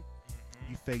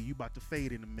 you about to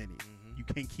fade in a minute. You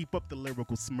can't keep up the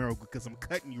lyrical smell because I'm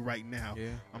cutting you right now. Yeah.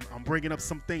 I'm bringing up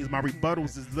some things. My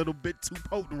rebuttals is a little bit too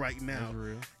potent right now. That's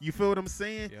real. You feel what I'm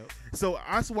saying? Yep. So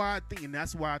that's why I think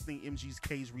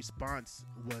MGK's response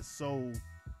was so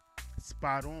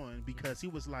spot on, because he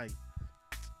was like,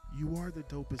 you are the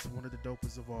dopest, one of the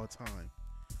dopest of all time,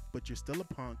 but you're still a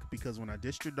punk, because when I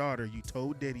dissed your daughter, you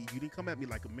told Diddy, you didn't come at me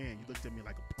like a man, you looked at me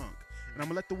like a punk, and I'm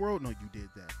gonna let the world know you did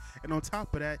that. And on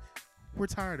top of that, we're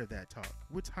tired of that talk.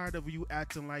 We're tired of you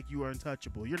acting like you are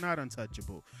untouchable. You're not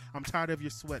untouchable. I'm tired of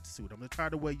your sweatsuit. I'm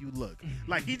tired of the way you look.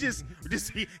 Like he just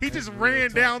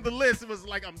ran down the list. It was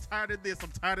like, I'm tired of this.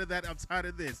 I'm tired of that. I'm tired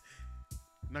of this.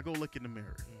 Now go look in the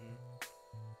mirror.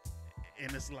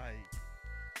 And it's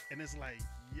like,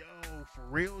 yo, for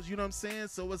reals. You know what I'm saying?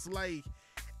 So it's like,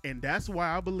 and that's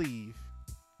why I believe,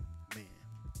 man,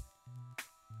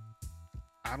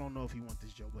 I don't know if he wants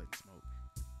this Joe Budden smoke.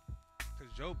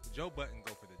 Because Joe Budden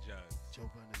go for the jugs. Joe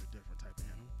Budden is a different type of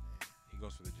animal, man. He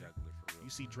goes for the juggler for real. You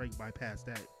see Drake bypass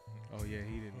that. Oh yeah,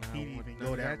 he did not. He didn't even none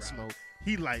go of that route. smoke.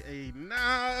 He like, hey,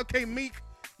 nah, okay, Meek.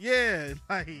 Yeah,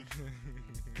 like,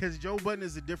 because Joe Budden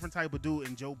is a different type of dude,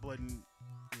 and Joe Budden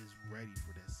is ready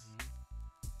for this.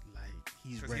 Like,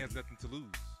 he's Because ready. he has nothing to lose.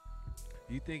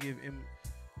 You think if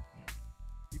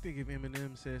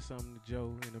Eminem said something to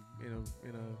Joe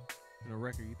in a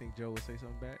record, you think Joe would say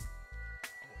something back?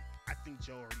 I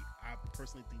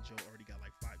personally think Joe already got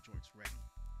like 5 joints ready.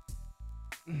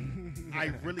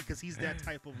 I really, because he's that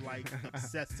type of like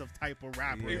obsessive type of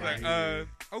rapper. He's like, like,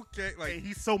 okay, like and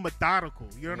he's so methodical.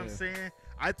 You know what I'm Yeah. saying?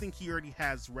 I think he already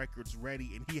has records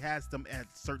ready, and he has them at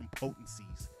certain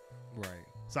potencies. Right.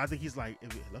 So I think he's like,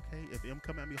 if M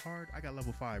come at me hard, I got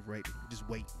level 5 ready. Just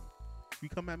waiting. You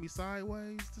come at me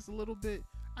sideways, just a little bit,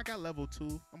 I got level 2.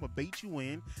 I'm gonna bait you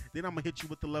in. Then I'm gonna hit you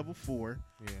with the level 4.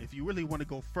 Yeah. If you really want to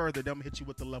go further, then I'm gonna hit you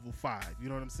with the level 5. You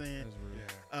know what I'm saying? That's real.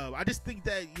 yeah. I just think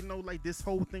that, you know, like this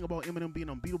whole thing about Eminem being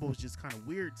unbeatable is just kind of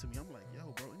weird to me. I'm like,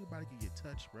 yo, bro, anybody can get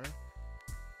touched, bro.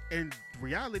 And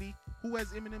reality, who has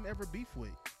Eminem ever beef with?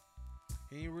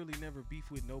 He ain't really never beef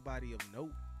with nobody of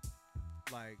note.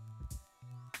 Like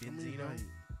Benzino. Like,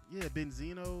 yeah,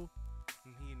 Benzino,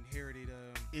 He inherited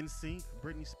NSYNC,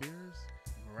 Britney Spears,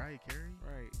 Mariah Carey.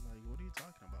 right. Like, what are you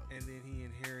talking about? And then he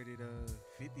inherited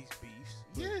 50's beefs.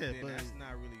 Yeah, then but- that's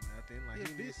not really nothing. Like Yeah,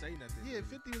 he didn't say nothing. Yeah, really.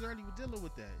 50 was already dealing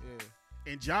with that.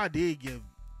 Yeah. And Ja did give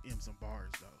him some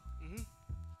bars, though. Mm-hmm.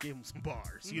 Give him some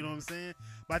bars. You know what I'm saying?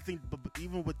 But I think, but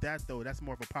even with that, though, that's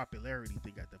more of a popularity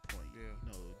thing at that point. Yeah.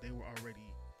 You know, they were already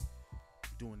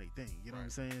doing their thing. You know what I'm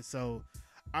Right. saying? So,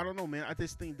 I don't know, man. I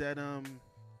just think that,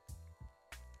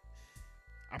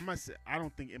 I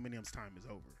don't think Eminem's time is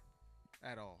over,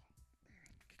 At all.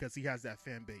 because he has that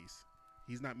fan base.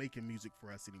 He's not making music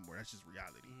for us anymore. That's just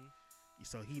reality.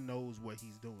 So he knows what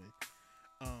he's doing.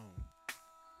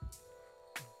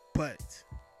 But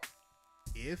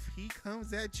if he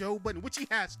comes at Joe Budden, which he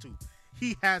has to.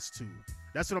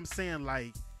 That's what I'm saying.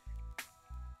 Like,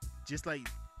 just like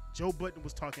Joe Budden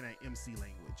was talking at MC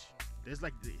language. There's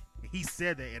like, he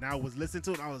said that, and I was listening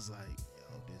to it, and I was like,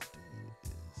 yo, this dude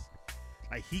is,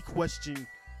 like, he questioned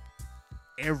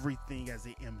everything as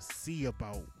an MC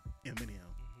about Eminem.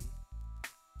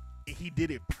 And he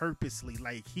did it purposely.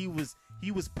 Like, he was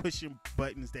pushing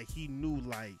buttons that he knew,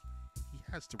 like, he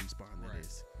has to respond to Right,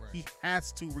 this. right. He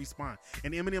has to respond.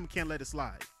 And Eminem can't let it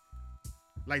slide.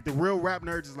 Like, the real rap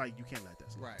nerds is like, you can't let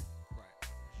that slide. Right.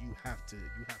 Right. You have to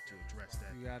address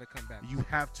that. You gotta come back. You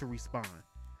have to respond.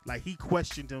 Like, he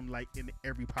questioned him, like, in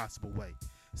every possible way.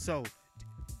 So,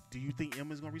 do you think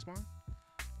Emma's gonna respond?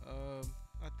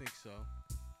 I think so.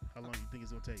 How long do you think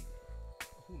it's gonna take?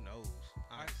 Who knows?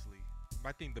 Honestly.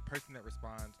 I think the person that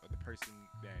responds, or the person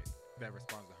that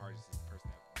responds the hardest, is the person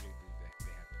that really believes that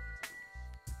they have nothing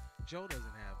to lose. Joe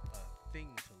doesn't have a thing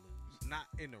to lose. not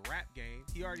in the rap game.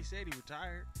 He already said he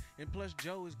retired, and plus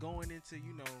Joe is going into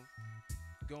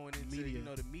Media.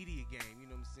 the media game. You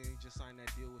know what I'm saying? He just signed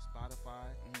that deal with Spotify.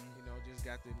 You know, just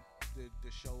got the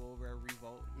show over at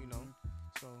Revolt. You know,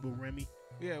 so With Remy.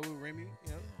 yeah, with Remy.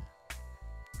 Yeah. Yep.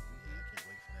 Yeah, I can't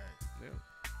wait for that. Yeah.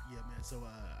 Yeah, man. So I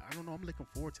don't know. I'm looking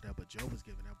forward to that. But Joe was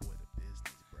giving that boy the business,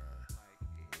 bruh. Like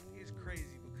it's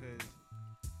crazy because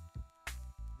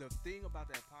the thing about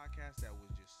that podcast that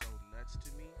was just so nuts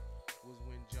to me was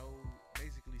when Joe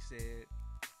basically said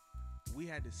we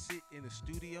had to sit in the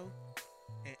studio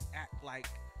and act like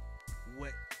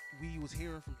what we was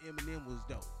hearing from Eminem was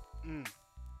dope.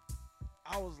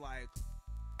 I was like,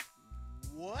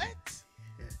 what?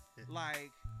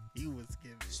 Like, He was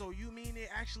giving. so you mean it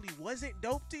actually wasn't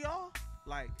dope to y'all?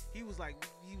 Like he was like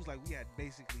we had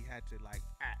basically had to like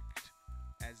act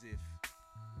as if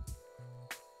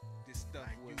this stuff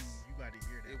Like, was you got to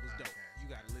hear that. it was dope. podcast. You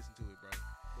got to listen to it, bro.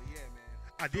 But yeah, man,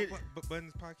 I did. But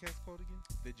Button's podcast quote again?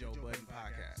 the Joe Joe Budden Budden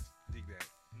podcast. Dig that.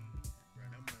 Bro,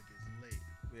 that mug is lit.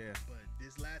 Yeah. But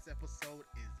this last episode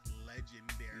is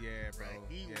legendary. Yeah, bro.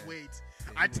 He Yeah. waits.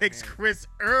 Yeah, I he text went in. Chris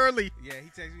early. Yeah, he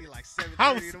texted me like 7:30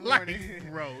 I was in the like, morning.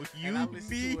 bro, you And I listened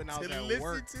to need it and I was to at listen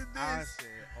work. to this. I said,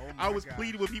 oh my I was God.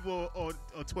 pleading with people on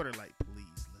Twitter, like,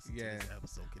 please listen Yeah. to this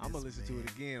episode. I'm gonna listen to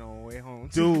it again on the way home,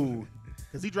 dude.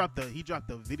 Because he dropped the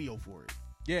video for it.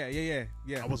 Yeah.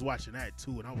 I was watching that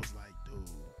too, and I was like, dude,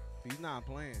 He's not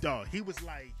playing. dog. He was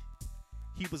like,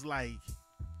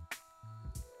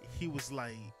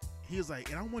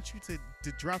 and I want you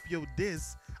to drop your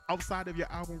disc outside of your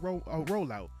album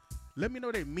rollout. Let me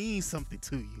know that means something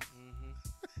to you.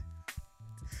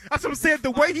 That's what I'm saying.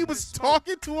 The way he was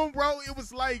talking to him, bro, it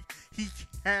was like he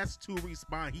has to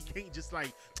respond. He can't just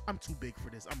like, I'm too big for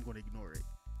this. I'm gonna ignore it.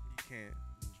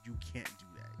 You can't do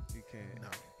that. You can't. No.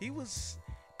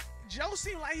 Joe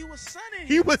seemed like he was sunning.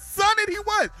 He was sunning. He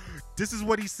was. This is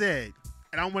what he said,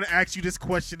 and I want to ask you this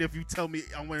question. If you tell me,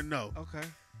 I want to know. Okay.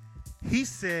 He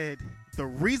said the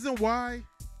reason why.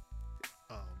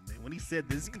 Oh man, when he said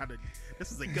this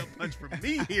is a gut punch for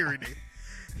me hearing it.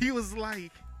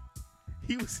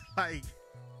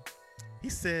 He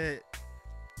said,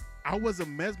 I wasn't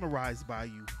mesmerized by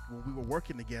you when we were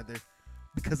working together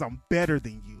because I'm better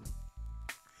than you.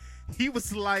 He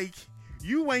was like,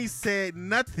 you ain't said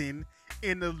nothing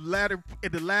in the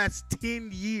last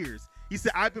 10 years. He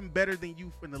said, I've been better than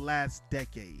you for the last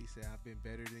decade. He said, I've been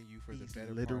better than you for He the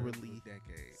better literally part of a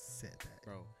decade. said that.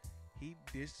 Bro, he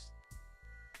disrespect.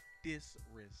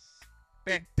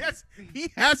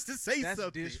 He has to say That's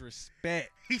something.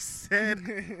 disrespect. He said,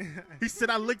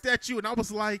 I looked at you and I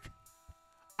was like,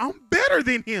 I'm better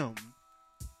than him.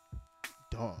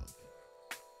 Dog.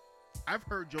 I've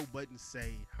heard Joe Budden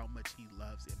say how much he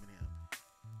loves Eminem.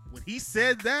 When he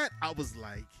said that, I was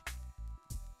like,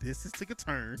 this is took a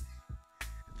turn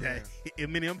that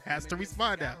Eminem has to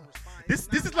respond now. This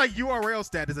is like URL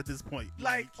status at this point.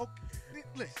 Like, okay,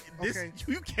 listen, this, okay.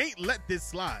 you can't let this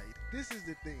slide. This is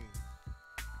the thing.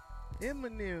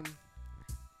 Eminem,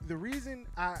 the reason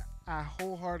I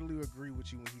wholeheartedly agree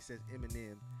with you when he says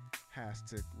Eminem has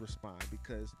to respond,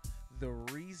 because the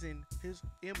reason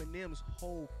Eminem's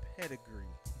whole pedigree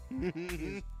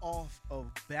is off of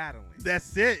battling.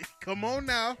 That's it. Come on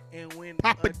now. And when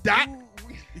Papa a Doc.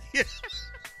 dude-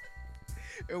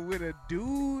 and when a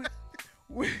dude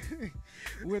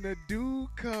when a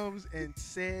dude comes and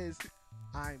says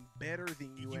I'm better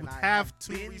than you, You and I have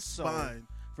to been respond.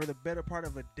 so for the better part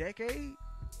of a decade.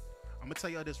 I'm gonna tell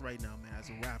y'all this right now, man. As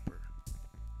a rapper,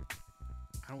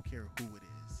 I don't care who it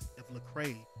is. If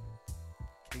Lecrae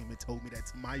came and told me that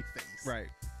to my face, Right.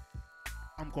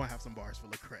 I'm gonna have some bars for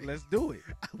Lecrae. Let's do it.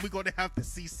 We're gonna have to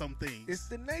see some things. It's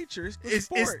the nature. It's the It's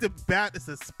sport. the bat. It's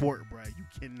a sport, bro. You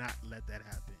cannot let that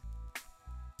happen.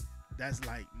 That's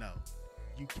like, no,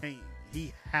 you can't.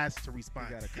 He has to respond,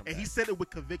 gotta come and he back. said it with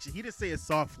conviction. He didn't say it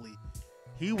softly.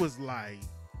 He was like,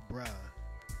 bruh.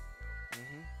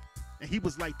 Mhm. And he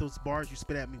was like, those bars you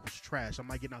spit at me was trash. I'm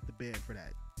not getting out the bed for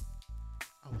that.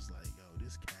 I was like, yo,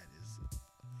 this cat is.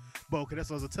 But okay, that's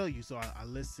what I was gonna tell you. So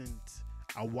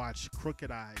I watched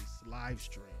Crooked Eyes live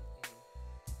stream.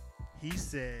 He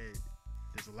said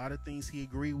there's a lot of things he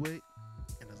agreed with,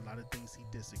 and there's a lot of things he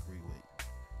disagreed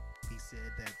with. He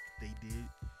said that they did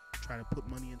try to put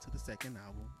money into the second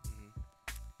album.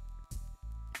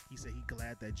 He said he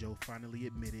glad that Joe finally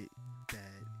admitted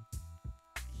that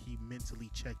he mentally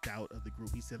checked out of the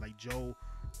group. He said like Joe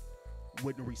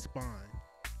wouldn't respond.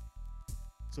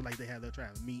 So like they had their try to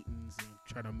have meetings and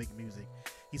try to make music.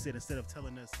 He said instead of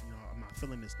telling us, I'm not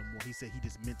feeling this no more, he said he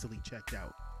just mentally checked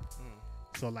out.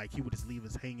 So like he would just leave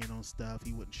us hanging on stuff.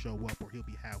 He wouldn't show up, or he'll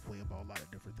be halfway about a lot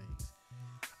of different things.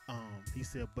 He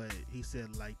said,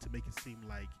 like, to make it seem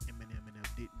like Eminem and them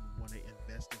didn't want to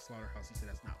invest in Slaughterhouse. He said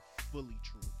that's not fully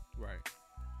true. Right.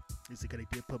 He said, 'cause they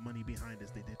did put money behind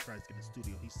us. They did try to get in the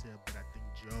studio. He said, but I think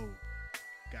Joe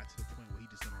got to the point where he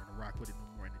just didn't want to rock with it no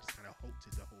more, and it just kind of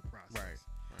halted the whole process.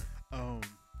 Right.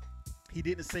 He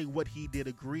didn't say what he did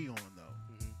agree on, though.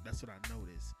 Mm-hmm. That's what I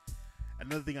noticed.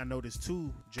 Another thing I noticed,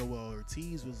 too, Joel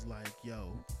Ortiz was like,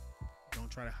 yo, don't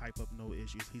try to hype up no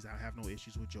issues. I have no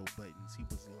issues with Joe Buttons. He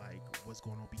was like, what's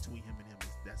going on between him and him,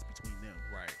 that's between them.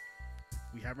 Right.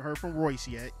 We haven't heard from Royce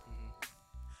yet.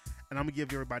 Mm-hmm. And I'm going to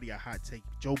give everybody a hot take.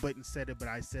 Joe Budden said it, but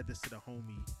I said this to the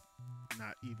homie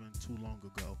not even too long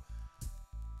ago.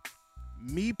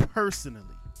 Me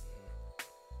personally,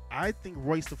 I think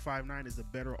Royce the 5'9" is a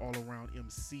better all-around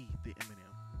MC than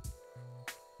Eminem.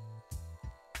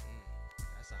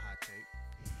 That's a hot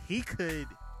take. He could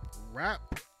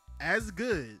rap as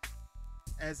good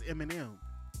as Eminem,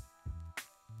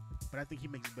 but I think he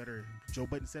makes better. Joe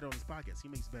Budden said it on his podcast. He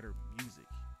makes better music.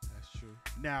 That's true.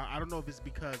 Now, I don't know if it's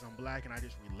because I'm black and I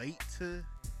just relate to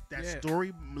that Yeah.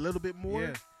 story a little bit more.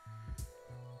 Yeah.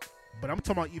 But I'm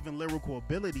talking about even lyrical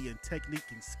ability and technique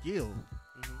and skill.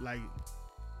 Mm-hmm. Like,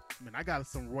 man, I got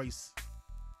some Royce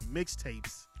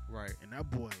mixtapes, Right. and that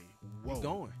boy, whoa, Keep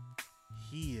going.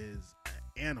 he is an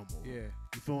animal. Yeah.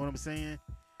 You feel what I'm saying?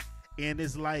 And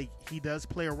it's like he does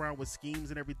play around with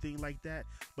schemes and everything like that,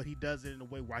 but he does it in a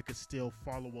way where I could still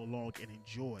follow along and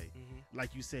enjoy. Mm-hmm.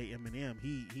 Like you say, Eminem,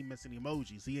 he missing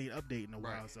emojis. He ain't updating in a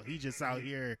while, Right. so he just out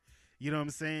here. You know what I'm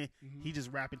saying? Mm-hmm. He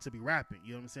just rapping to be rapping.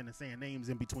 You know what I'm saying? And saying names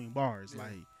in between bars. Yeah.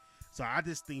 Like, so I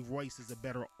just think Royce is a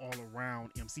better all around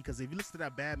MC. Because if you listen to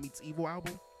that Bad Meets Evil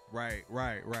album, Right.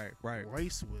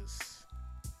 Royce was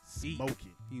Eat.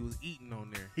 smoking. He was eating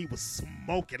on there. He was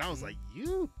smoking. I was like,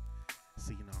 you.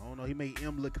 See, I don't know. He made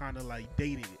M look kind of like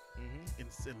dated Mm-hmm.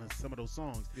 in some of those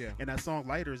songs. Yeah. And that song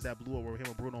Lighters that blew up with him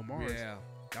and Bruno Mars, Yeah.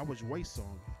 that was Royce's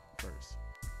song first.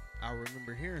 I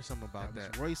remember hearing something about that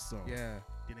that. was Royce's song. Yeah.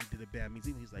 Then they did a Bad Meets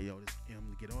Evil. He's like, yo, this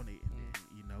M to get on it.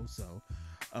 And then, so,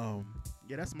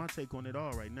 yeah, that's my take on it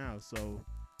all right now. So,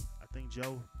 I think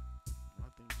Joe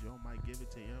might give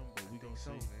it to him, but we gonna see.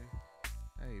 So, man.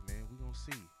 Hey, man, we gonna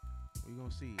see. We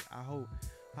gonna see. I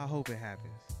hope it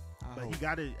happens. But he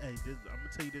got it. Hey, I'm gonna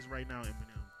tell you this right now,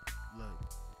 Eminem.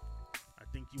 Look, I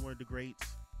think you one of the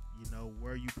greats. You know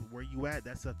where you at.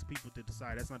 That's up to people to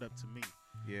decide. That's not up to me.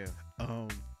 Yeah.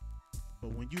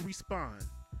 But when you respond,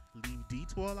 leave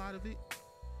D12 out of it.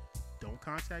 Don't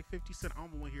contact 50 Cent. I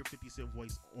don't want to hear 50 Cent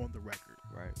voice on the record.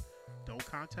 Right. Don't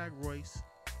contact Royce.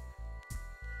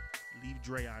 Leave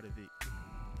Dre out of it.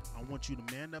 I want you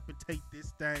to man up and take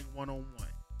this thing one-on-one.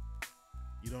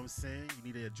 You know what I'm saying? You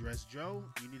need to address Joe.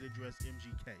 You need to address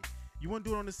MGK. You want to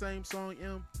do it on the same song,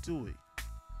 M? Do it.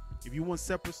 If you want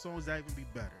separate songs, that even be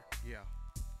better. Yeah.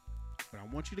 But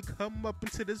I want you to come up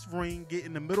into this ring, get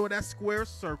in the middle of that square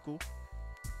circle,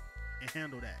 and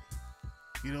handle that.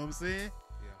 You know what I'm saying?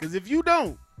 Yeah. Because if you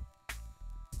don't,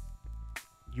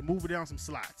 you move it down some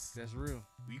slots. That's real.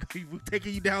 We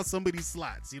taking you down some of these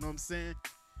slots. You know what I'm saying?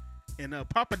 And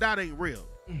Papa Dot ain't real.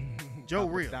 Joe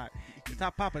Papa real. Doc. The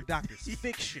top Papa Doc is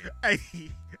fiction. Hey,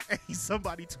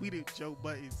 somebody tweeted Joe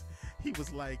Buttons. He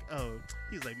was like,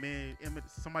 man,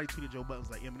 somebody tweeted Joe Buttons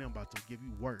like, Eminem about to give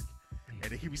you work.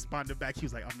 And then he responded back, he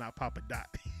was like, I'm not Papa Dot.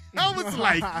 I was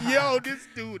like, yo, this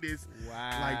dude is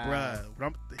Wow. like,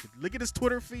 bruh, look at his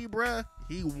Twitter feed, bruh.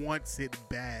 He wants it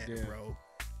bad, Yeah. bro.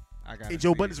 I got. And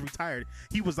Joe Budden is retired.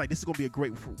 He was like, "This is gonna be a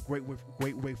great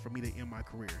way for me to end my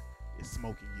career. Is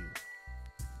smoking you."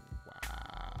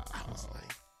 Wow. I was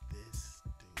like, "This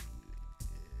dude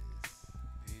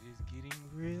It is getting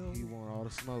real. He want all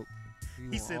the smoke.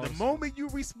 He said, "The moment you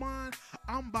respond,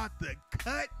 I'm about to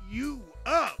cut you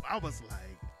up." I was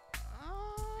like,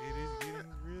 It is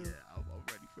getting real. Yeah, I'm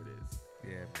ready for this.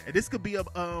 Yeah, man. And this could be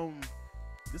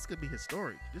this could be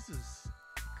historic. This It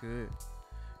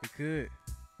could.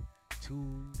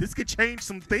 this could change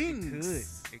some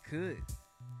things. It could.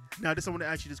 Now, I want to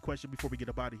ask you this question before we get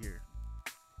up out of here.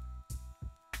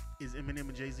 Is Eminem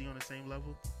and Jay-Z on the same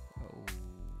level Oh.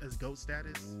 as GOAT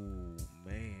status? Ooh,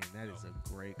 man, that is a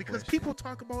great Because question. people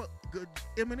talk about good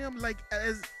Eminem like,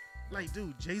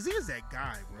 dude, Jay-Z is that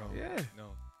guy, bro. Yeah.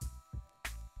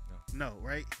 No,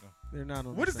 right? They're not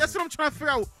on What the is that's same- what I'm trying to figure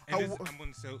out. And this, I'm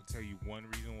going to tell you one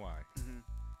reason why. Mhm.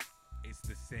 It's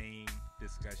the same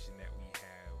discussion that we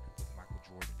have with Michael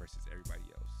Jordan versus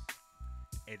everybody else.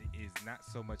 And it is not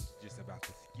so much just about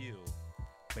the skill,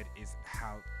 but it's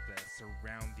how the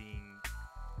surrounding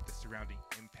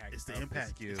impact It's the of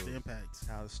impact. the It's skills. the impact.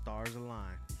 how the stars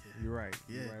align. Yeah. You're right.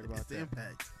 Yeah, You're right about it's the that.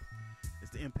 impact.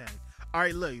 It's the impact. All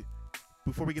right, look.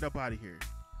 Before we get up out of here,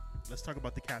 let's talk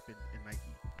about the cap in Nike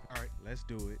All right. Let's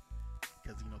do it.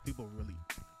 because people really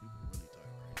talking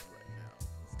crazy right now.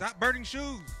 Stop burning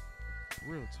shoes.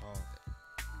 Real talk.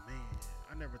 Man,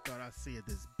 I never thought I'd see it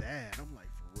this bad. I'm like,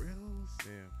 for reals?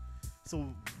 Yeah. So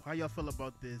how y'all feel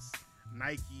about this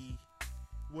Nike?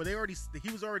 Well, he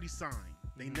was already signed.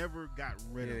 They never got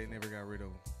rid of They him. never got rid of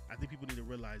him. I think people need to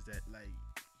realize that like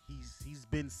he's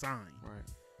been signed. Right.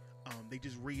 They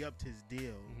just re-upped his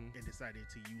deal Mhm. and decided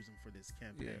to use him for this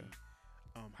campaign.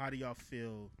 Yeah. How do y'all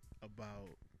feel about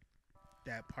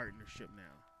that partnership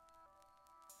now?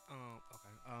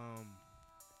 Okay.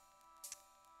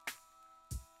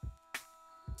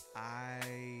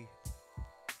 I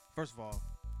first of all,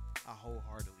 I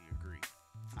wholeheartedly agree.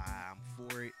 I'm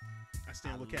for it. I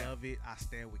stand with I Cap. love it. I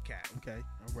stand with Cap. Okay,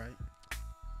 all right.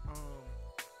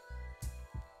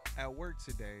 At work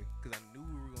today, because I knew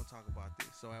we were gonna talk about this.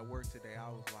 So at work today, I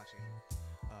was watching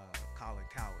Colin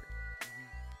Cowherd.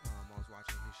 I was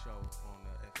watching his show on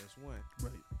FS1,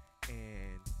 Right.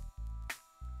 and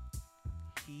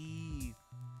he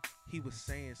was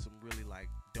saying some really like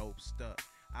dope stuff.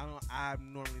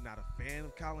 I'm normally not a fan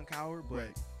of Colin Cowherd, but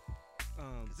Right.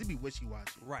 Cause he be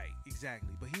wishy-washy. right,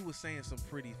 exactly. But he was saying some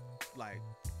pretty like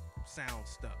sound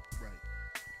stuff.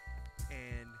 Right.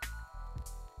 And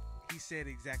he said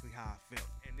exactly how I felt,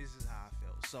 and this is how I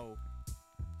felt. So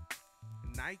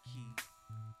Nike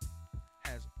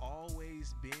has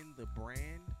always been the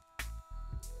brand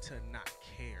to not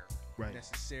care Right.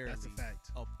 necessarily That's a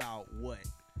fact. about what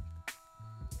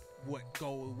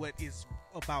is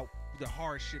about the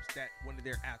hardships that one of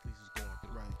their athletes is going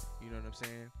through. Right. You know what I'm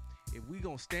saying? If we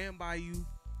gonna stand by you,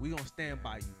 we gonna stand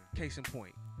by you. Case in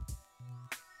point,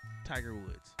 Tiger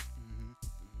Woods. Mm-hmm.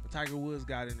 When Tiger Woods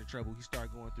got into trouble, he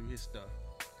started going through his stuff.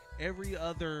 Every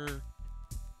other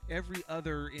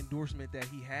endorsement that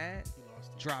he had He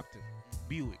lost him. dropped him.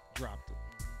 Buick dropped him.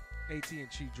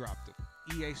 AT&T dropped him.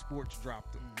 EA Sports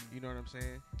dropped him. Mhm. You know what I'm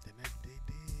saying? Then they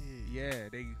did. Yeah,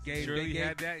 they gave Surely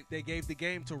had that. they gave the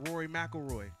game to Rory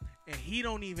McIlroy, and he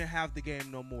don't even have the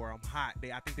game no more. I'm hot.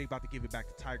 I think they about to give it back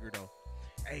to Tiger though.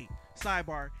 Hey,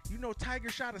 sidebar. You know Tiger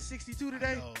shot a 62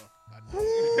 today. I know.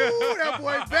 Ooh, that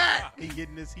boy back. He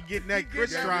getting that He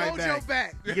Chris getting stride that mojo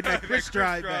back. back. He getting that Chris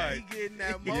stride He back. getting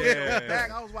that mojo Yeah. back.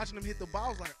 I was watching him hit the ball. I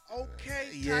was like,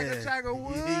 okay, Yeah. Tiger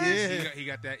Woods. Yeah. He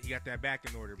got that back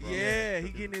in order, bro. Yeah, he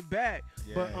getting it back.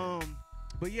 Yeah.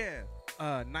 But yeah,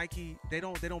 Nike they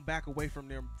don't back away from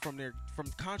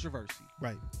controversy.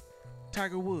 Right.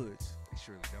 Tiger Woods. They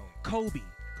surely don't. Kobe.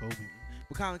 Kobe.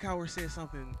 But Colin Cowherd said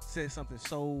something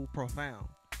so profound.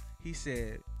 He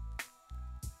said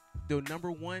the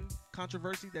number one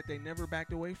controversy that they never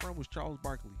backed away from was Charles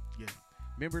Barkley. Yeah.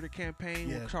 Remember the campaign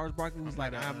Yeah. when Charles Barkley was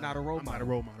like, I'm not a role I'm model. not a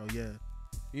role model, yeah.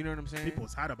 You know what I'm saying? People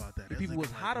was hot about that. People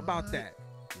was hot about that.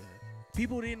 Yeah.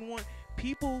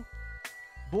 People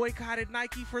boycotted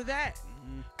Nike for that.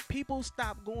 Mm-hmm. People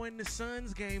stopped going to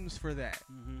Suns games for that.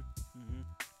 Mm-hmm. Mm-hmm.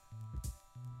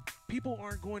 People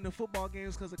aren't going to football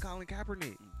games because of Colin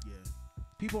Kaepernick. Yeah.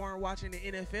 People aren't watching the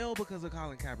NFL because of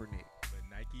Colin Kaepernick. But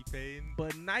Nike paying.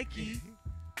 But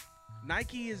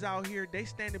Nike is out here. They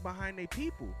standing behind their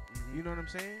people. Mhm. You know what I'm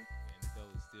saying?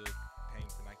 NFL is still paying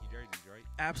for Nike jerseys, right?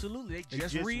 Absolutely. They They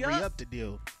just just re-upped re-upped the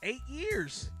deal 8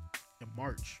 years. in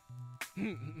March.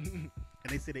 And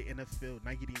they said the NFL,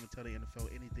 Nike didn't even tell the NFL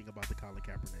anything about the Colin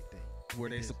Kaepernick thing. Were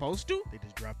they just- supposed to? They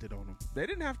just dropped it on them. They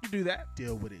didn't have to do that.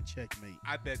 Deal with it. Checkmate.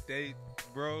 I bet they,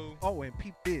 bro. Oh, and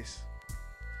peep this.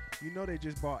 You know they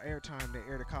just bought airtime to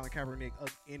air the Colin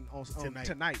Kaepernick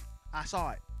tonight. I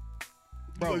saw it.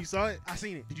 Bro, You saw it? I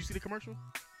seen it. Did you see the commercial?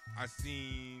 I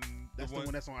seen That's the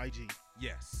one that's on IG.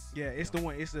 Yes. Yeah, it's the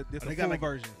one. It's the They full got like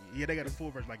version. Yeah, they got a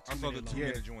full version, like 2 I saw the minutes 2 long.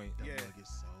 minute joint. That Yeah. mug is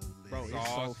so lit. Bro, it's so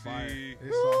Saucy. fire. It's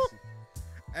Woo! saucy.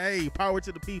 Hey, power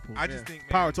to the people. I just think, man,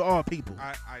 Power to all people.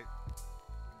 I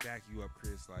back you up,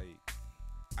 Chris. Like,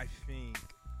 I think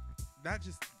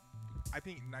I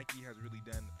think Nike has really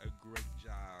done a great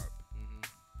job,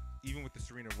 even with the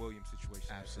Serena Williams situation.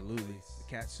 that took Absolutely. place. The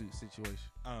cat suit situation.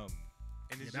 And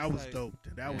Yeah, it's that just was like, dope.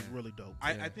 That was Yeah. really dope.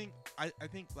 I Yeah.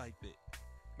 think like that.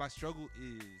 My struggle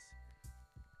is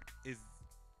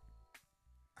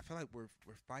I feel like we're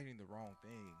fighting the wrong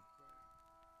thing.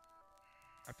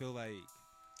 I feel like,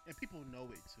 And people know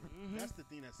it too. Mhm. That's the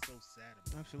thing that's so sad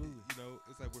about it. Absolutely. you know,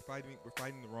 it's like we're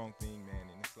fighting the wrong thing, man.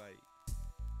 And it's like,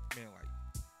 man, like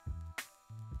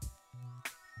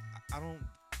I don't,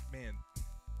 man.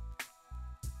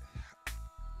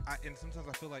 And sometimes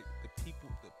I feel like the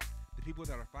people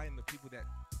that are fighting, the people that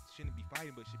shouldn't be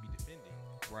fighting but should be defending.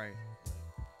 Right.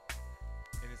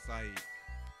 And it's like,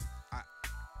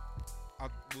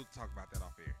 we'll talk about that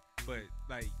off air. But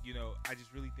like, you know, I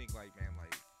just really think like, man,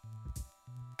 like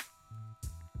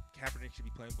Kaepernick should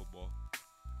be playing football.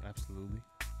 Absolutely.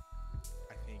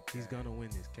 I think He's that- gonna win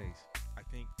this case. I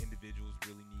think individuals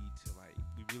really need to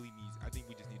I think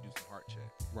we just need to do some heart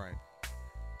check. Right.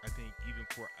 I think even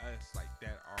for us, like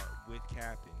that are with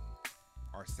Cap and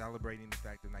are celebrating the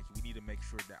fact that Nike, we need to make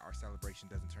sure that our celebration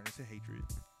doesn't turn into hatred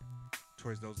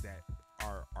towards those that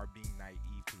are being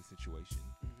naive to the situation.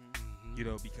 Mm-hmm. You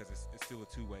know, because it's still a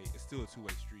two-way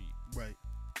street. Right.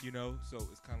 You know, so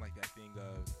it's kind of like that thing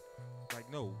of like,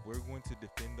 no, we're going to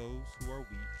defend those who are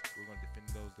weak. We're going to defend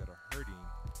those that are hurting.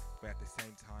 But at the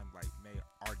same time, like, may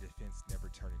our defense never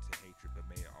turn into hatred, but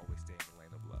may it always stay in the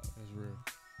lane of love. That's real.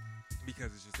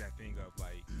 Because it's just that thing of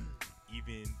like,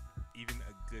 even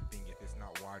a good thing, if it's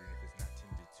not watered, if it's not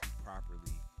tended to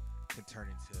properly, can turn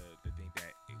into the thing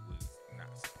that it was not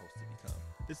supposed to become.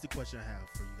 This is the question I have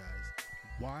for you guys.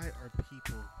 Why are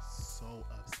people so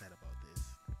upset about this?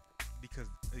 Because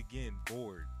again,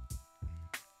 bored.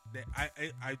 That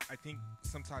I think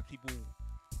sometimes people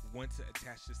want to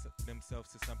attach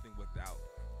themselves to something without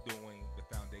doing the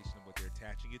foundation of what they're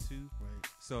attaching it to. Right.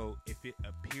 So if it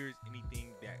appears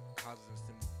anything that causes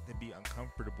them to be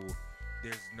uncomfortable,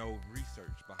 there's no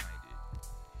research behind it.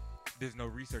 There's no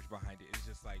research behind it. It's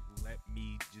just like, let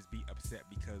me just be upset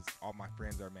because all my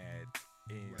friends are mad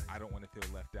and Right. I don't want to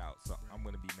feel left out. So Right. I'm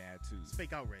going to be mad too. It's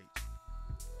fake outrage.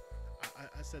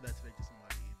 I said that today to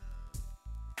somebody in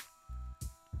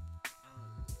I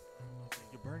don't know if they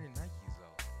You're burning Nikes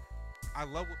though. I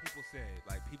love what people said.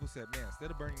 Like people said, man,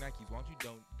 instead of burning Nikes, why don't you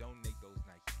donate those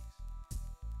Nikes?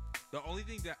 The only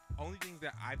things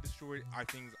that I've destroyed are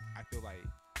things I feel like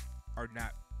are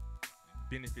not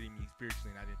benefiting me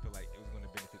spiritually, and I didn't feel like it was going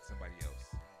to benefit somebody else.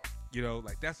 You know,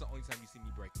 like that's the only time you see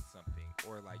me breaking something,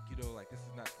 or like, you know, like this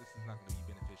is not going to be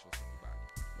beneficial to anybody.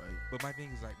 right. But my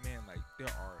thing is like, man, like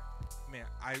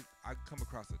I come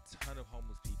across a ton of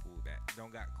homeless people that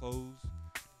don't got clothes,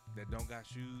 that don't got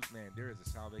shoes. Man, there is a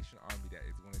Salvation Army that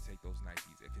is going to take those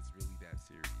Nikes if it's really that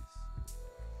serious.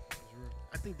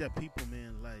 I think that people,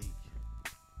 man, like,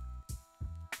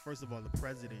 first of all, the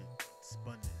president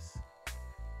spun this,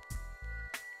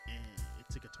 and it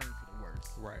took a turn for the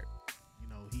worse. Right. You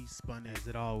know, he spun it, As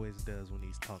it always does when he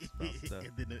talks about stuff.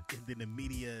 and then the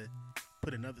media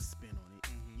put another spin on it.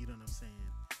 Mhm. You know what I'm saying?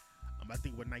 I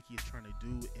think what Nike is trying to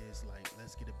do is like,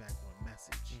 let's get it back on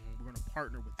message. Mhm. We're gonna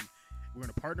partner with you. We're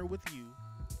gonna partner with you.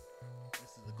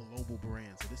 This is a global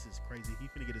brand, so this is crazy. He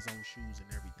finna get his own shoes and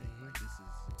everything. Mhm. Like, this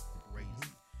is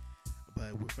crazy.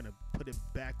 But we're gonna put it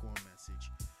back on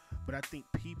message. But I think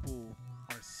people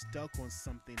are stuck on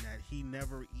something that he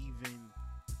never even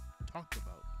talked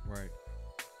about. Right.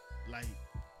 Like,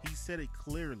 he said it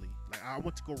clearly. Like, I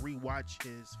went to go rewatch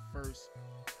his first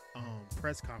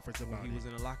press conference about When he it. was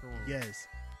in the locker room. Yes.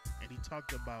 And he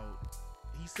talked about,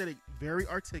 he said it very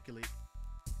articulate,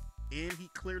 and he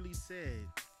clearly said,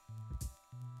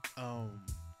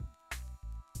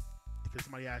 because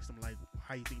somebody asked him, like,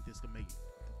 how you think this could make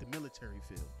the military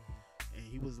feel? And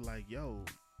he was like, yo,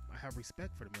 I have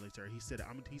respect for the military. He said,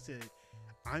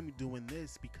 I'm doing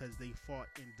this because they fought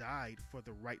and died for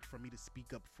the right for me to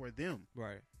speak up for them.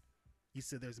 Right. He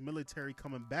said there's military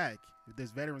coming back.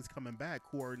 There's veterans coming back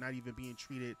who are not even being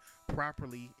treated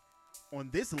properly on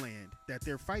this land that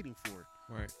they're fighting for.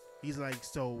 Right. He's like,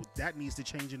 so that needs to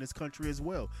change in this country as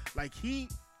well. Like, he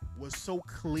was so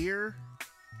clear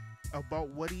about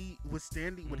what he was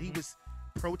standing, what he was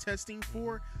protesting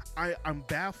for. I'm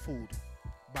baffled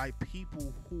by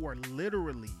people who are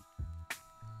literally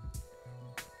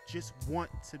just want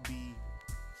to be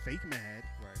fake mad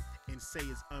Right. and say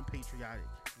it's unpatriotic.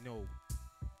 No,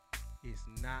 it's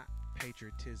not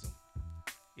patriotism.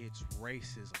 It's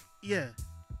racism. Yeah,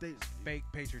 they, It's fake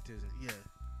patriotism. yeah,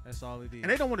 That's all it is.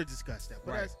 and they don't want to discuss that.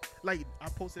 But Right. that's like, I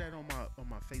posted that on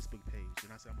my Facebook page,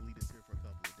 and I said I'm gonna leave this here for a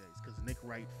couple of days because Nick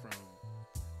Wright from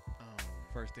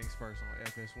First things first on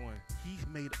FS1. he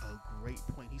made a great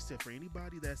point. He said for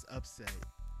anybody that's upset,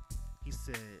 he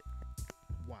said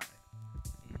why?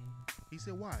 He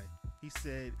said why? He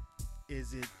said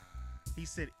is it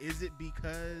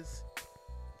because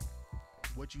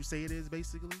what you say it is,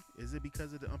 basically? Is it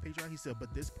because of the unpatriotic? He said,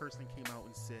 but this person came out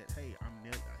and said, hey,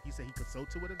 he said he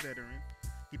consulted with a veteran.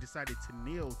 He decided to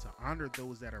kneel to honor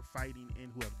those that are fighting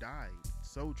and who have died,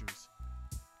 soldiers,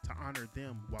 to honor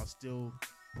them while still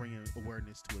bringing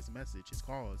awareness to his message, his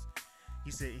cause.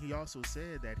 He said, he also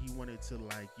said that he wanted to,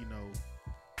 like, you know,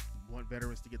 want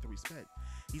veterans to get the respect.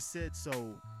 He said,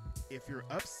 so if you're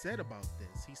upset about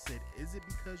this, he said, is it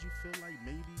because you feel like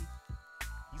maybe,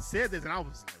 he said this and I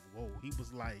was like, whoa. He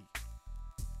was like,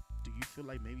 do you feel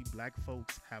like maybe black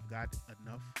folks have got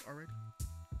enough already?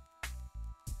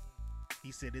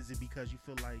 He said, is it because you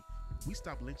feel like we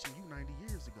stopped lynching you 90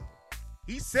 years ago?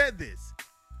 He said this.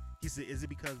 He said, is it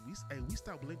because we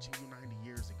stopped lynching you 90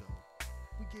 years ago?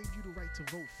 We gave you the right to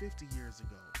vote 50 years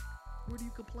ago. What are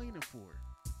you complaining for?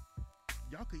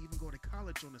 Y'all could even go to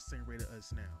college on the same rate of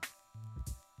us now.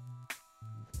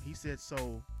 He said,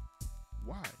 so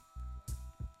why?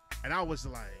 And I was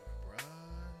like,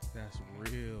 bruh. That's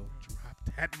real. Drop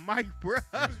that mic, bruh.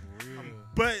 That's real.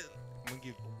 But I'm gonna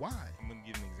give why? I'm gonna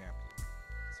give an example.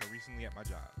 So recently at my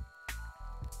job,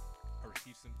 I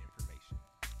received some information.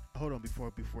 Hold on,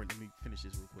 before let me finish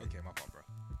this real quick. Okay, my fault, bro.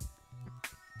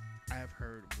 I have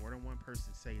heard more than one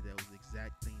person say that was the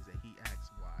exact things that he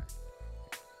asked why.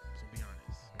 So be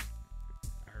honest.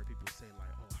 I heard people say like,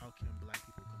 oh, how can black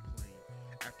people complain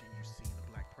after you've seen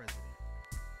a black president?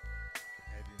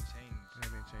 That didn't change. That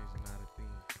didn't change not a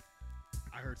thing.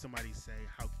 I heard somebody say,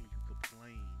 how can you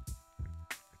complain?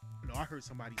 No, I heard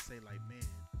somebody say like, man,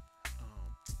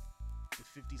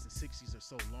 the 50s and 60s are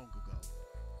so long ago.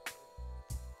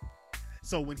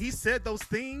 So when he said those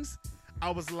things, I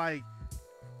was like,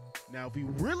 now if we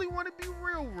really want to be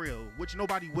real, which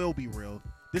nobody will be real,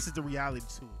 this is the reality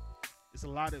too. It's a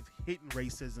lot of hidden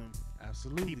racism.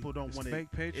 Absolutely. People don't want to.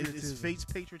 Fake patriotism. It's fake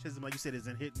patriotism, like you said, is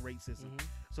in hidden racism.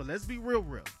 So let's be real.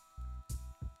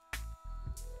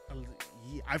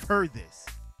 Yeah, I've heard this.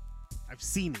 I've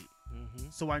seen it.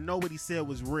 So I know what he said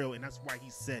was real, and that's why he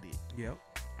said it. Yep.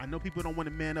 I know people don't want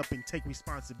to man up and take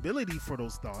responsibility for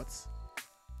those thoughts,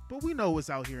 but we know what's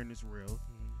out here in this real.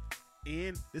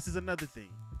 And this is another thing,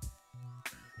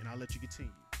 and I'll let you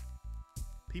continue.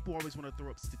 People always want to throw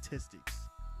up statistics.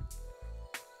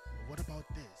 What about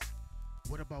this?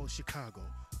 What about Chicago?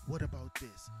 What about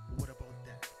this? What about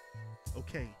that?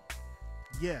 Okay,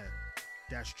 yeah,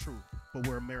 that's true, but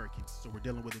we're Americans, so we're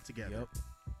dealing with it together.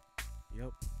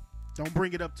 Yep. Don't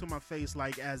bring it up to my face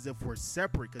like as if we're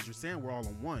separate, because you're saying we're all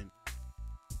in one.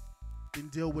 Then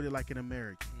deal with it like an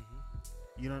American.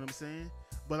 You know what I'm saying?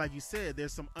 But like you said,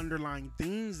 there's some underlying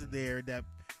things there that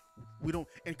we don't.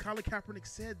 And Colin Kaepernick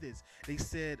said this. They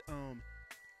said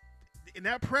in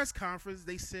that press conference,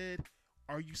 they said,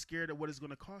 are you scared of what it's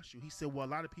going to cost you? He said, well, a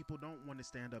lot of people don't want to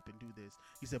stand up and do this.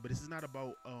 He said, but this is not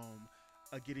about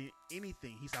getting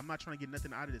anything. He said, I'm not trying to get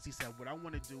nothing out of this. He said, what I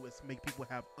want to do is make people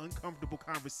have uncomfortable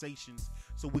conversations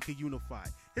so we can unify.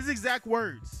 His exact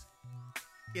words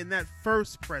in that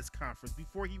first press conference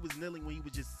before he was kneeling, when he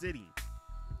was just sitting.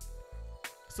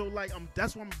 So like,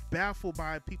 that's why I'm baffled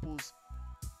by people's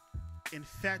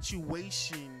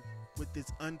infatuation with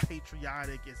this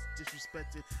unpatriotic, it's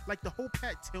disrespected. Like the whole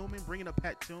Pat Tillman, bringing up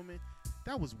Pat Tillman,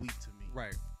 that was weak to me.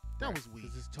 Right. That was weak.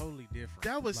 'Cause it's totally different.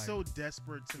 That was Like, so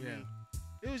desperate to me.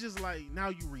 It was just like, now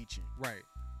you reaching. Right.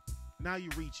 Now you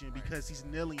reaching Right. because he's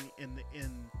kneeling in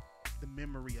the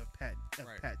memory of Pat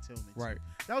Tillman. too. Right.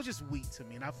 That was just weak to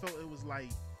me, and I felt it was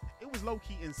low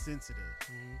key insensitive.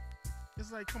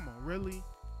 It's like, come on, really?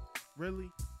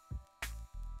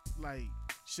 Like,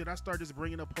 should I start just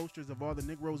bringing up posters of all the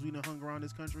Negroes we done hung around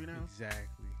this country now?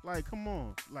 Exactly. Like, come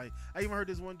on. Like, I even heard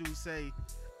this one dude say,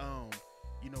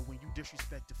 when you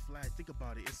disrespect the flag, think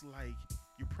about it. It's like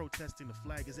you're protesting the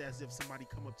flag. It's as if somebody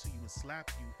come up to you and slap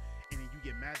you, and then you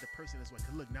get mad at the person that's like,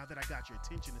 look, now that I got your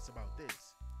attention, it's about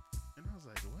this. And I was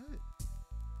like, what?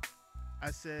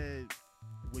 I said,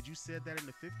 would you said that in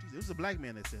the 50s? It was a black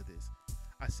man that said this.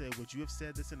 I said, would you have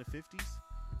said this in the 50s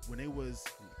when they was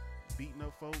beating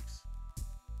up folks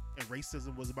and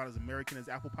racism was about as American as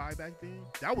apple pie back then?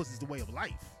 That was just the way of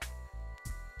life.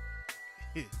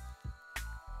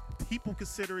 People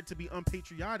consider it to be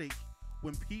unpatriotic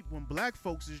when black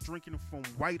folks is drinking from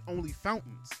white only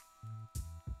fountains.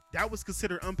 That was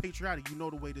considered unpatriotic. You know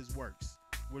the way this works.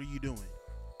 What are you doing?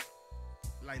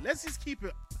 Like, let's just keep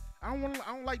it. I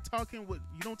don't like talking with.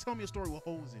 You don't tell me a story with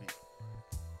holes in it.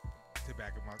 To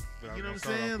back up my, you know what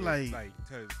I'm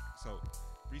saying? So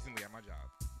recently at my job,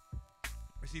 I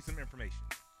received some information.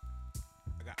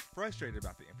 I got frustrated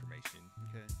about the information.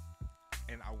 Okay.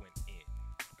 And I went in.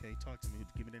 Okay, talk to me.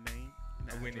 Give me the name.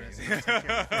 I went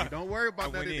in. Don't worry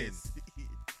about none of this.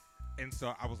 And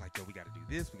so I was like, yo, we got to do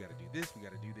this. We got to do this. We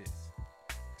got to do this.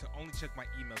 To only check my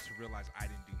email to realize I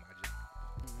didn't do my job.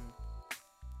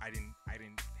 I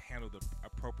didn't handle the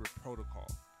appropriate protocol.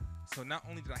 So not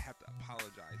only did I have to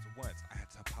apologize once, I had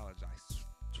to apologize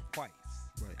twice.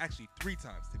 Right. Actually, 3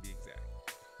 times to be exact.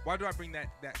 Why do I bring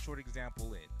that short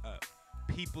example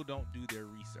in? People don't do their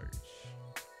research.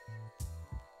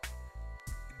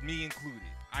 Me included.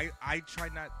 I try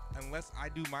not, unless I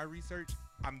do my research,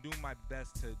 I'm doing my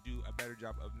best to do a better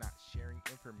job of not sharing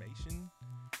information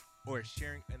or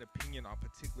sharing an opinion on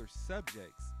particular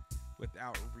subjects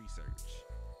without research.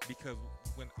 Because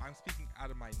when I'm speaking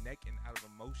out of my neck and out of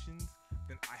emotions,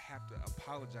 then I have to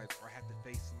apologize or I have to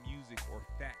face music or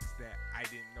facts that I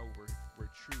didn't know were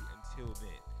true until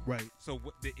then. Right. So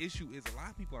what the issue is, a lot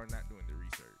of people are not doing the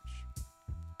research.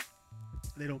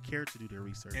 They don't care to do their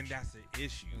research. And that's the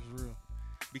issue. It's real.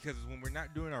 Because when we're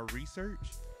not doing our research,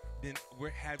 then we're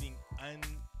having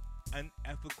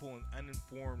unethical and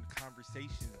uninformed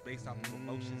conversations based off of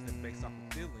emotions and based off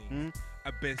of feelings,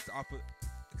 based off of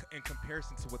in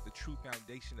comparison to what the true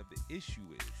foundation of the issue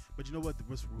is. But you know what?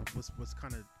 What's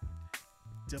kind of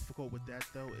difficult with that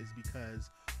though is because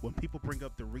when people bring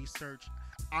up the research,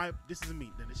 this is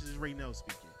me. This is Raynell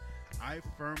speaking. I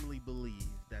firmly believe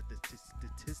that the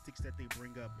statistics that they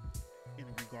bring up in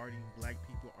regarding black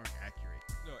people aren't accurate.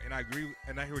 No, and I agree,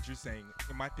 and I hear what you're saying.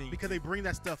 And my thing, because they bring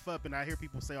that stuff up, and I hear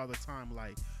people say all the time,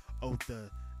 like, "Oh,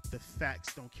 the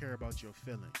facts don't care about your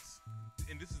feelings."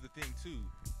 And this is the thing too,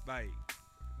 like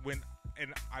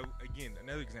again,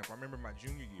 another example. I remember my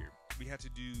junior year, we had to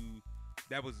do,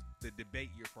 that was the debate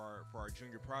year for our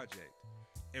junior project,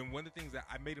 and one of the things that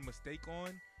I made a mistake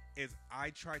on is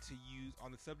I tried to use,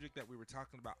 on the subject that we were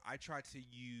talking about, I tried to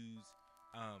use,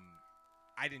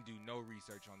 I didn't do no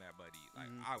research on that, buddy. Like,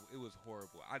 it was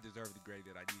horrible. I deserved the grade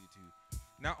that I needed to.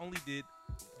 Not only did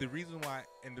the reason why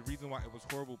it was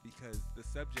horrible, because the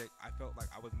subject I felt like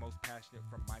I was most passionate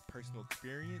from my personal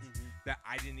experience, that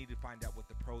I didn't need to find out what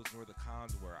the pros nor the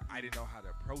cons were. I didn't know how to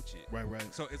approach it.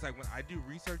 Right. So it's like when I do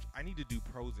research, I need to do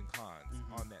pros and cons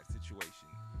on that situation.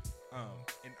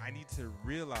 And I need to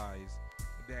realize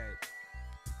that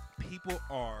people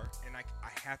are, and I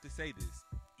have to say this,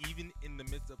 even in the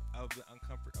midst of the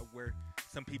uncomfort of where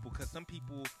some people,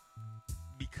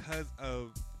 because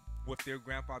of what their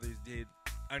grandfathers did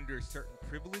under certain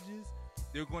privileges,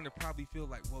 they're going to probably feel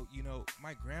like, well, you know,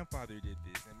 my grandfather did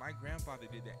this and my grandfather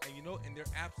did that, and and they're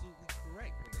absolutely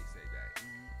correct when they say that.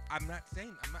 I'm not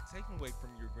taking away from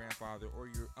your grandfather or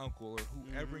your uncle or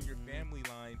whoever in your family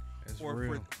line,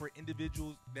 or for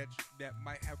individuals that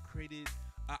might have created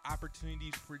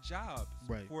opportunities for jobs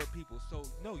for people. So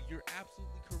no, you're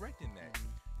absolutely correct in that.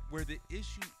 Where the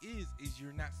issue is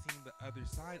you're not seeing the other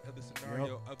side of the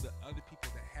scenario of the other people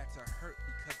that had to hurt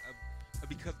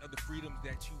because of the freedoms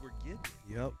that you were given.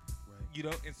 Yep. Right. You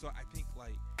know, and so I think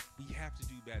like we have to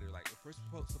do better. Like, if we're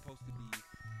supposed to be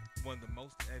one of the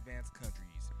most advanced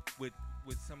countries with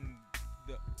some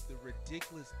the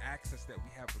ridiculous access that we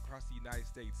have across the United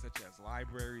States, such as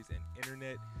libraries and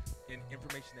internet and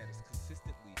information that is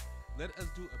consistently, let us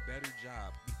do a better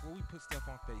job before we put stuff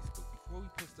on Facebook, before we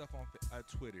put stuff on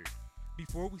Twitter,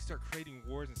 before we start creating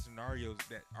wars and scenarios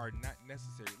that are not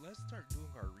necessary. Let's start doing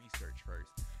our research first,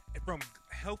 and from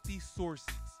healthy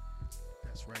sources.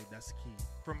 That's right. That's key.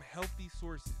 From healthy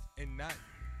sources, and not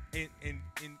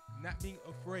not being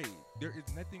afraid. There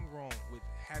is nothing wrong with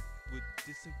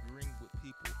disagreeing with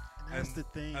people. And that's the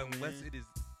thing, unless man. it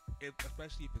is,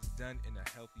 especially if it's done in a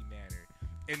healthy manner.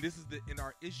 And this is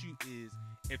our issue is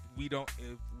if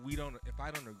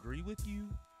I don't agree with you,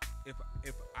 if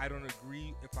I don't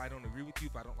agree with you,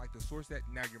 if I don't like the source, that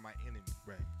now you're my enemy.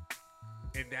 Right.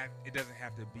 And that it doesn't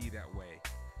have to be that way.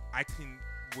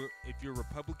 If you're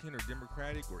Republican or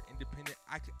Democratic or Independent,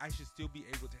 I should still be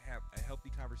able to have a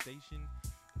healthy conversation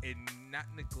and not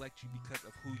neglect you because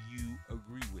of who you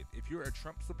agree with. If you're a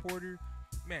Trump supporter,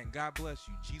 man, God bless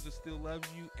you. Jesus still loves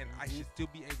you, and I should still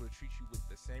be able to treat you with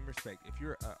the same respect. If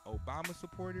you're an Obama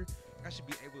supporter, I should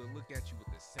be able to look at you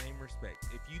with the same respect.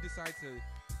 If you decide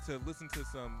to listen to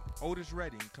some Otis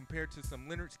Redding compared to some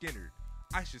Leonard Skinner,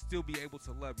 I should still be able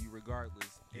to love you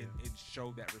regardless and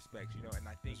show that respect, you know. And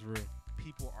I think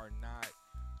people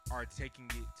are taking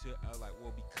it to like,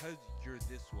 well, because you're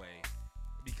this way,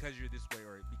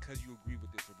 or because you agree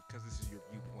with this, or because this is your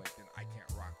viewpoint, then I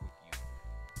can't rock with you.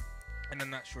 And I'm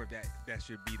not sure that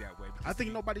should be that way. I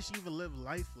think nobody should even live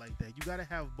life like that. You got to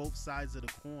have both sides of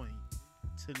the coin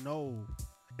to know.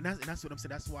 And that's what I'm saying.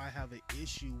 That's why I have an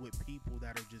issue with people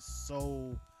that are just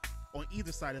so on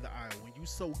either side of the aisle. When you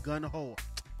so gun-ho,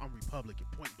 I'm Republican,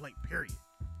 point blank, period.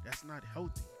 That's not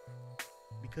healthy.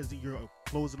 Because then you're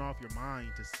closing off your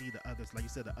mind to see the others, like you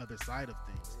said, the other side of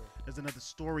things. There's another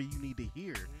story you need to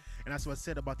hear. And that's what I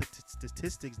said about the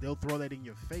statistics. They'll throw that in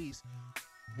your face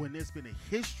when there's been a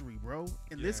history, bro,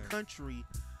 in this country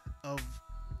of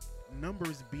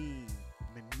numbers being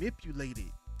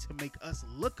manipulated to make us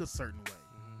look a certain way.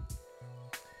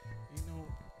 You know,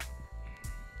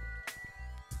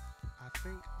 I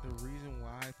think the reason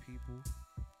why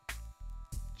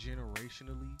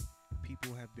generationally,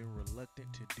 people have been reluctant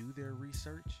to do their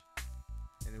research,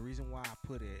 and the reason why I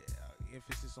put it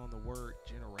emphasis on the word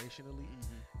generationally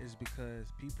is because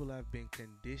people have been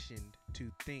conditioned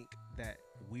to think that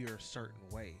we're a certain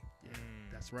way. Yeah,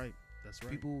 that's right. That's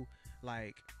right.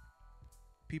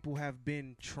 People have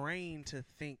been trained to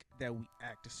think that we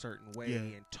act a certain way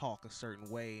and talk a certain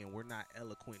way, and we're not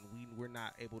eloquent. We're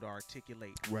not able to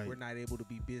articulate. Right. We're not able to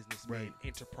be businessmen,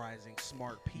 enterprising,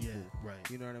 smart people. Yeah, right.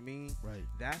 You know what I mean? Right.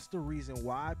 That's the reason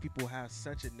why people have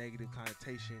such a negative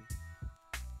connotation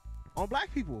on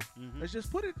black people. Let's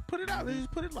just put it out. Let's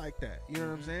just put it like that. You know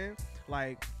what I'm saying?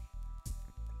 Like,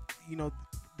 you know,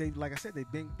 like I said,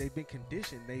 they've been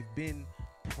conditioned. They've been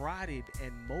prodded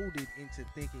and molded into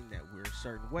thinking that we're a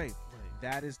certain way. Right.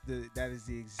 That is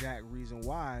the exact reason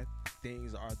why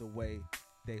things are the way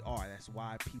they are. That's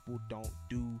why people don't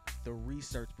do the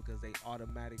research, because they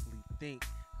automatically think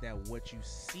that what you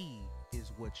see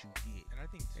is what you get. And I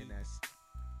think too, and that's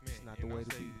not the way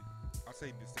to be. I'll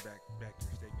say this to back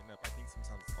your statement up. I think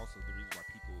sometimes also the reason why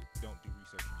people don't do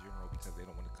research in general because they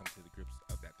don't want to come to the grips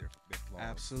of that their flaws.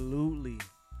 Absolutely.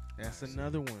 That's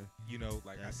another one. You know,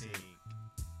 like I think,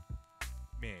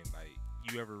 man, like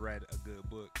you ever read a good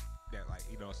book that, like,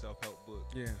 you know, a self-help book?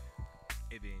 Yeah.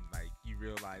 And then like you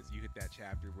realize you hit that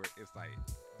chapter where it's like,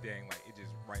 dang, like it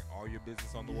just write all your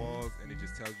business on the walls and it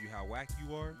just tells you how whack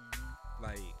you are.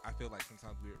 Like, I feel like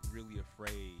sometimes we're really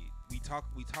afraid. We talk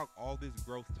all this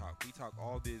growth talk. We talk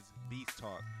all this beast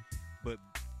talk. But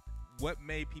what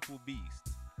made people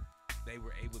beasts? They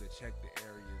were able to check the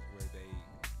areas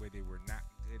where they were not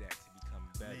good at to become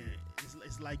better. Man,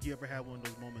 it's like you ever had one of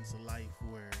those moments of life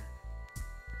where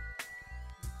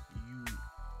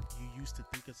you used to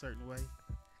think a certain way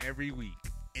Every week.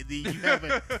 and then you have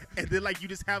and then like you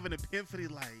just have an epiphany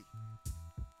like,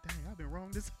 dang, I've been wrong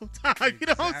this whole time. You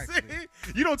know what I'm Exactly. saying?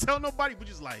 You don't tell nobody, but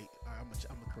just like, all right,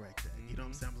 I'm gonna correct that. You know what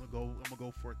I'm saying? I'm gonna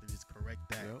go forth and just correct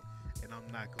that. Yep. And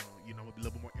I'm not gonna, I'm gonna be a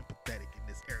little bit more empathetic in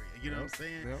this area. You know what I'm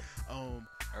saying? Yep.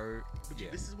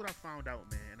 But this is what I found out,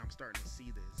 man, and I'm starting to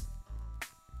see this.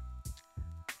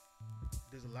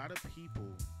 There's a lot of people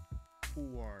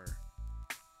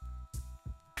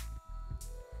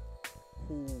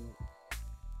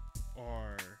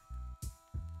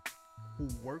who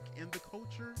work in the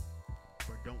culture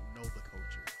but don't know the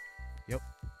culture. Yep.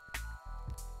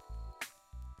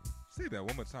 Say that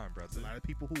one more time, brother. There's a lot of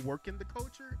people who work in the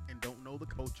culture and don't know the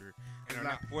culture. And There's are a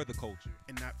lot- not for the culture.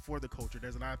 and not for the culture.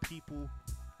 There's a lot of people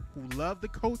who love the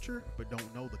culture but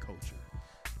don't know the culture.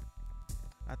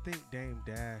 I think Dame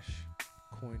Dash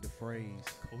coined the phrase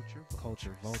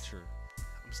culture vulture.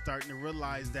 I'm starting to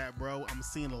realize that, bro. I'm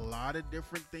seeing a lot of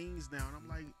different things now, and I'm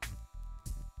like,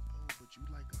 oh, but you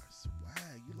like our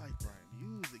swag, you like our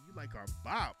music, you like our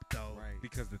bop, though. Right.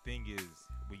 Because the thing is,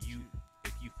 if you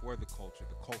for the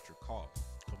culture costs.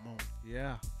 Come on.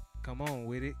 Yeah. Come on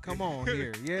with it. Come on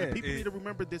here. Yeah. And people need to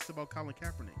remember this about Colin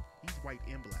Kaepernick. He's white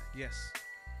and black. Yes.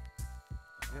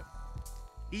 Yep.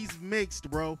 He's mixed,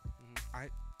 bro. I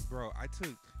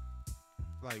took,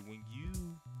 like,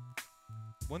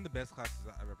 one of the best classes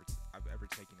I've ever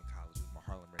taken in college was my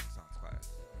Harlem Renaissance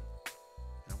class.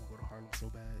 And I want to go to Harlem so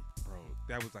bad. Bro,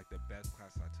 that was like the best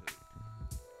class I took.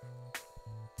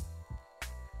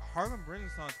 Harlem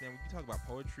Renaissance, man, when you talk about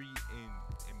poetry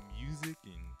and music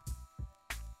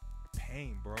and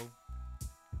pain, bro.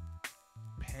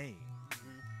 Pain.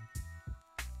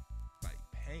 Like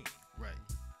pain. Right.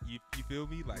 You feel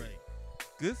me? Like Right.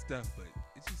 good stuff, but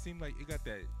it just seemed like it got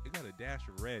a dash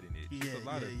of red in it. Just a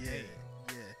lot of pain.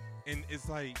 Yeah. And it's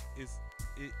like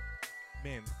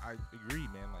man, I agree,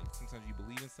 man. Like sometimes you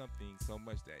believe in something so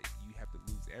much that you have to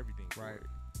lose everything for Right. it.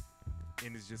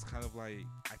 And it's just kind of like,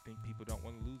 I think people don't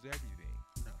want to lose everything.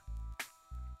 No.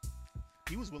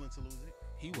 He was willing to lose it.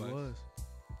 He It was. was.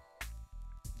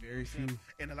 Very few.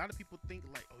 And a lot of people think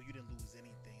like, oh, you didn't lose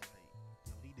anything.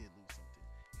 Like, he did lose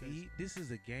something. This is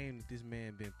a game that this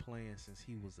man been playing since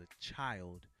he was a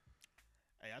child.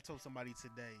 Hey, I told somebody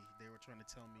today, they were trying to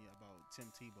tell me about Tim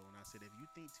Tebow, and I said, if you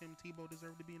think Tim Tebow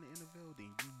deserved to be in the NFL,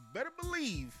 then you better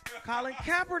believe Colin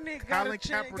Kaepernick Colin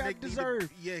Kaepernick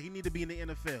deserved. he need to be in the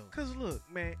NFL. Cause look,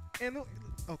 man, and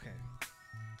okay,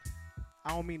 I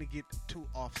don't mean to get too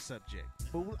off subject,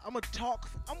 but I'm gonna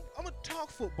talk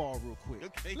football real quick.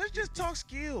 Okay. Let's just talk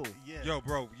skill. Yeah. Yo,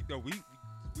 bro,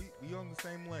 we on the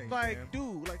same lane. Like, man.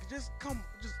 dude, like just Colin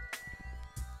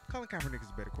Kaepernick is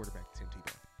a better quarterback than Tim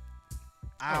Tebow.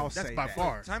 I'll that's say by that.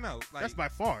 far. Time out. Like, That's by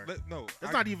far. no.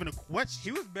 That's not even a question.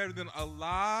 He was better than a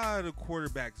lot of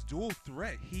quarterbacks. Dual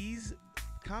threat.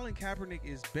 Colin Kaepernick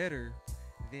is better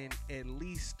than at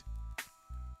least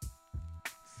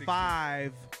 6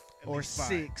 5 At or least 5.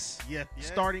 6 Yeah.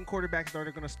 starting quarterbacks that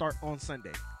are going to start on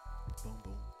Sunday. Boom,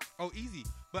 boom. Oh, easy.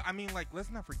 But I mean, like, let's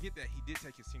not forget that he did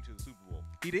take his team to the Super Bowl.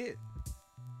 He did.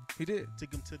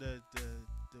 Took him to the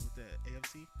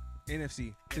AFC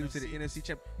NFC. Took him to the NFC. NFC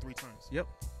champ. 3 times. Yep.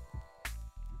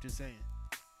 I'm just saying.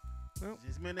 Well.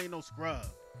 This man ain't no scrub.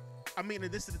 I mean,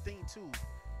 and this is the thing too.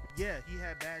 Yeah, he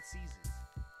had bad seasons,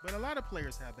 but a lot of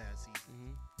players have bad seasons.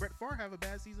 Mm-hmm. Brett Favre have a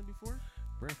bad season before.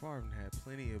 Brett Favre had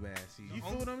plenty of bad seasons. You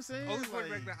feel what I'm saying? Only Like,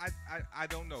 quarterback that I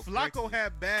don't know. Flacco Correct me.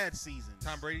 had bad seasons.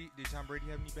 Tom Brady. Did Tom Brady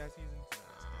have any bad seasons?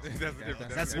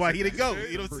 That's why he didn't go.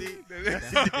 You know what I'm saying?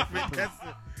 That's a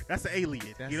different. That's an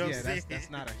alien. That's, you know what I'm saying? that's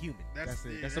not a human. That's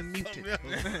a something mutant. else. You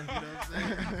know what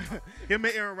I'm saying? Him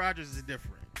and Aaron Rodgers is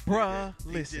different. Bruh,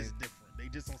 They listen. just different. They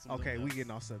just on some. Okay, little we else.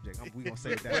 getting off subject. We gonna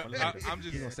save that for But later. I'm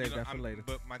just We gonna save that for later.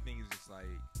 But my thing is just like,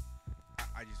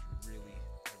 I just really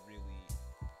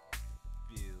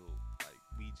feel like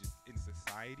we just in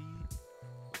society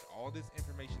with all this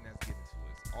information that's given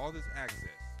to us, all this access,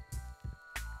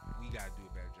 we gotta do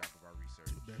a better job of our research.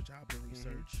 Do a better job of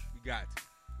research. We got to.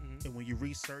 Mhm. And when you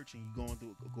research and you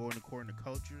going according to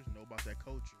cultures, know about that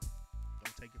culture.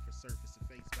 Don't take it for surface and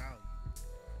face value.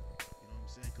 You know what I'm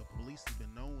saying? Because police have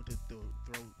been known to throw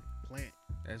plant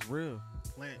That's real.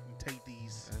 and take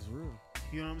these. That's real.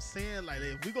 You know what I'm saying? Like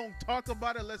if we gonna talk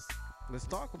about it, let's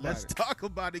talk about it. talk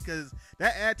about it because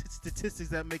that adds to statistics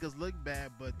that make us look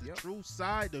bad. But the Yep. true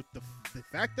side, the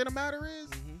fact of the matter is,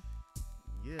 Mm-hmm.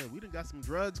 yeah, we done got some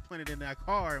drugs planted in that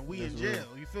car and we That's in real.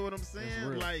 jail. You feel what I'm saying?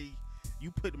 real. Like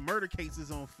you put murder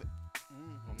cases on.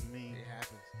 I mean, It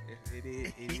happens. It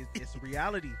is. It's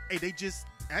reality. hey, they just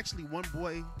actually one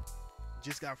boy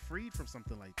just got freed from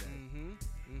something like that. Mm-hmm.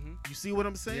 Mm-hmm. You see what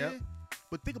I'm saying? Yep.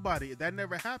 But think about it. If that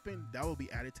never happened, that will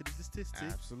be added to the statistic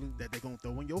Absolutely. that they're gonna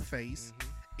throw in your face.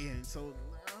 Mhm. And so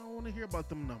I don't want to hear about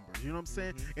them numbers. You know what I'm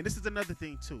saying? Mhm. And this is another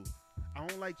thing too. I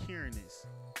don't like hearing this.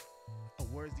 Oh,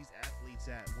 where's these athletes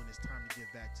at when it's time to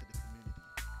give back to the community?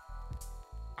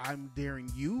 I'm daring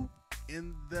you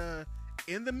in the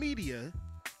media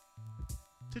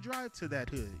to drive to that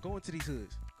hood. Go into these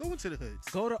hoods. Go into the hoods.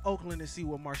 Go to Oakland and see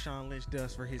what Marshawn Lynch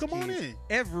does for his Come kids on in.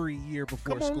 every year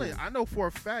before Come on school. in. I know for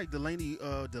a fact Delaney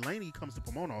comes to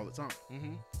Pomona all the time.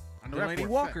 Mm-hmm. I know Delaney that for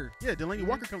a Walker. fact. Yeah, Delaney Mhm.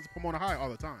 Walker comes to Pomona High all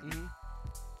the time. Mm-hmm.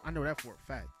 I know that for a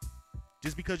fact.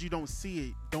 Just because you don't see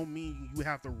it, don't mean you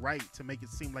have the right to make it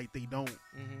seem like they don't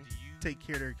Mm-hmm. Do you take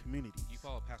care of their communities. You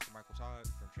follow Pastor Michael Todd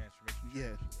from Transformation Yeah.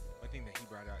 Church? One thing that he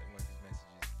brought out in one of his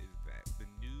messages is that the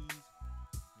news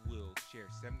will share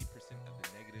 70% of the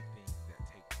negative things that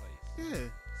take place. Yeah.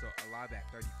 So a lot of that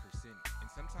 30%, and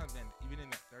sometimes, man, even in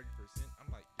that 30%,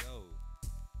 I'm like, yo,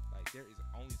 like there is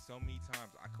only so many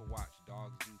times I could watch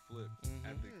dogs do flips Mhm.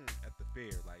 at the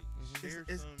fair. Like, Mhm. share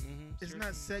It's- some. Mhm. It's share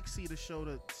not some- sexy to show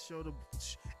the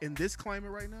in this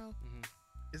climate right now. Mhm.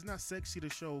 It's not sexy to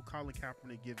show Colin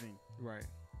Kaepernick giving Right.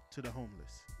 to the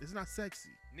homeless. It's not sexy.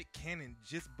 Nick Cannon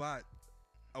just bought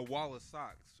a wall of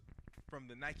socks from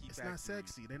the Nike It's factory. not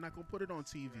sexy. They're not gonna put it on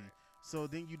TV. Right. So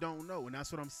then you don't know, and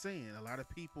that's what I'm saying. A lot of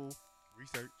people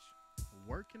Research.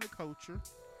 work in the culture.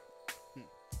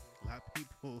 A lot of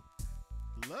people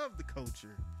love the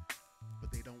culture,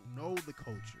 but they don't know the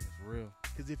culture. It's real.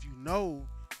 Because if you know,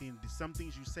 then some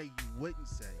things you say you wouldn't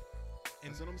say.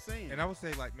 And, That's what I'm saying. and I would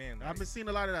say, like, man, like, I've been seeing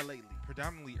a lot of that lately.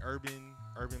 predominantly urban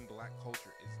black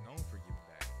culture is known for giving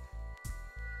back.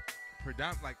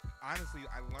 Like, honestly,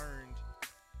 I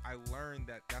learned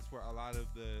that that's where a lot of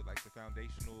the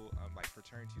foundational like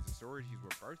fraternities and sororities were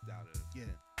birthed out of. Yeah.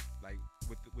 Like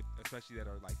with especially that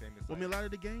are like famous. Well, I mean, a lot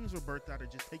of the games were birthed out of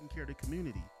just taking care of the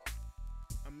community.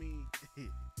 I mean,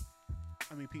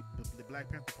 people, the Black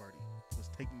Panther Party was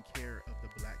taking care of the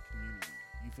black community.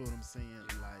 You feel what I'm saying?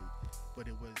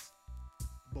 Like,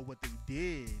 but what they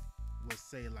did was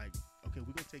say like, okay,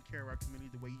 we're gonna take care of our community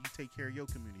the way you take care of your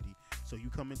community. So you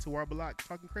come into our block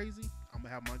talking crazy, I'm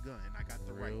gonna have my gun and I got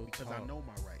the Real right because I talk. know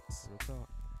my rights. Real talk.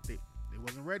 They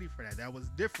wasn't ready for that. That was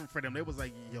different for them. They was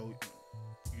like, yo,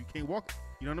 you can't walk.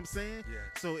 You know what I'm saying? Yeah.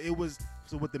 So it was.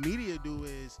 So what the media do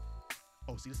is,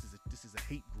 oh, see, this is a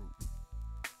hate group.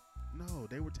 No,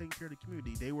 they were taking care of the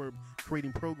community. They were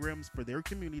creating programs for their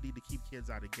community to keep kids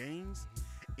out of gangs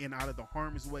and out of the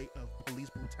harm's way of police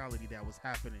brutality that was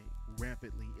happening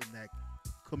rampantly in that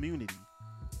community.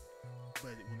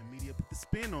 But when the media put the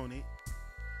spin on it,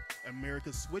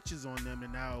 America switches on them,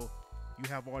 and now you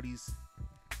have all these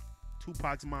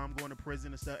Tupac's mom going to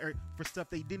prison and stuff for stuff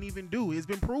they didn't even do. It's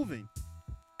been proven.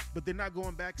 But they're not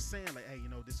going back saying like, hey,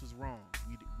 this was wrong.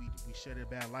 We shed a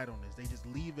bad light on this. They just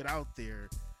leave it out there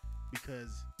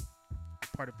because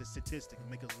it's part of the statistic and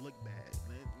make us look bad.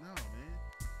 No,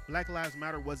 man. Black Lives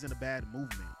Matter wasn't a bad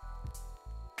movement.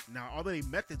 Now, although their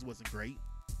methods wasn't great,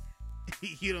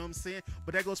 You know what I'm saying?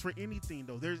 But that goes for anything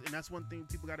though. And that's one thing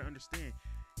people got to understand.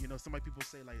 You know, people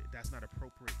say like that's not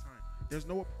appropriate time. There's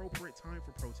no appropriate time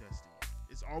for protesting.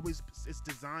 It's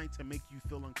designed to make you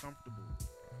feel uncomfortable.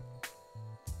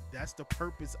 That's the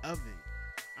purpose of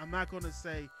it. I'm not gonna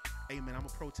say, hey man, I'm gonna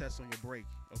protest on your break,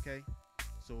 okay?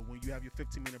 So when you have your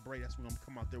 15-minute break, that's when I'm gonna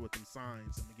come out there with them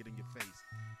signs. I'm gonna get in your face.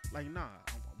 Like, nah.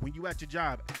 When you at your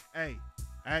job, hey,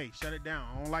 shut it down.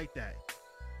 I don't like that.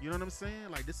 You know what I'm saying?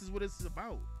 Like, this is what it's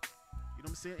about. You know what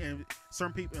I'm saying? And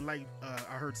certain people, and like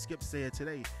I heard Skip say it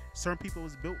today, certain people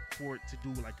was built for it to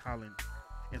do like Colin,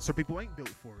 and some people ain't built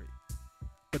for it.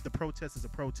 But the protest is a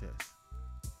protest.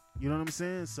 You know what I'm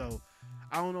saying? So,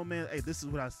 I don't know, man. Hey, this is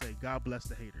what I say. God bless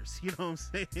the haters. You know what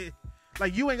I'm saying?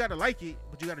 Like, you ain't got to like it,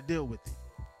 but you got to deal with it.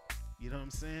 You know what I'm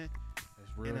saying?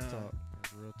 That's real talk.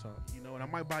 That's real talk. You know, and I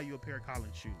might buy you a pair of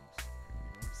Colin shoes. You know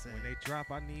what I'm saying? When they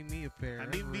drop, I need me a pair. I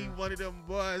need me one of them,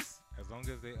 boys. As long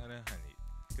as they under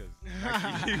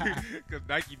 100. Because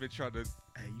Nike been trying to.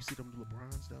 Hey, you see them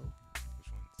LeBrons, though? Which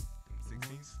ones? Them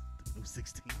 16s? The new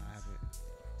 16s. I haven't.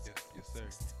 Yes, sir.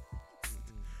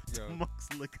 The Yo, monks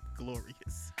look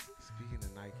glorious. Speaking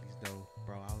of Nikes, though,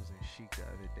 bro, I was in Chic the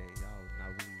other day. Y'all would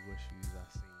not believe what shoes I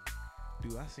seen.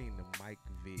 Dude, I seen the Mike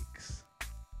Vicks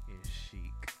in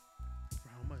Chic. For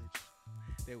how much?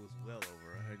 They was well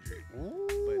over 100,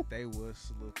 Ooh. but they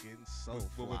was looking so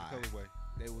what was the fly. colorway?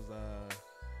 They was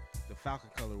the Falcon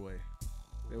colorway.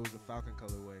 They was the Falcon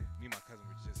colorway. Me and my cousin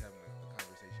were just having a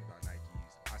conversation about Nikes.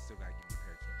 I still gotta give me a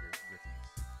pair of King Griffies.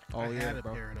 Oh I yeah, had a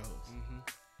bro. pair of those. Mm-hmm.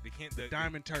 They can't. The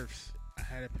Diamond Turfs. I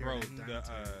had a pair Bro, of those the, Diamond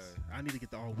Turtles. I need to get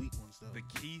the all wheat ones though. the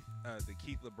Keith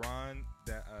LeBron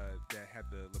that had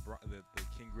the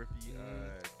King Griffey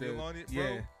deal on it,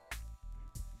 bro.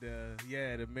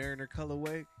 The Mariner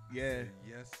colorway. Yeah,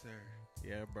 Yes, sir.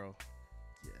 yeah, bro.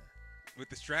 Yeah. With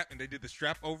the strap, and they did the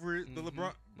strap over it, the Mhm,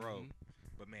 LeBron, bro. mhm.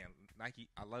 But man, Nike,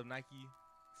 I love Nike.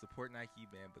 Support Nike,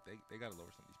 man, but they gotta lower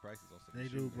some of these prices on some. They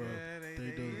of these do, shoes, bro. man. They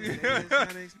do. It's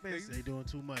kind of expensive. They doing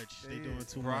too much. They They doing is.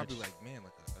 too Bro, I'd much. be like, man,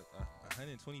 like a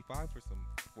 125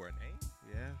 for a name,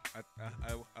 Yeah, a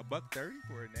 $130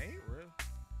 for a name. for real.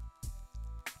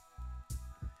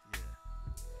 Yeah.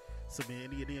 So man,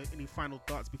 any final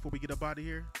thoughts before we get up out of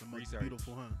here? The most Research.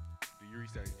 beautiful, huh? Do your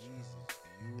research. Jesus,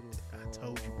 beautiful. I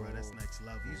told you, bro. That's next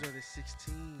level. These are the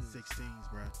 16s. 16s,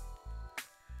 bro.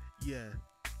 Yeah.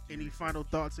 Any research. final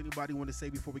thoughts anybody want to say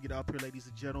before we get up here, ladies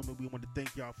and gentlemen? We want to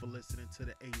thank y'all for listening to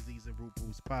the AZs and Root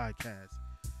Brews podcast.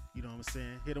 You know what I'm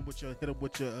saying? Hit them with your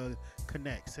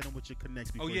connects. Hit them with your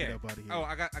connects before Oh we yeah. get up out of here. Oh,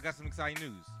 I got some exciting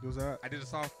news. What's that? I did a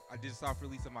soft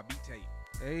release of my beat tape.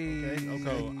 Hey. Okay.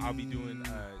 So I'll be doing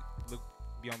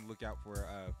be on the lookout for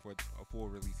a full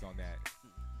release on that.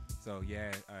 So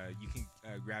yeah, you can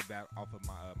grab that off of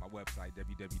my website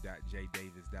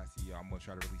www.jdavis.co. I'm gonna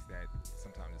try to release that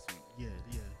sometime this week.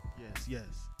 Yes.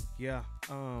 Yeah.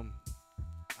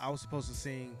 I was supposed to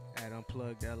sing at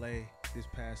Unplugged LA this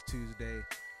past Tuesday,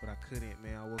 but I couldn't,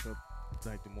 man. I woke up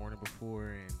like the morning before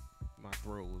and my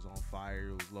throat was on fire.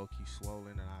 It was low key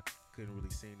swollen and I couldn't really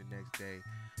sing the next day.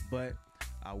 But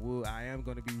I am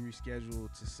going to be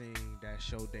rescheduled to sing. That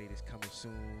show date is coming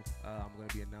soon. I'm going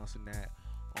to be announcing that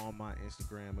on my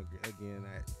Instagram again.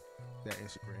 That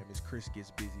Instagram is Chris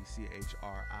Gets Busy, ChrisGetsBusy.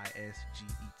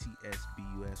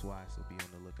 So be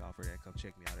on the lookout for that. Come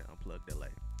check me out at Unplugged LA.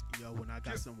 Yo, when I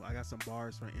got some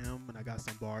bars for M and I got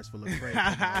some bars for Lecrae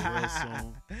coming out real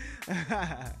soon.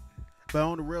 But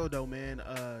on the real though, man,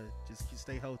 just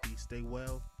stay healthy, stay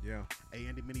well. Yeah. Hey,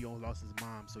 Andy Mineo lost his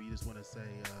mom, so you just want to say,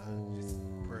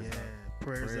 prayers up.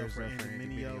 prayers up for Andy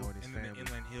Mineo. and his And the family.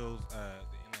 Inland Hills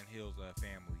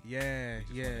family. Yeah.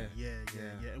 Yeah.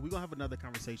 And we're gonna have another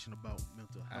conversation about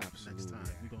mental health next Absolutely. time.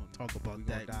 Yeah. We're gonna talk about We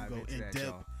that. gonna dive We go into in that, depth.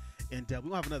 y'all. In depth. We're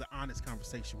gonna have another honest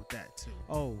conversation with that too.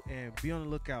 Oh, and be on the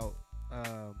lookout.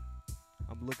 I'm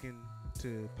looking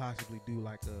to possibly do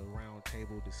like a round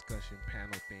table discussion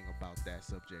panel thing about that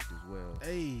subject as well.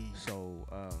 Hey. So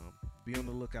be on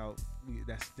the lookout.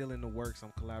 That's still in the works.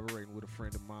 I'm collaborating with a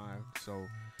friend of mine. So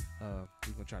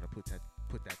we're gonna try to put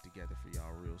that together for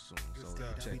y'all real soon. Good So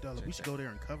stuff. check We should that. go there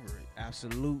and cover it.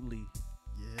 Absolutely.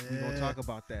 Yeah. We're gonna talk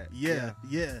about that. Yeah.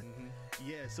 Mhm.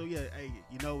 Yeah, so yeah, hey,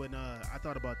 and I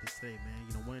thought about this today,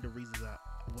 man. One of the reasons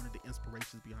one of the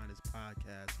inspirations behind this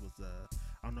podcast was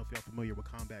I don't know if y'all familiar with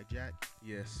Combat Jack.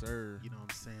 Yes, sir. You know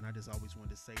what I'm saying? I just always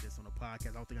wanted to say this on the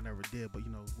podcast. I don't think I never did, but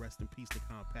rest in peace to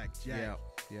Combat Jack.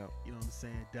 Yeah. You know what I'm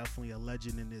saying? Definitely a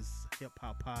legend in this hip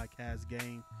hop podcast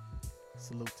game.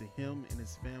 Salute to him and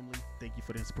his family. Thank you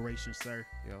for the inspiration, sir.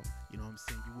 Yep. You know what I'm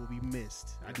saying? You will be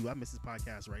missed. Yeah. I miss his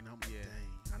podcast right now. I'm like, Yeah.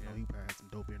 dang. I know Yeah. he probably had some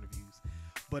dope interviews.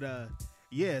 But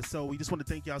yeah, so we just want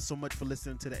to thank y'all so much for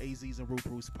listening to the AZs and Root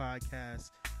Bruce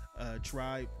podcast.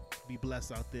 Tribe, be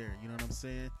blessed out there. You know what I'm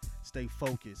saying? Stay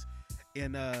focused.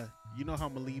 And you know how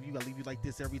I'm going to leave you. I leave you like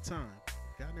this every time.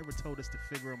 God never told us to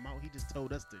figure him out. He just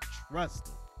told us to trust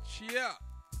him. Cheer.